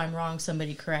 if I'm wrong,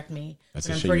 somebody correct me. That's But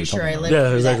the I'm shit pretty you were sure I talking lived about. Yeah,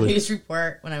 through exactly. that news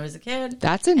report when I was a kid.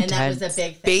 That's And intense. that was a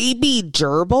big thing. Baby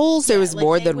gerbils? There was Like,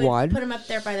 more they than would one? Put them up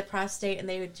there by the prostate, and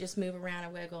they would just move around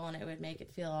and wiggle, and it would make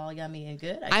it feel all yummy and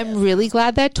good. I I'm guess. really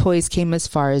glad that toys came as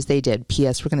far as they did.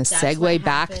 P.S. We're going to That's what segue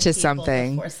back happened, to people,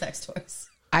 something. before sex toys.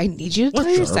 I need you to tell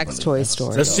your sex toy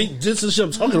story. This is the shit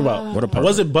I'm talking about. What a I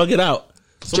wasn't bugging out.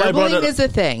 Somebody brought Dribbling it. is a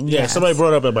thing. Yeah, yes. somebody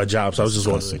brought it up at my job, so I was just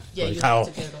wondering Yeah, like, you how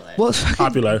have to Google it. Well, fucking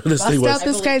popular this thing bust was. out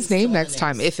this believe guy's he's name still next in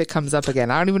time this. if it comes up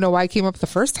again. I don't even know why it came up the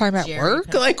first time at Jerry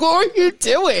work. Penn. Like, what were you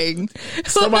doing?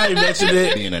 Somebody mentioned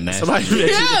it. Being a nasty Somebody kid.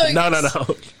 mentioned Yeah, it.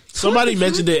 No. Somebody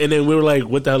mentioned it, and then we were like,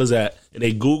 "What the hell is that?" And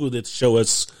they Googled it to show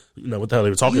us, what the hell they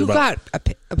were talking You about.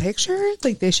 got a picture?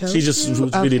 Like they showed She just you?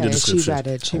 was reading the Okay, description. She read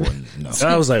it. She read it. No. And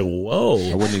I was like, I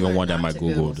 "Whoa!" wouldn't even want that in my Not to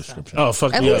Google Google description. Oh,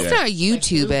 fuck At me least up. not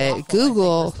YouTube Blue it. Waffle, I think,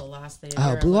 Google. was the last thing Oh,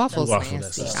 I Blue looked Waffle's up. Waffle,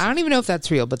 nasty. that's I don't even know if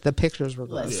that's real, but the pictures were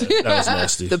gross. Listen, That was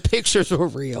nasty. The pictures were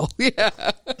real. Yeah.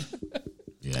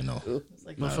 Yeah, no. it's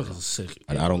like, Motherfuckers are sick.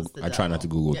 I don't. I try not to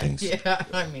Google yeah, things Yeah,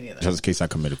 I mean, either. just in case I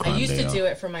commit a crime. I used to there. do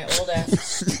it for my old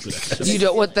ass. You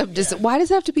don't want them to. Why does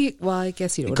it have to be? Well, I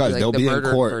guess you don't. Because want they'll to be, like, be the in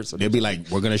murdered court. person. They'll be like,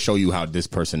 "We're gonna show you how this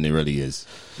person really is.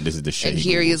 And this is the shit." And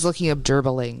here he Googled." is looking up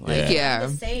gerbling. Like, Yeah. yeah,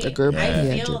 The same. the gerbil. I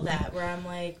yeah, feel gerbil. that where I'm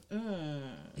like, I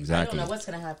Exactly. don't know what's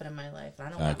going to happen in my life. I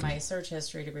don't Exactly. want my search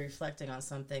history to be reflecting on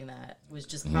something that was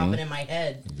just popping in my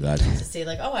head. Exactly. To see,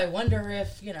 like, oh, I wonder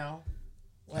if, what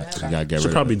You happened. gotta get Should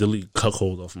rid probably of it. delete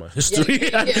cuckold off my history.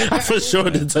 Yeah. I for sure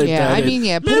did type Yeah, that I in. mean,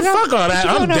 yeah, put Man, it up- fuck all that.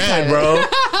 put it I'm up dead, private.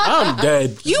 bro. I'm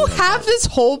dead. You have this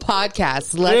whole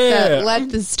podcast. Let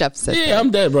this stuff sit. Yeah, there.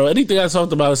 I'm dead, bro. Anything I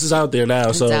talked about is out there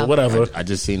now, so out whatever. I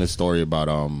just seen a story about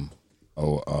a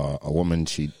woman.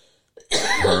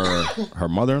 Her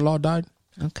mother-in-law died.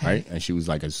 Okay. Right, and she was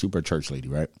like a super church lady,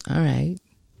 right? All right.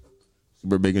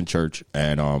 Super big in church,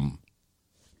 and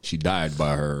she died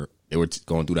by her. They were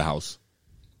going through the house,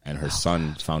 and her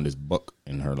son found this book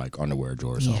in her like underwear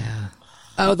drawer or something. Yeah.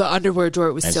 Oh, the underwear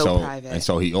drawer was And so private. And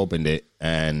so he opened it,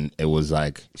 and it was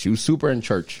like she was super in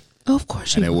church, Oh, of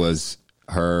course. and You it was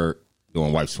her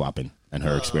doing wife swapping and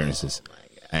her experiences.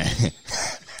 And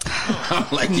I'm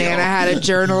like, yo, Nana had a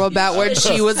journal about when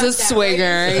she was a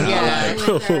swinger. Yeah.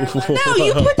 No,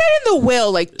 you put that in the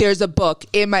will. Like, there's a book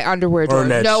in my underwear drawer. Burn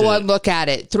that No shit. one look at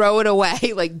it. Throw it away.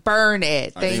 Like, burn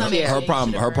it. I think Thank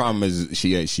you. her problem is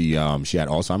she had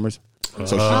Alzheimer's, so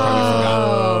she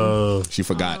probably forgot. She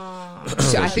forgot.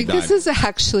 So I she think died. this is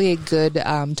actually a good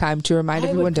time to remind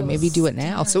everyone to maybe do it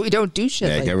now, so we don't do shit.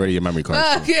 Yeah, like get rid of your memory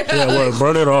card. Yeah, well,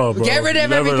 burn it all, bro. Get rid You of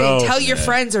never everything. know. Tell your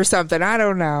friends or something. I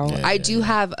don't know. Yeah, I do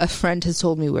have a friend has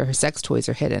told me where her sex toys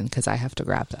are hidden because I have to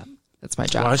grab them. That's my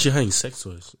job. Why is she hiding sex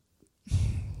toys?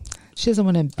 She doesn't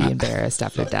want to be embarrassed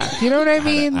after death. You know what I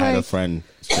mean? I had a Like, friend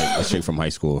straight from high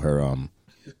school. Her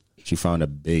she found a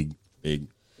big.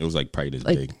 It was like probably this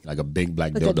big, like a big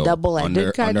black like a dildo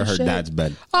double-ended kind under of her shit? dad's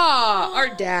bed, oh,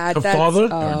 our dad. Her that's- father?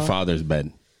 her father's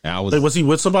bed. And I was Like, was he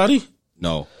with somebody?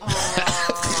 no.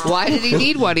 Why did he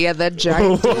need one? He had that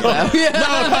giant dildo.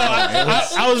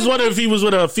 I was wondering if he was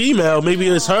with a female. Maybe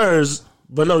it's hers,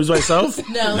 but no, he's by himself.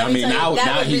 No, I mean, now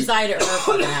that would he- reside at her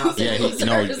fucking house.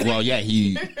 Yeah,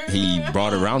 he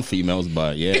brought around females,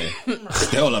 but yeah,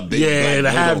 still a big Yeah,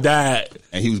 black to have dildo. that,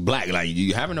 And he was black. Like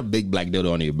you having a big black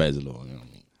dildo under your bed is a little. You know what I mean?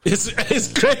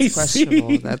 it's crazy.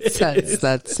 Questionable. That's sus.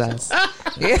 That's sus.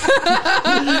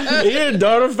 Your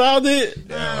daughter found it.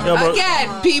 Yo, bro,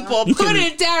 Again, people, put can-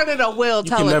 it down in a will. you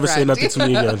Tell can a never say friend. nothing to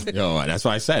me again. Yo, that's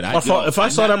why I said. If I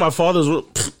saw that my father's,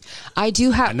 keep I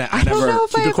do have. I don't know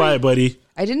if I it ever, quiet, buddy.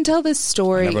 I didn't tell this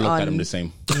story never looked on. at him the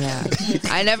same. Yeah,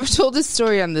 I never told this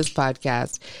story on this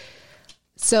podcast.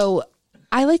 So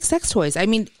I like sex toys. I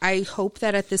mean, I hope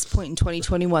that at this point in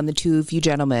 2021, the two of you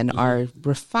gentlemen are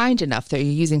refined enough that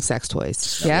you're using sex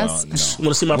toys. Yes. No.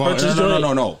 Want to see my purchase? No.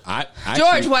 joint?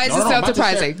 George, why is this not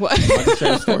surprising? I'm about to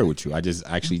share a story with you. I just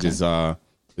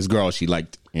this girl, she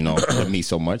liked me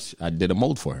so much. I did a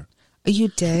mold for her. You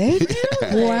did?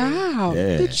 Wow.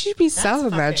 Yeah. Did you be selling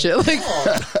that shit? Like,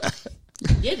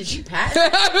 Yeah, did you pack?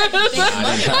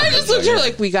 I just looked at her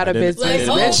like, we got a business,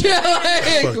 Like, oh.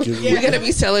 bitch. Like, we gotta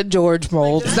be selling George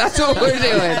molds. That's what we're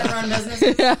doing. Run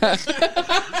business.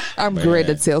 I'm great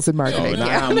at sales and marketing. Nah,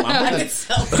 Yeah. I'm I could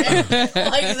sell it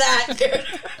like that, dude.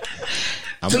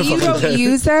 But you don't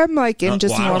use them like in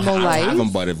just normal I don't have life? them,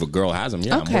 but if a girl has them,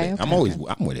 yeah, Okay, I'm with it.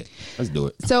 I'm with it. Let's do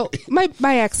it. So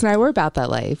my ex and I were about that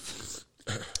life.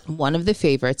 One of the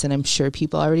favorites, and I'm sure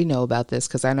people already know about this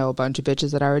because I know a bunch of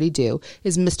bitches that already do,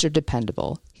 is Mr.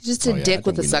 Dependable. He's just a dick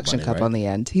with a suction cup on the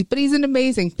end. But he's an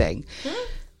amazing thing.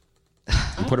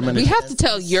 You put him in We have to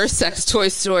tell your sex toy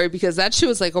story because that shit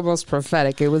was like almost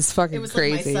prophetic. It was fucking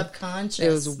crazy. Like my subconscious. It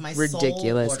was my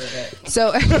ridiculous. Soul ordered it.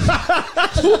 So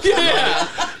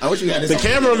I wish you had The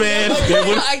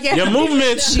cameraman, your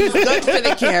movements. she's good for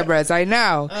the cameras. I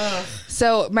know.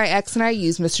 So my ex and I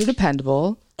used Mr.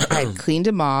 Dependable. I cleaned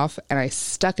him off and I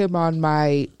stuck him on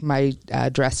my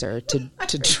dresser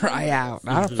to dry out.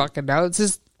 I don't fucking know. It's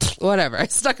just whatever. I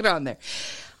stuck it on there.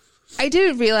 I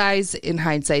didn't realize in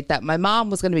hindsight that my mom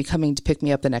was going to be coming to pick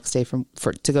me up the next day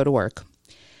to go to work.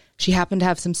 She happened to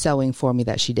have some sewing for me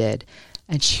that she did.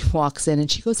 And she walks in and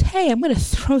she goes, "Hey, I'm going to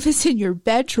throw this in your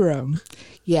bedroom."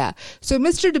 Yeah. So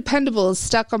Mr. Dependable is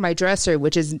stuck on my dresser,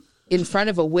 which is in front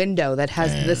of a window that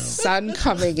has the sun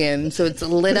coming in. So it's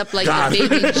lit up like the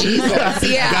baby Jesus.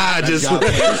 Yeah. God just I'm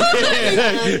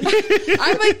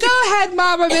like, "Go ahead,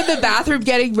 Mom. I'm in the bathroom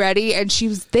getting ready." And she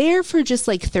was there for just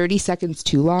like 30 seconds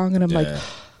too long. And I'm like,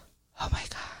 oh my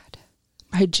God.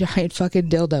 My giant fucking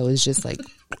dildo is just like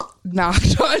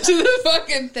knocked onto the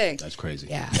fucking thing. That's crazy.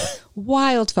 Yeah.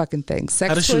 Wild fucking thing. Sex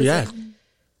How does she toys, react?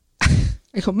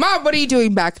 I go, "Mom, what are you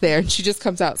doing back there?" And she just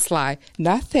comes out sly.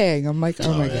 "Nothing." I'm like,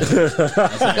 oh my God. That's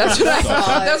what I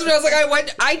thought. That's what I was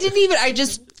like. I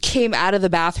just came out of the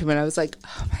bathroom and I was like,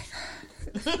 oh my God.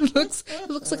 It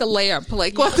looks like a lamp.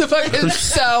 Like, what the fuck is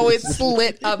so? It's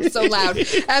lit up so loud.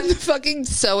 And the fucking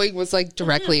sewing was like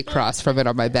directly across from it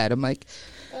on my bed. I'm like,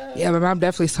 yeah, my mom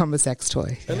definitely saw my sex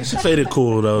toy. At least she played it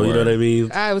cool though. You know what I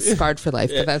mean? I was scarred for life,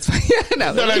 but that's fine.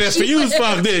 No, No, that's for you.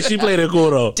 Fuck this. She played it cool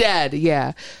though. dead,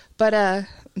 yeah. But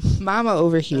Mama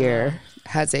over here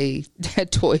has a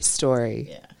toy story.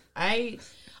 Yeah. I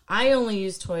only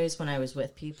used toys when I was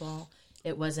with people.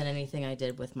 It wasn't anything I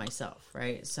did with myself,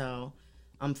 right? So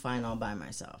I'm fine all by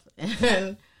myself.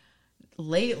 And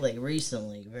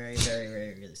recently, very, very,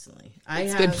 very recently,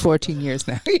 It's been 14 years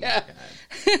now. Yeah.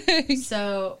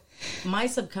 So my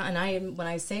subconscious, when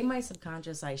I say my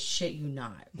subconscious, I shit you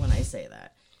not when I say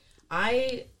that.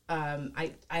 I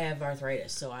have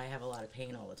arthritis, so I have a lot of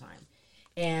pain all the time.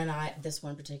 And this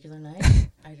one particular night,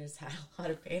 I just had a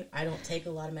lot of pain. I don't take a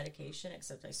lot of medication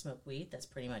except I smoke weed. That's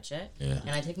pretty much it. Yeah.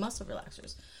 And I take muscle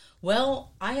relaxers.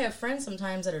 Well, I have friends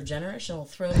sometimes that are generous and will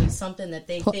throw me something that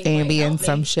they think might Ambien, help me.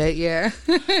 some shit, yeah.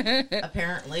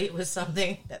 Apparently, it was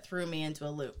something that threw me into a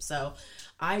loop. So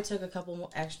I took a couple more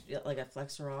extra, like a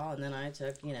Flexerol, and then I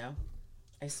took,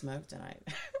 I smoked and I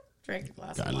drank a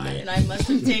glass of wine, and I must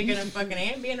have taken a fucking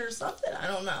Ambien or something. I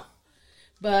don't know.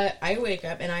 But I wake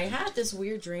up and I had this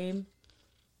weird dream,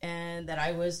 and that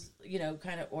I was,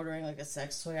 kind of ordering like a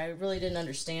sex toy. I really didn't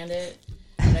understand it.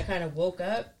 And I kind of woke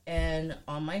up, and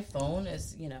on my phone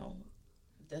is,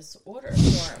 this order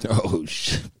form. Oh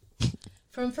shit.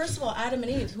 From, first of all, Adam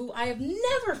and Eve, who I have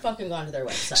never fucking gone to their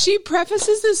website. She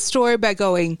prefaces this story by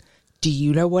going, "Do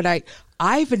you know what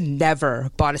I've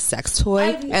never bought a sex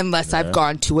toy unless I've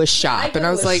gone to a shop." And I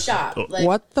was like,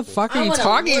 what the fuck are you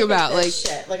talking about? Like,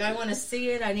 shit. Like, I want to see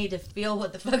it. I need to feel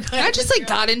what the fuck I just like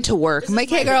got into work. I'm like,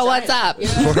 "Hey girl, what's up?"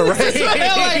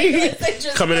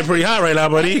 Coming in pretty hot right now,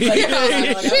 buddy.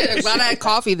 Shit, glad I had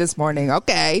coffee this morning.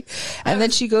 Okay. And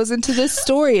then she goes into this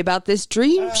story about this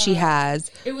dream she has.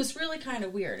 It was really kind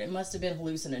of weird. It must have been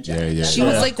hallucinogenic. Yeah. She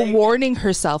was like warning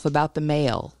herself about the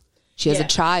mail. She has a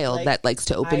child that likes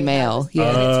to open mail. Yeah.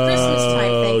 And it's Christmas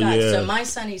time, thank God. Yeah. So my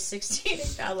son, he's 16.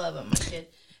 I love him. My kid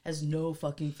has no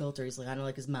fucking filter. He's like, I don't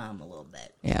like his mom a little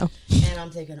bit. Yeah. And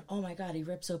I'm thinking, oh my God, he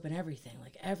rips open everything.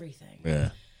 Like everything. Yeah.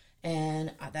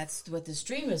 And that's what this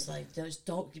dream is like. Just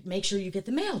don't make sure you get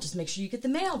the mail. Just make sure you get the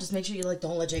mail. Just make sure you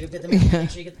don't let Jacob get the mail. Make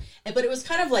sure you get. But it was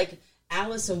kind of like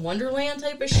Alice in Wonderland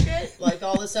type of shit. Like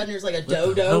all of a sudden there's like a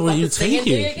dodo. What are you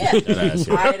taking?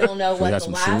 I don't know what the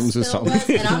last pill was,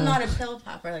 and I'm not a pill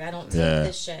popper. Like I don't take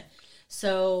this shit.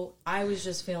 So I was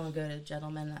just feeling good,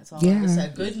 gentlemen. That's all I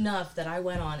said. Good enough that I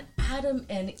went on Adam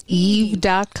and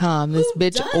Eve.com. This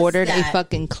bitch ordered a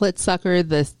fucking clit sucker.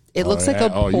 It looks like a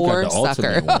porn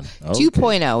sucker.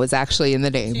 2.0 is actually in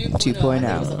the name. 2.0.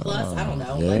 There was a plus. I don't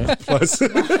know. Yeah. Plus.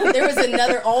 There was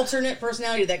another alternate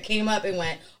personality that came up and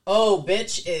went, "Oh,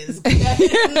 bitch is good."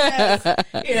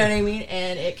 You know what I mean?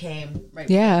 And it came right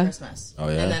before Christmas. Oh,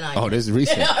 yeah. And then this is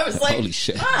recent. I was like, holy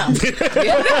shit.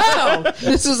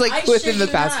 This was like within the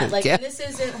past week. Like, this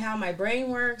isn't how my brain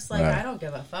works. Like, I don't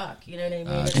give a fuck. You know what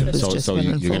I mean? So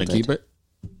you're going to keep it?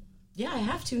 Yeah, I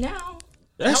have to now.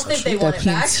 I don't think they want That it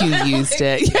back. means you used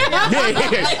it.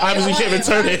 Obviously, you can't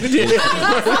return it.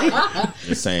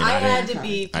 Just saying. I had to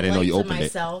be I didn't know you polite opened to it.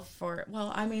 myself for.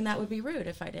 Well, I mean, that would be rude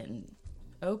if I didn't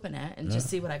open it and just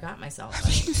see what I got myself.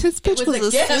 This bitch was was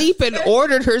a gift. asleep and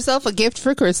ordered herself a gift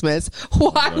for Christmas.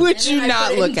 Why would And you then I not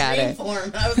put look in at dream it?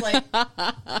 form. I was like,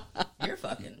 "You're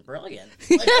fucking brilliant."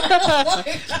 Like,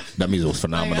 That means it was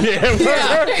phenomenal. You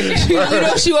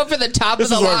know, she went for the top of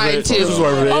the is worth line it. too. This is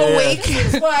worth it. Oh Yeah. wait,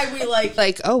 that's why we like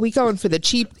we going for the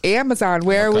cheap Amazon.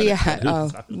 Where are we at?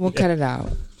 Oh, we'll cut it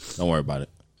out. Don't worry about it.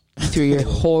 Through your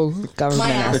whole government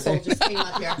my out asshole there. just came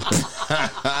up here.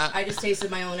 I just tasted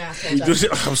my own asshole.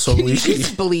 I'm so weak.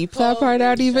 Just bleep that part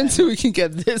out even so we can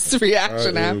get this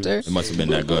reaction after. It must have been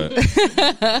that good.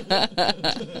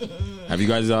 Have you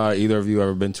guys, either of you,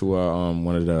 ever been to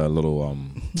one of the little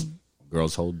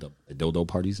girls hold the dildo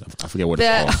parties? I forget what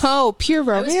it's called. Pure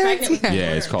I was romance. pregnant with my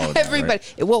Yeah, it's daughter. called. that, Everybody.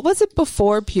 right? What was it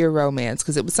before Pure Romance?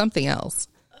 Because it was something else.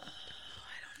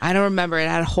 I don't remember. It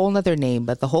had a whole other name,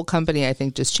 but the whole company, I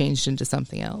think, just changed into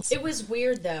something else. It was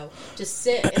weird though to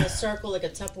sit in a circle like a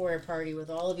Tupperware party with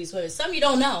all of these women. Some you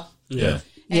don't know. Yeah.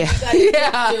 And Yeah. you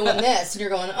guys are doing this, and you're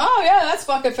going, "Oh yeah, that's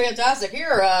fucking fantastic."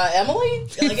 Here, Emily,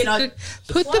 like, you know,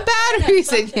 Put the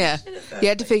batteries in. Yeah. You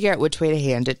had to figure out which way to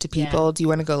hand it to people. Yeah. Do you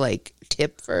want to go like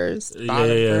tip first,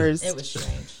 bottom Yeah. first? it was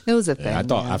strange. It was a thing. I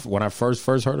thought yeah. when I first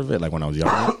heard of it, like when I was young,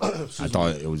 I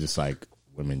thought it was just like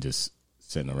women just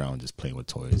sitting around just playing with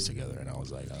toys together, and I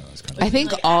was like, oh, it's kind of. I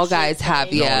think Like all actually guys have,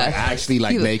 playing. yeah. like actually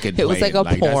like naked. It was like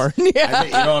playing. a porn. that's- Yeah. I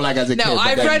think, you know, like as a No, kid. but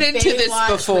I've then- run into this Baywatch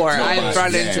before. with I've toys.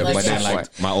 run Yeah, into this but then before.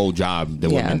 like my old job,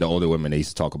 the older women, they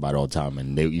used to talk about it all the time,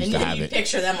 and they used And to you, have you it.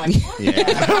 picture them like, what? Yeah,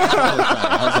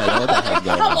 I was like, what the heck's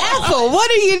going on? Ethel, what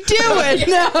are you doing?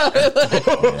 No.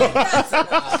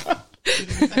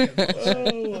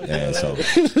 Yeah, so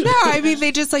No, I mean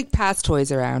they just like pass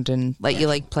toys around and let you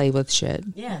like play with shit.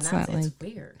 Yeah, it's that's not like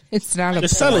weird. it's not a They're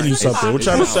selling you something. We're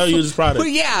trying to sell you this product. Well,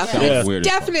 yeah, Sounds it's weird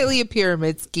as fuck. definitely a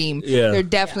pyramid scheme. Yeah. They're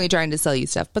definitely trying to sell you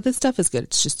stuff, but this stuff is good.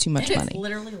 It's just too much It's money.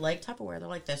 literally like Tupperware. They're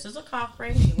like, this is a cock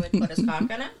ring. You would put his cock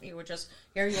in it. You would just,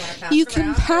 here, you want to pass You it can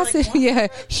around? pass They're it, like, "What?" yeah.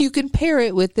 You can pair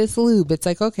it with this lube. It's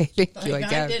like okay, thank you. Like, I I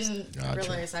guess didn't Gotcha.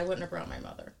 realize I wouldn't have brought my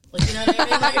mother. Like, you know what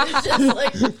I mean? Like, it's just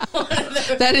like one of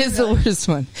those. that is the worst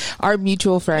one. Our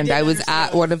mutual friend, I was understand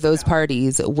at what one of those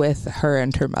parties with her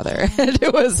and her mother, and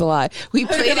it was a lot. We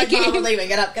played a Like, Mom, we're game. leaving.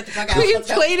 Get up. Get the fuck out. We Let's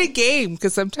go. played a game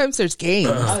because sometimes there's games.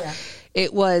 Oh, yeah.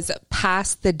 It was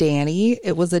pass the Danny.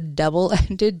 It was a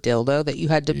double-ended dildo that you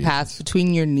had to pass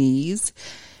between your knees.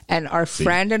 And our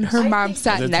friend and her mom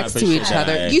sat That's the next type to of each shit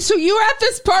other. that- So you were at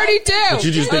this party too. But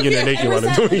you just thinking that naked want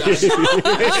to do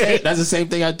it. that's the same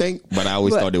thing I think, but I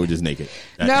always thought they were just naked.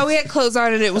 No, we had clothes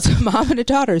on, and it was a mom and a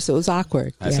daughter, so it was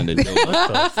awkward. That's Yeah. in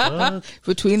the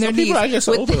Between their Some knees. people, I guess,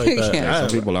 are With open like that. yeah.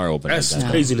 Some people are open. That's like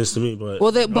that. craziness to me. But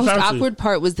Well, the most apparently- awkward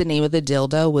part was the name of the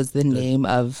dildo was the name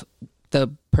of the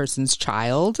person's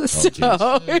child. So it's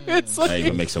That like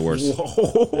even makes it worse.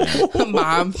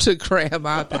 mom to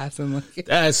grandma passing like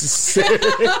That's sick.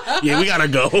 Yeah, we gotta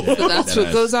go. that's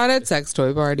what goes on at sex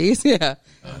toy parties. Yeah.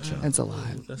 It's a lot.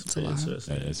 That's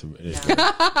interesting. Yeah,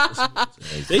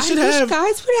 it's- They should I wish have.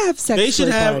 guys would have sex They should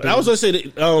toy have. parties. I was gonna say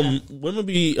that women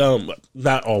be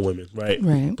not all women, right?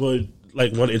 Right. But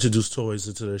like want to introduce toys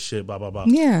into their shit. Blah blah blah.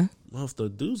 Yeah. Well, if the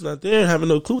dude's not there, having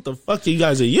no clue what the fuck you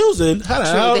guys are using, how the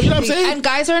hell? You know what I'm saying? And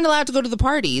guys aren't allowed to go to the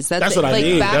parties. That's what I like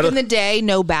mean. back That'll- in the day,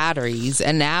 no batteries,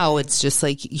 and now it's just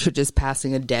like you're just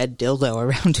passing a dead dildo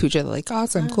around to each other. Like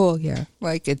awesome, cool, yeah.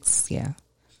 Like it's yeah.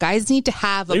 Guys need to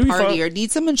have a Maybe party fun- or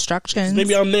need some instructions.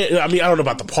 Maybe I'm there. I mean, I don't know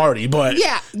about the party, but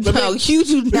Yeah, no, you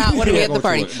do not want to be at Go the to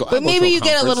party. a- go- I'll But go maybe to a you get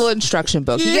a conference. little instruction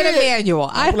book. You get a Yeah. manual.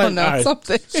 I Like, don't know, all right,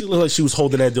 something. She looked like she was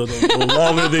holding that dildo a little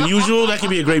longer than usual. That could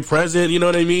be a great present. You know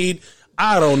what I mean?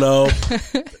 I don't know.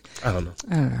 I don't know.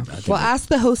 Well, ask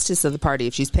the hostess of the party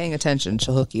if she's paying attention.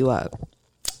 She'll hook you up.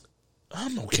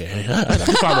 I'm okay. I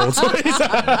find my own toys.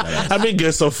 I've been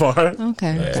good so far.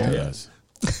 Okay. okay. Yes.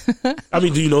 I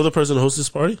mean, do you know the person who hosts this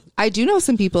party? I do know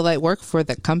some people that work for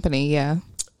the company. Yeah.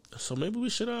 So maybe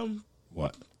we should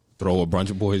What? Throw a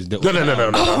bunch of boys. No, not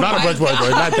a bunch boy,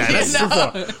 not that. That's too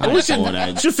far. But we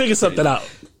should figure something out.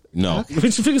 No.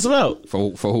 We should figure something out For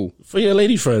who? for your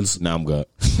lady friends. Nah, I'm good.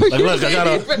 Like, look, I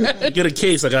gotta get a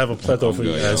case. Like, I have a plethora for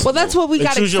you guys. Well, that's what we Then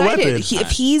got choose your excited. weapon.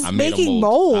 If he's I made a making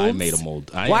mold. molds, I made a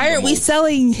mold. I why am the aren't we mold.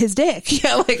 selling his dick?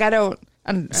 Yeah, like I don't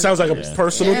Sounds like a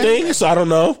personal thing, so I don't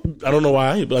know. I don't know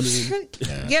why, but I mean,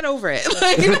 get over it.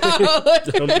 Like, you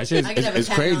know? That shit- I can have a it's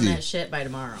tap on crazy. that shit by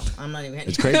tomorrow. I'm not even.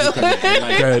 It's crazy because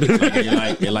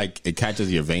it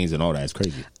catches your veins and all that. It's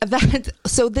crazy.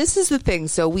 So this is the thing.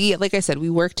 So we, like I said, we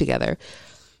work together.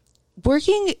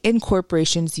 working in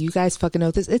corporations, you guys fucking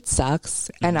know this, it sucks.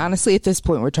 And honestly, at this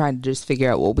point, we're trying to just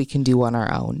figure out what we can do on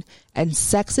our own. And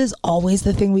sex is always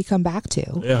the thing we come back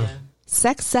to. Yeah.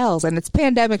 Sex sells, and it's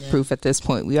pandemic proof at this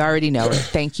point. We already know it.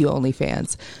 Thank you,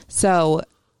 OnlyFans. So,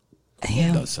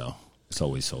 It does sell. It's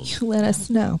always sold. you let us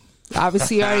know.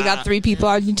 Obviously, you already got 3 people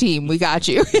on your team. We got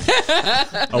you.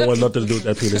 I want nothing to do with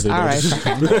that penis. All right.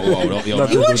 You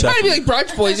weren't trying to be like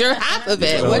brunch boys. You're half of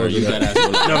it. What?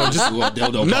 No.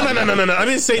 I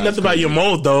didn't say nothing about your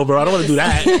mold, though, bro. I don't want to do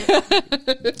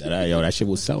that. Yo, that shit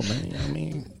will sell, man. I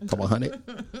mean, a couple hundred.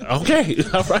 Okay.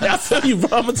 All right. I feel you,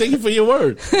 bro. I'm going to take you for your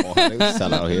word. Couple hundred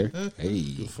sell out here.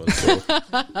 Hey.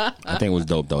 I think it was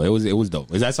dope, though. It was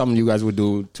dope. Is that something you guys would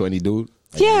do to any dude?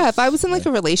 Like, Yeah, if I was in like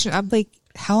a relation, I'm like,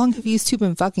 how long have you two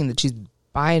been fucking that she's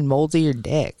buying molds of your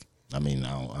dick? I mean,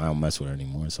 I don't mess with her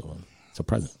anymore, so it's a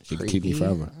present. She can keep me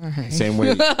forever. Same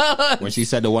way when she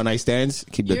said the one night stands,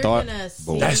 keep the You're thought. gonna see-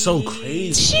 Boom. That's so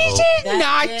crazy. She bro. did That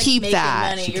not dick keep making that.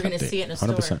 money, You're going to kept see it. it in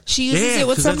a 100%. store. She uses Yeah, it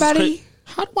with 'cause that's somebody.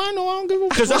 How do I know? I don't give a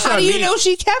Because that's How what do I you mean. know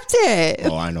she kept it?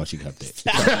 Oh, I know she kept it.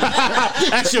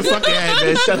 That's your fucking head,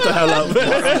 man. Shut the hell up.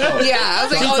 Yeah, I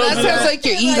was like, oh, that sounds like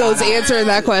your ego's answering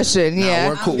that question. Yeah.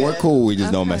 We're cool. We're cool. We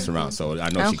just don't mess around. So I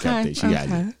know she kept it. She got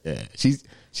it. Yeah.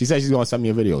 She said she's gonna send me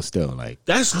a video still. Like,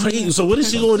 That's crazy. So what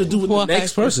is she going to do with the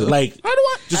next person? Like, how do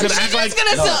I? Just gonna She's act like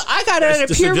just gonna I got her at a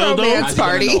Just a pure dildo? romance How's he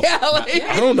gonna party. know? Yeah, like,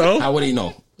 I don't know. how would he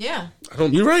know? Yeah.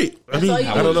 You're right. I That's mean, all you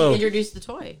I do don't is know. introduce the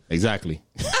toy. Exactly.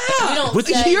 You don't But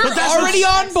say, you're But that's already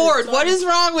what- on board. What is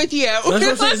wrong with you? That's what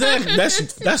I'm saying.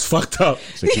 Exactly. That's fucked up.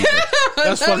 So keep it.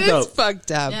 That's That fucked is up.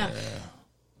 fucked up. Yeah.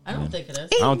 I don't think it is.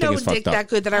 Ain't I don't think no it's fucked dick up. that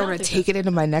good that I I don't want to think take it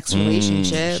into my next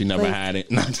relationship. She never Like, had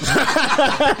it.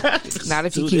 Not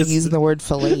if you keep using the word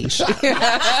fellation.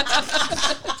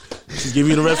 She's giving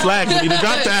you the red flag. You need to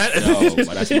drop that. No,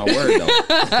 but that's my word though.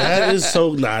 That is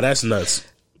so. Nah, that's nuts.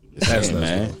 That's Hey, nuts,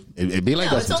 man. It be like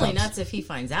No, that it's only sometimes. nuts if he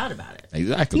finds out about it.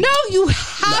 Exactly. No, you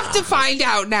have to find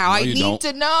out now. I you need don't.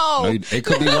 to know. No, it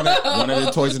could be one of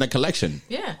the toys in the collection.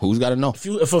 Yeah. Who's got to know? If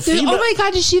a Oh female, my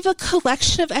god, does she have a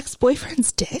collection of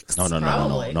ex-boyfriends' dicks? No.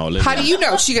 Probably. Listen. How do you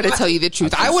know she's gonna tell you the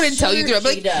truth? I wouldn't tell you the truth.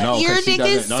 I'm she like, does. No, 'cause your she dick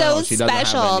doesn't- is no, so she doesn't have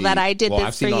special any- that I did well,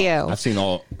 this for you. I've seen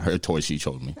all her toys she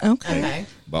showed me, Okay. Okay.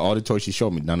 but all the toys she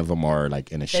showed me, none of them are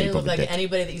like in the They shape didn't of look a like dick.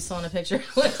 anybody that you saw in a picture.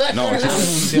 No,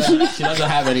 she doesn't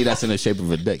have any that's in the shape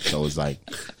of a dick. So it's like,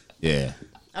 yeah.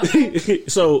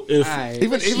 so if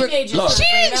Even made you look, something. She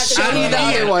didn't show you the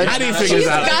other one. I didn't figure She's this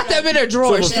out. got them in her drawer.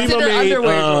 So if She's in female her made,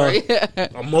 underwear drawer.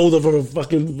 a mold of her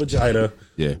fucking vagina,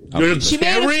 yeah, you're She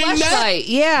made a carrying that? flashlight.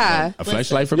 Yeah. a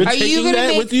flashlight for me. Are you taking gonna that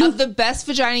make with you? of the best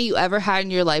vagina you ever had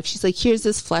in your life? She's like, here's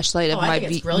this flashlight of Oh, I my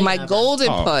think it's brilliant my of her. golden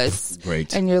Oh, puss.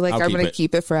 great. And you're like, I'll I'm keep gonna it.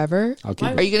 keep it forever. I'll keep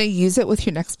Are it. you gonna use it with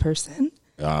your next person?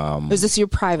 Or is this your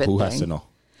private Who thing? has to know?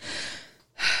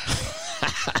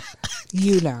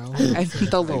 You know, and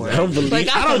the Lord. I don't believe. Like,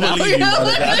 I don't know, believe you you. know?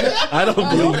 I don't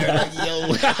believe that.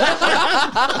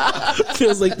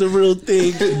 Feels like the real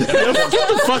thing. Yo, get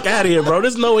the fuck out of here, bro.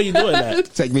 There's no way you're doing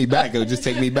that. Take me back. It'll just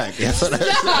take me back. That's what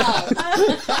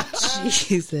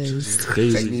Jesus.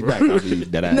 take me back. I'll be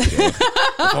dead ass. Yo. If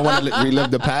I want to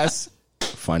relive the past,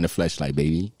 find the flashlight,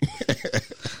 baby.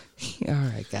 All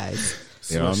right, guys.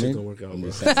 You know what I Shit mean? don't work out, bro.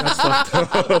 That's fucked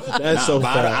up. That's so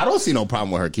But fucked I up. don't see no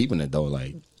problem with her keeping it though.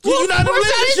 Like, You're not in a Of course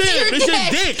that is relationship.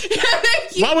 your It's your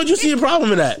dick. Why would you see a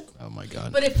problem in that? oh my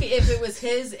god. But if it was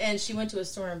his and she went to a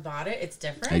store and bought it, it's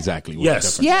different. Exactly. What's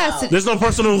Yes. different? Yes. There's no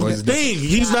personal it's thing.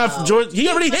 He's not. George, he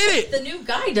already hit it. The new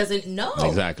guy doesn't know. But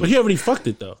Exactly. he already fucked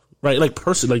it though, right? Like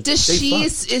person, like Does they she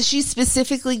fucked. is she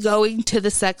specifically going to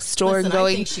the sex store Listen, and I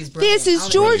going, think she's brilliant. this I is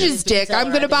don't think George's she's dick, tell I'm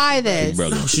her. gonna I think buy she's this.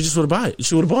 Brilliant. No, she just would have bought it.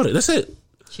 She would have bought it. That's it.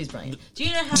 She's brilliant. Do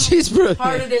you know how She's brilliant.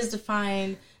 hard it is to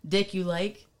find dick you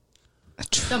like?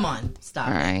 Come on, stop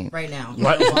All it right. right now.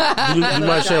 Why, you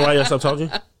mind sharing why you stop talking?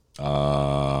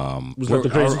 Was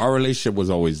nothing crazy? Our relationship was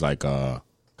always like kind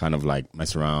of like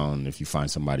mess around if you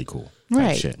find somebody cool, type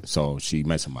Right. Shit. So she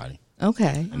met somebody, Okay.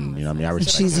 and you know what I mean. I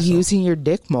respect She's that, so. using your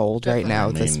dick mold right now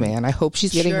with this man. I hope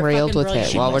she's getting You're railed fucking with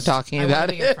brilliant. it while we're must. talking I about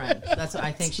want to be your it. friend. That's what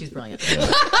I think she's brilliant.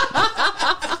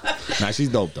 Nah, she's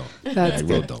dope though. That's Like,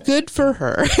 real dope. Good for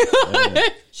her.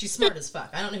 She's smart as fuck.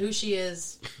 I don't know who she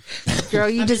is. Girl,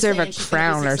 you I'm just deserve a saying she's gonna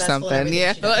be crown or successful in something. everything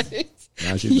Yeah. she does.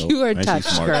 Nah, she's dope. You are And she's touched,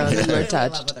 smart. girl. You are I'm in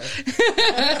touched. love with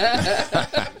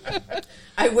her.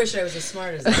 I wish I was as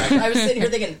smart as that. I was sitting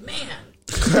here thinking, man,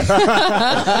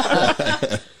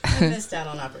 I missed out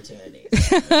on opportunities.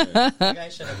 Like, I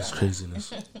should have done that.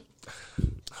 Craziness.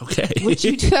 Okay. Would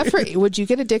you do that for? Would you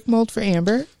get a dick mold for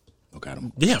Amber? Look at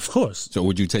him. Yeah, of course. So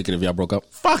would you take it if y'all broke up?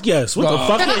 Fuck yes. What the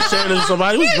fuck? You ain't sharing it with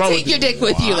somebody. What's wrong with Take your you? dick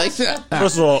with you like that.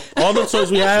 First of all the toys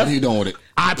we What have, are you doing with it?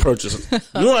 I purchased.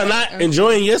 You are not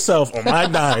enjoying yourself on my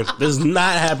dime. This is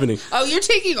not happening. Oh, you're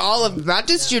taking all of them, not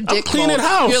just your dick. cleaning hole.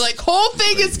 house. You're like, whole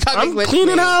thing is coming I'm with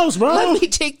cleaning me. house, bro. Let me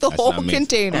take the whole not me.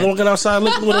 container. I'm walking outside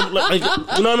looking with it, like, you know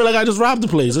what I mean? Like I just robbed the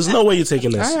place. There's no way you're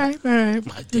taking this. All right.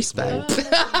 My dick, Respect.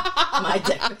 bro. My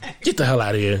dick. Get the hell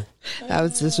out of here. That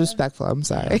was disrespectful. I'm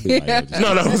sorry. Be like, yo, just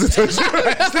No, that wasn't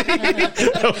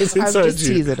that wasn't I'm towards just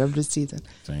you. teasing. I'm just teasing.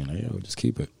 saying, like, yo, just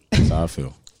keep it. That's how I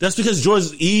feel. That's because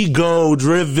George's ego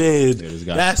driven. this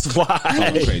guy- That's why.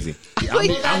 I'm crazy. I'm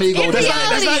ego in driven.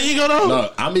 That's not ego though.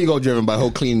 No, I'm ego driven, but he'll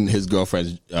clean his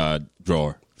girlfriend's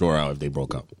drawer out if they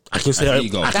broke up. I can say That's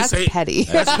ego. I can That's say, petty.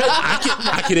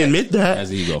 I can admit that.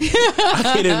 That's ego.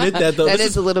 I can admit that though. That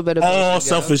This is a little bit of all ego.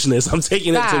 selfishness. I'm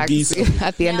taking it to Facts. geese.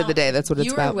 At the end of the day, that's what it's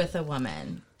you about. were with a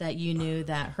woman that you knew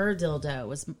that her dildo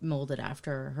was molded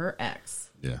after her ex.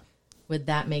 Yeah. Would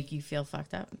that make you feel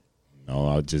fucked up? No,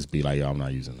 I'll just be like, yo, I'm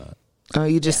not using that. Oh,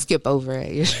 you just skip over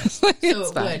it. You're just like, So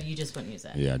it's it fine. would. You just wouldn't use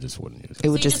it. Yeah, I just wouldn't use it. It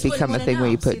would So you just just become a wouldn't thing wanna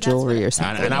where you know. See, put that's jewelry what- or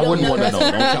something. And I You wouldn't don't want to know.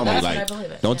 know. Don't tell me That's like, what I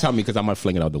believe it. don't Yeah. tell me because I might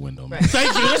fling it out the window. Man.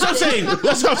 Thank you. That's what I'm saying.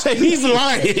 That's what I'm saying. He's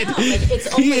lying.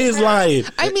 it's He only is crap. lying.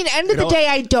 I mean, end of the day,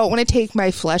 I don't want to take my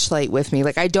fleshlight with me.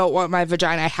 Like, I don't want my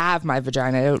vagina. I have my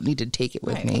vagina. I don't need to take it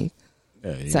with Right. me.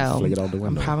 Yeah, you So fling it out the I'm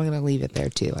window. probably going to leave it there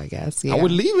too, I guess. Yeah. I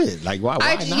would leave it. Like, why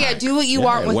not? Yeah, do what you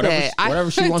want with whatever, it. Whatever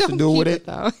she wants to don't do with keep it.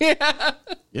 though. Yeah,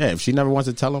 Yeah, if she never wants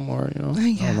to tell him or, I don't know.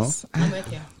 yes. I'm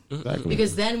with you. Exactly.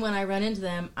 Because then when I run into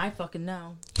them, I fucking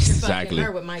know. You're Exactly. fucking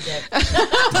her with my dick.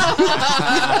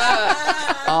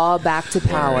 All back to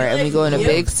power, and we go in a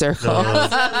big circle.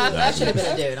 That should have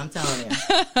been a dude. I'm telling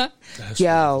you.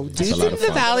 Yo, dudes a lot in of the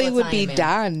fun. valley All the would time, be man.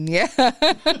 done. Yeah,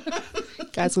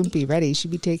 guys wouldn't be ready.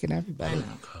 She'd be taking everybody.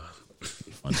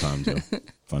 Fun times, yo.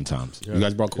 Fun times. You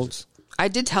guys brought coats? I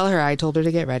did tell her. I told her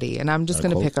to get ready, and I'm just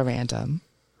going to cool. pick a random.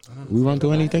 We run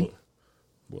through anything?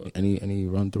 Any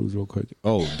run throughs real quick?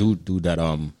 Oh, dude that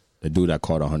the dude that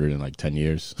caught 100 in like 10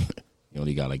 years. He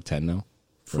only got like 10 now.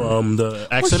 From the Well, he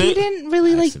accident. didn't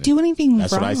really like Accident. do anything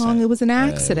That's what I wrong. said. It was an Yeah,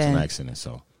 accident. it was an accident.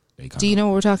 So they Do you know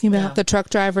what we're talking about? Yeah. The truck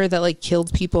driver that like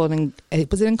killed people and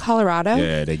was it in Colorado?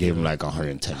 Yeah, they gave him like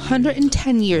 110.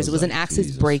 110 years. It was an like, accident.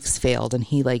 His Jesus. brakes failed, and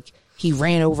he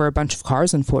ran over a bunch of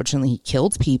cars. Unfortunately, he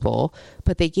killed people,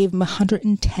 but they gave him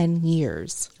 110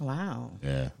 years. Wow.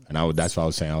 Yeah, and that's what I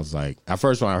was saying. I was like, at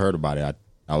first when I heard about it,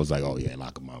 I was like, oh yeah,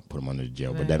 lock him up, put him under the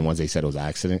jail. But then once they said it was an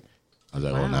accident, I was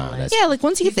like, oh Wow, nah, like- that's Yeah, like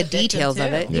once you get He's the a victim, details of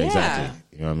too. it. yeah, Yeah, exactly.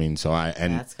 You know what I mean? So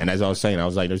That's and as I was saying, I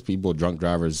was like, there's people, drunk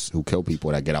drivers who kill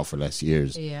people that get out for less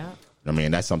years. Yeah. I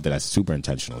mean, that's something that's super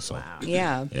intentional. So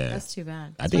yeah. yeah, That's too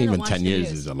bad. I That's think why even don't 10 watch the years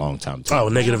news. is a long time too. Oh,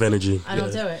 negative energy. I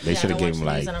don't do it. They Yeah, I should have don't gave him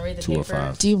watch the news, like I don't read the 2 or paper.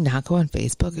 5. Do you not go on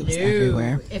Facebook? It was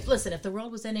everywhere. If the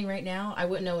world was ending right now, I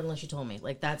wouldn't know it unless you told me.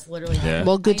 Like that's literally. Yeah.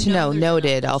 Well, good I to know. there's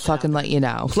Noted. enough I'll shit out fucking there. let you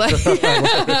know.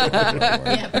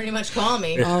 Yeah, pretty much call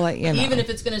me. I'll let you know. Even if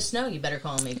it's gonna snow, you better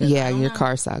call me. 'cause Yeah, I don't your know.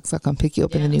 car sucks. I'll come pick you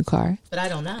up in the Yeah. new car. But I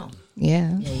don't know.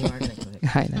 Yeah. Yeah, you are gonna do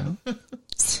it. I know.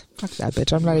 Fuck that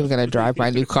bitch. I'm not even going to drive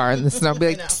my new car in the snow. I'll be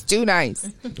like, it's too nice.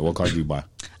 What car did you buy?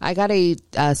 I got a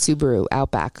Subaru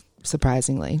Outback,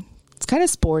 surprisingly. It's kind of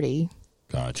sporty.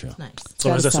 Gotcha. Nice. So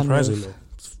got is a that surprising sunroof. though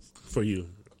for you?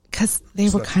 Because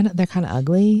they're kind of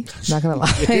ugly. I'm not going to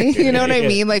lie. You know what I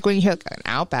mean? Like when you have an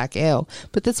Outback, ew.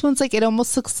 But this one's like, it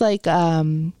almost looks like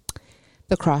the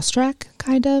Crosstrek,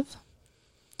 kind of.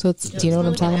 So it's, do you know what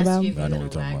I'm talking about? I know what you're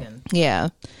talking about. Yeah.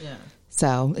 Yeah.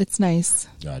 So it's nice.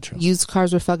 Gotcha. Used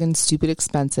cars were fucking stupid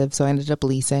expensive, so I ended up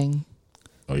leasing.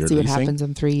 Oh, you're See what leasing? happens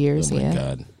in 3 Oh years. my Yeah.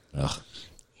 god. Ugh.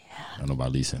 I don't know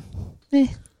about leasing.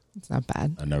 It's not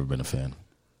bad. I've never been a fan.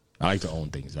 I like to own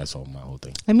things. That's all my whole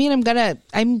thing. I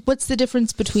mean, what's the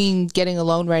difference between getting a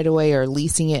loan right away or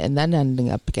leasing it and then ending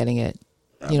up getting it,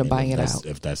 I mean, buying if it that's- out?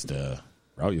 If that's the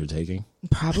route you're taking.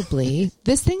 Probably.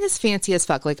 This thing is fancy as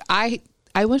fuck. Like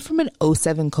I went from an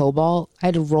 07 Cobalt, I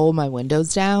had to roll my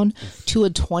windows down, to a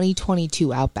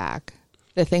 2022 Outback.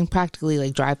 The thing practically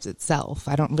like drives itself.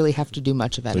 I don't really have to do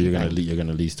much of So anything. you're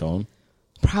gonna lease to own?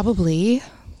 Probably.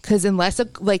 Because unless,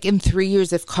 like, in 3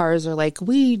 years, if cars are like,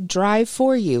 we drive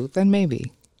for you, then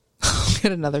maybe I'll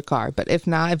get another car. But if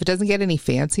not, if it doesn't get any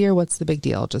fancier, what's the big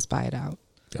deal? I'll just buy it out.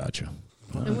 Gotcha.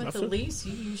 And with the lease,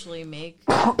 you usually make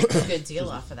a good deal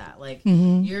off of that. Like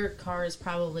Mm-hmm. your car is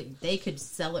probably they could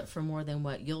sell it for more than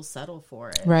what you'll settle for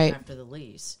it Right. after the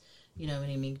lease. You know what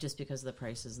I mean? Just because of the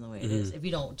prices and the way it is. If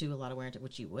you don't do a lot of wear and tear,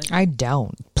 which you would. I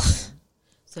don't.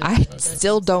 So I that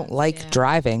still makes don't sense, like yeah.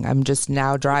 driving. I'm just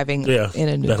now driving in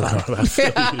a new car.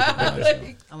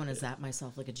 I want to zap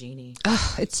myself like a genie.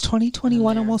 It's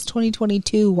 2021, almost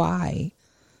 2022. Why?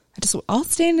 I'll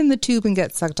stand in the tube and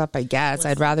get sucked up, I guess.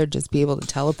 I'd rather just be able to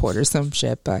teleport or some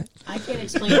shit, but I can't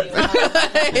explain to you why.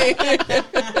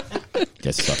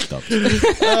 Get sucked up.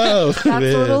 that's a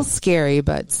little scary,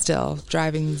 but still,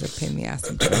 driving's a pain in the ass.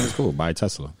 That's cool. Buy a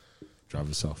Tesla. Drive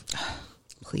yourself.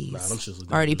 Please. them shits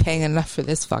look Already paying enough for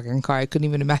this fucking car. I couldn't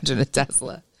even imagine a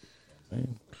Tesla. Hey,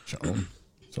 sure.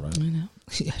 It's all right. I know.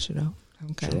 Yeah, should know.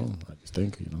 Okay. Sure. I just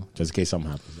think, just in case something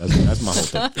happens. That's my whole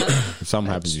thing. If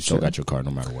something happens, you still got your car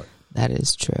no matter what. That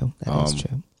is true. That is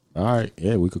true. All right.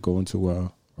 Yeah, we could go into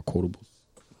our quotables.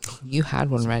 You had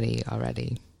one ready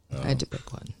already. I had to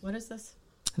pick one. What is this?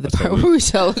 The part where we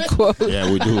tell a quote. Yeah,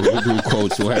 we do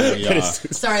quotes. Where we,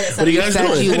 Sorry, that's What are you guys Fed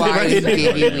doing? you wine,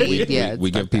 gave you weed. Yeah,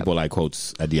 we give people like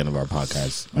quotes at the end of our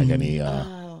podcast. Like any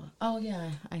Oh yeah,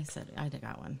 I said I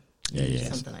got one. Yeah, yeah.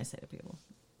 Something I say to people.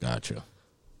 Gotcha.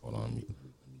 Hold on, let me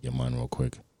get mine real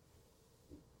quick.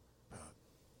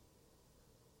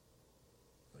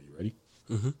 Are you ready?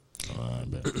 I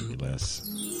bet less.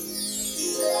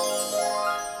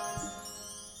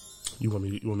 You want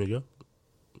me to go?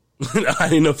 I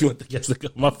didn't know if you want the guest to go.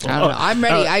 My fault. I don't know. I'm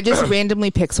ready. I just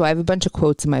randomly pick. So I have a bunch of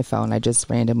quotes in my phone. I just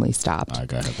randomly stopped. All right,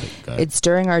 go ahead. It's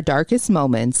during our darkest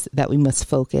moments that we must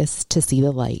focus to see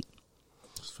the light.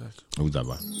 Who's that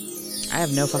by? I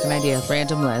have no fucking idea.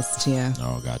 Random list. Yeah.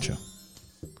 Oh, gotcha.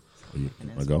 You And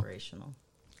wanna go? inspirational.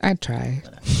 I'd try.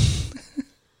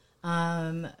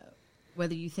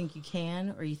 Whether you think you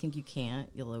can or you think you can't,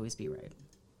 you'll always be right.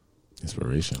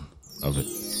 Inspiration of it.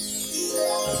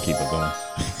 Gotta keep it going.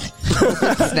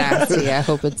 It's nasty. I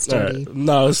hope it's dirty.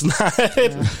 No, it's not.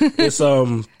 It's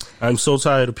I'm so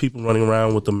tired of people running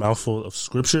around with a mouthful of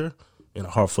scripture and a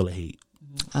heart full of hate.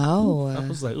 Oh, I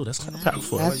was like, oh, that's kind of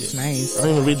powerful. I like that's it. nice. I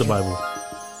don't even read the Bible.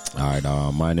 All right,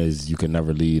 mine is you can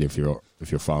never lead if you're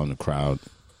following the crowd.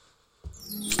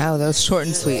 Oh, that was short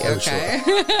and sweet. Okay.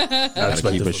 Gotta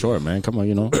keep it short, man. Come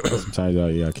on, sometimes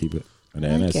you gotta keep it. And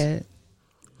then I get it.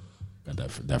 got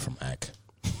that from Ack.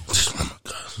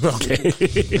 Okay.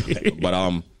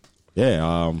 But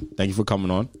thank you for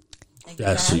coming on.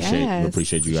 Yes. Yes. We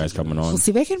appreciate you guys coming on. We'll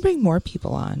see if I can bring more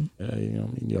people on.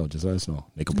 Yeah, just let us know.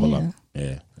 They can pull up.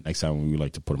 Yeah. Next time we would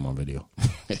like to put them on video.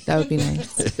 That would be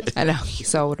nice. I know. You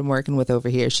saw what I'm working with over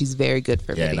here. She's very good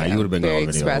for Yeah, video. now you would have been very good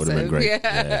on video. It would have been great.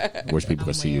 Yeah. Yeah. Wish people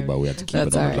could see you, but we have to keep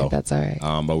That's it on all the right. low. That's all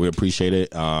right. But we appreciate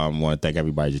it. Want to thank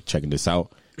everybody for checking this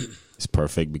out. It's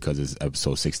perfect because it's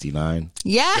episode 69.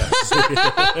 Yeah.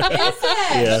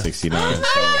 Yeah. 69. I'm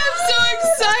so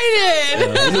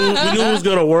excited. We knew it was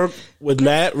gonna work with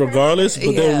Nat regardless,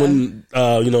 but then when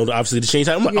obviously the change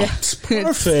happened, I'm like, oh, it's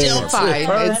perfect. Still fine.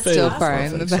 It's still fine.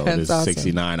 So That's this is awesome.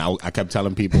 69. I kept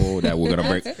telling people that we're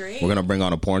gonna bring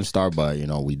on a porn star, but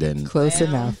we didn't. Close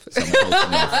enough.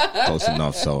 Close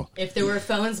enough. So If there were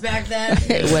phones back then,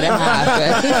 It would have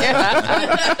happened.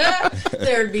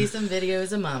 there would be some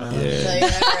videos of Mama. I'll tell you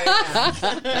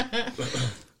that right now.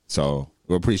 So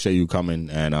we appreciate you coming,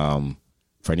 and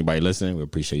for anybody listening, we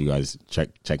appreciate you guys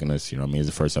checking us. It's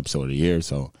the first episode of the year,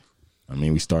 so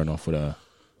we starting off with a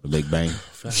big bang.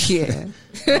 Yeah.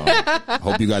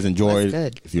 Hope you guys enjoyed.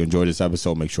 That's good. If you enjoyed this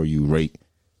episode, make sure you rate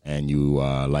and you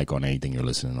like on anything you're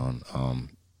listening on.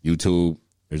 YouTube,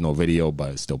 there's no video,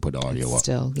 but still put the audio up.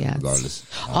 Still, yes. Regardless.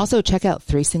 Also, check out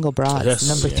Three Single Broads. Yes.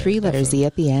 Number 3 letters E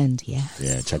at the end. Yeah.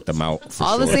 Yeah, check them out. For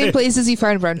All sure. the same places you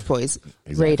find Brunch Boys.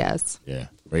 Exactly. Rate us. Yeah,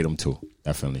 rate them too.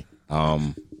 Definitely.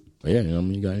 But yeah,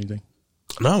 you got anything?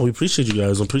 No, we appreciate you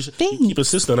guys. Thanks. Keep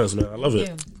assisting us, man. I love it.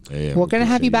 Yeah, We're gonna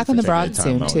have you back on the broad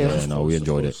Appreciate your soon, time out. too. Yeah, no, we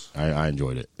enjoyed it. I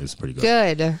enjoyed it. It's pretty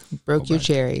good. Good. Broke your back.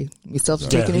 cherry. We still have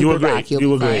to take Yeah, an you were Uber great. back. You'll You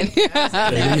be were fine. great.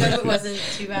 I hope it wasn't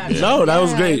too bad. No, that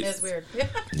was great. That's weird.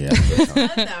 Yeah. No,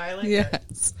 I like that.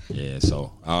 Yes. Yeah.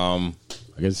 So, I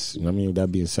guess with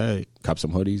that being said, cop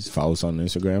some hoodies. Follow us on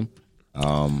Instagram.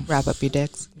 Wrap up your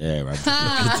dicks. Yeah, right.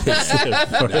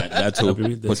 that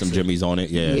too. Put some jimmies on it.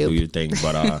 Yeah, Yep. do your thing.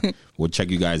 But we'll check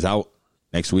you guys out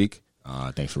next week.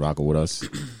 Thanks for rocking with us.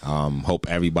 Hope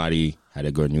everybody had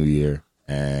a good New Year,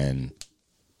 and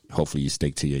hopefully you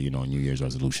stick to your New Year's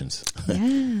resolutions.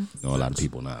 Yeah. A lot of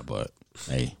people not, but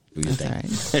hey, do your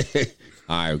That's thing.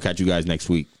 All right, we'll catch you guys next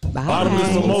week. Bye.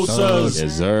 Bottomless mimosas.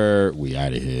 Yes, sir. We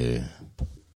out of here.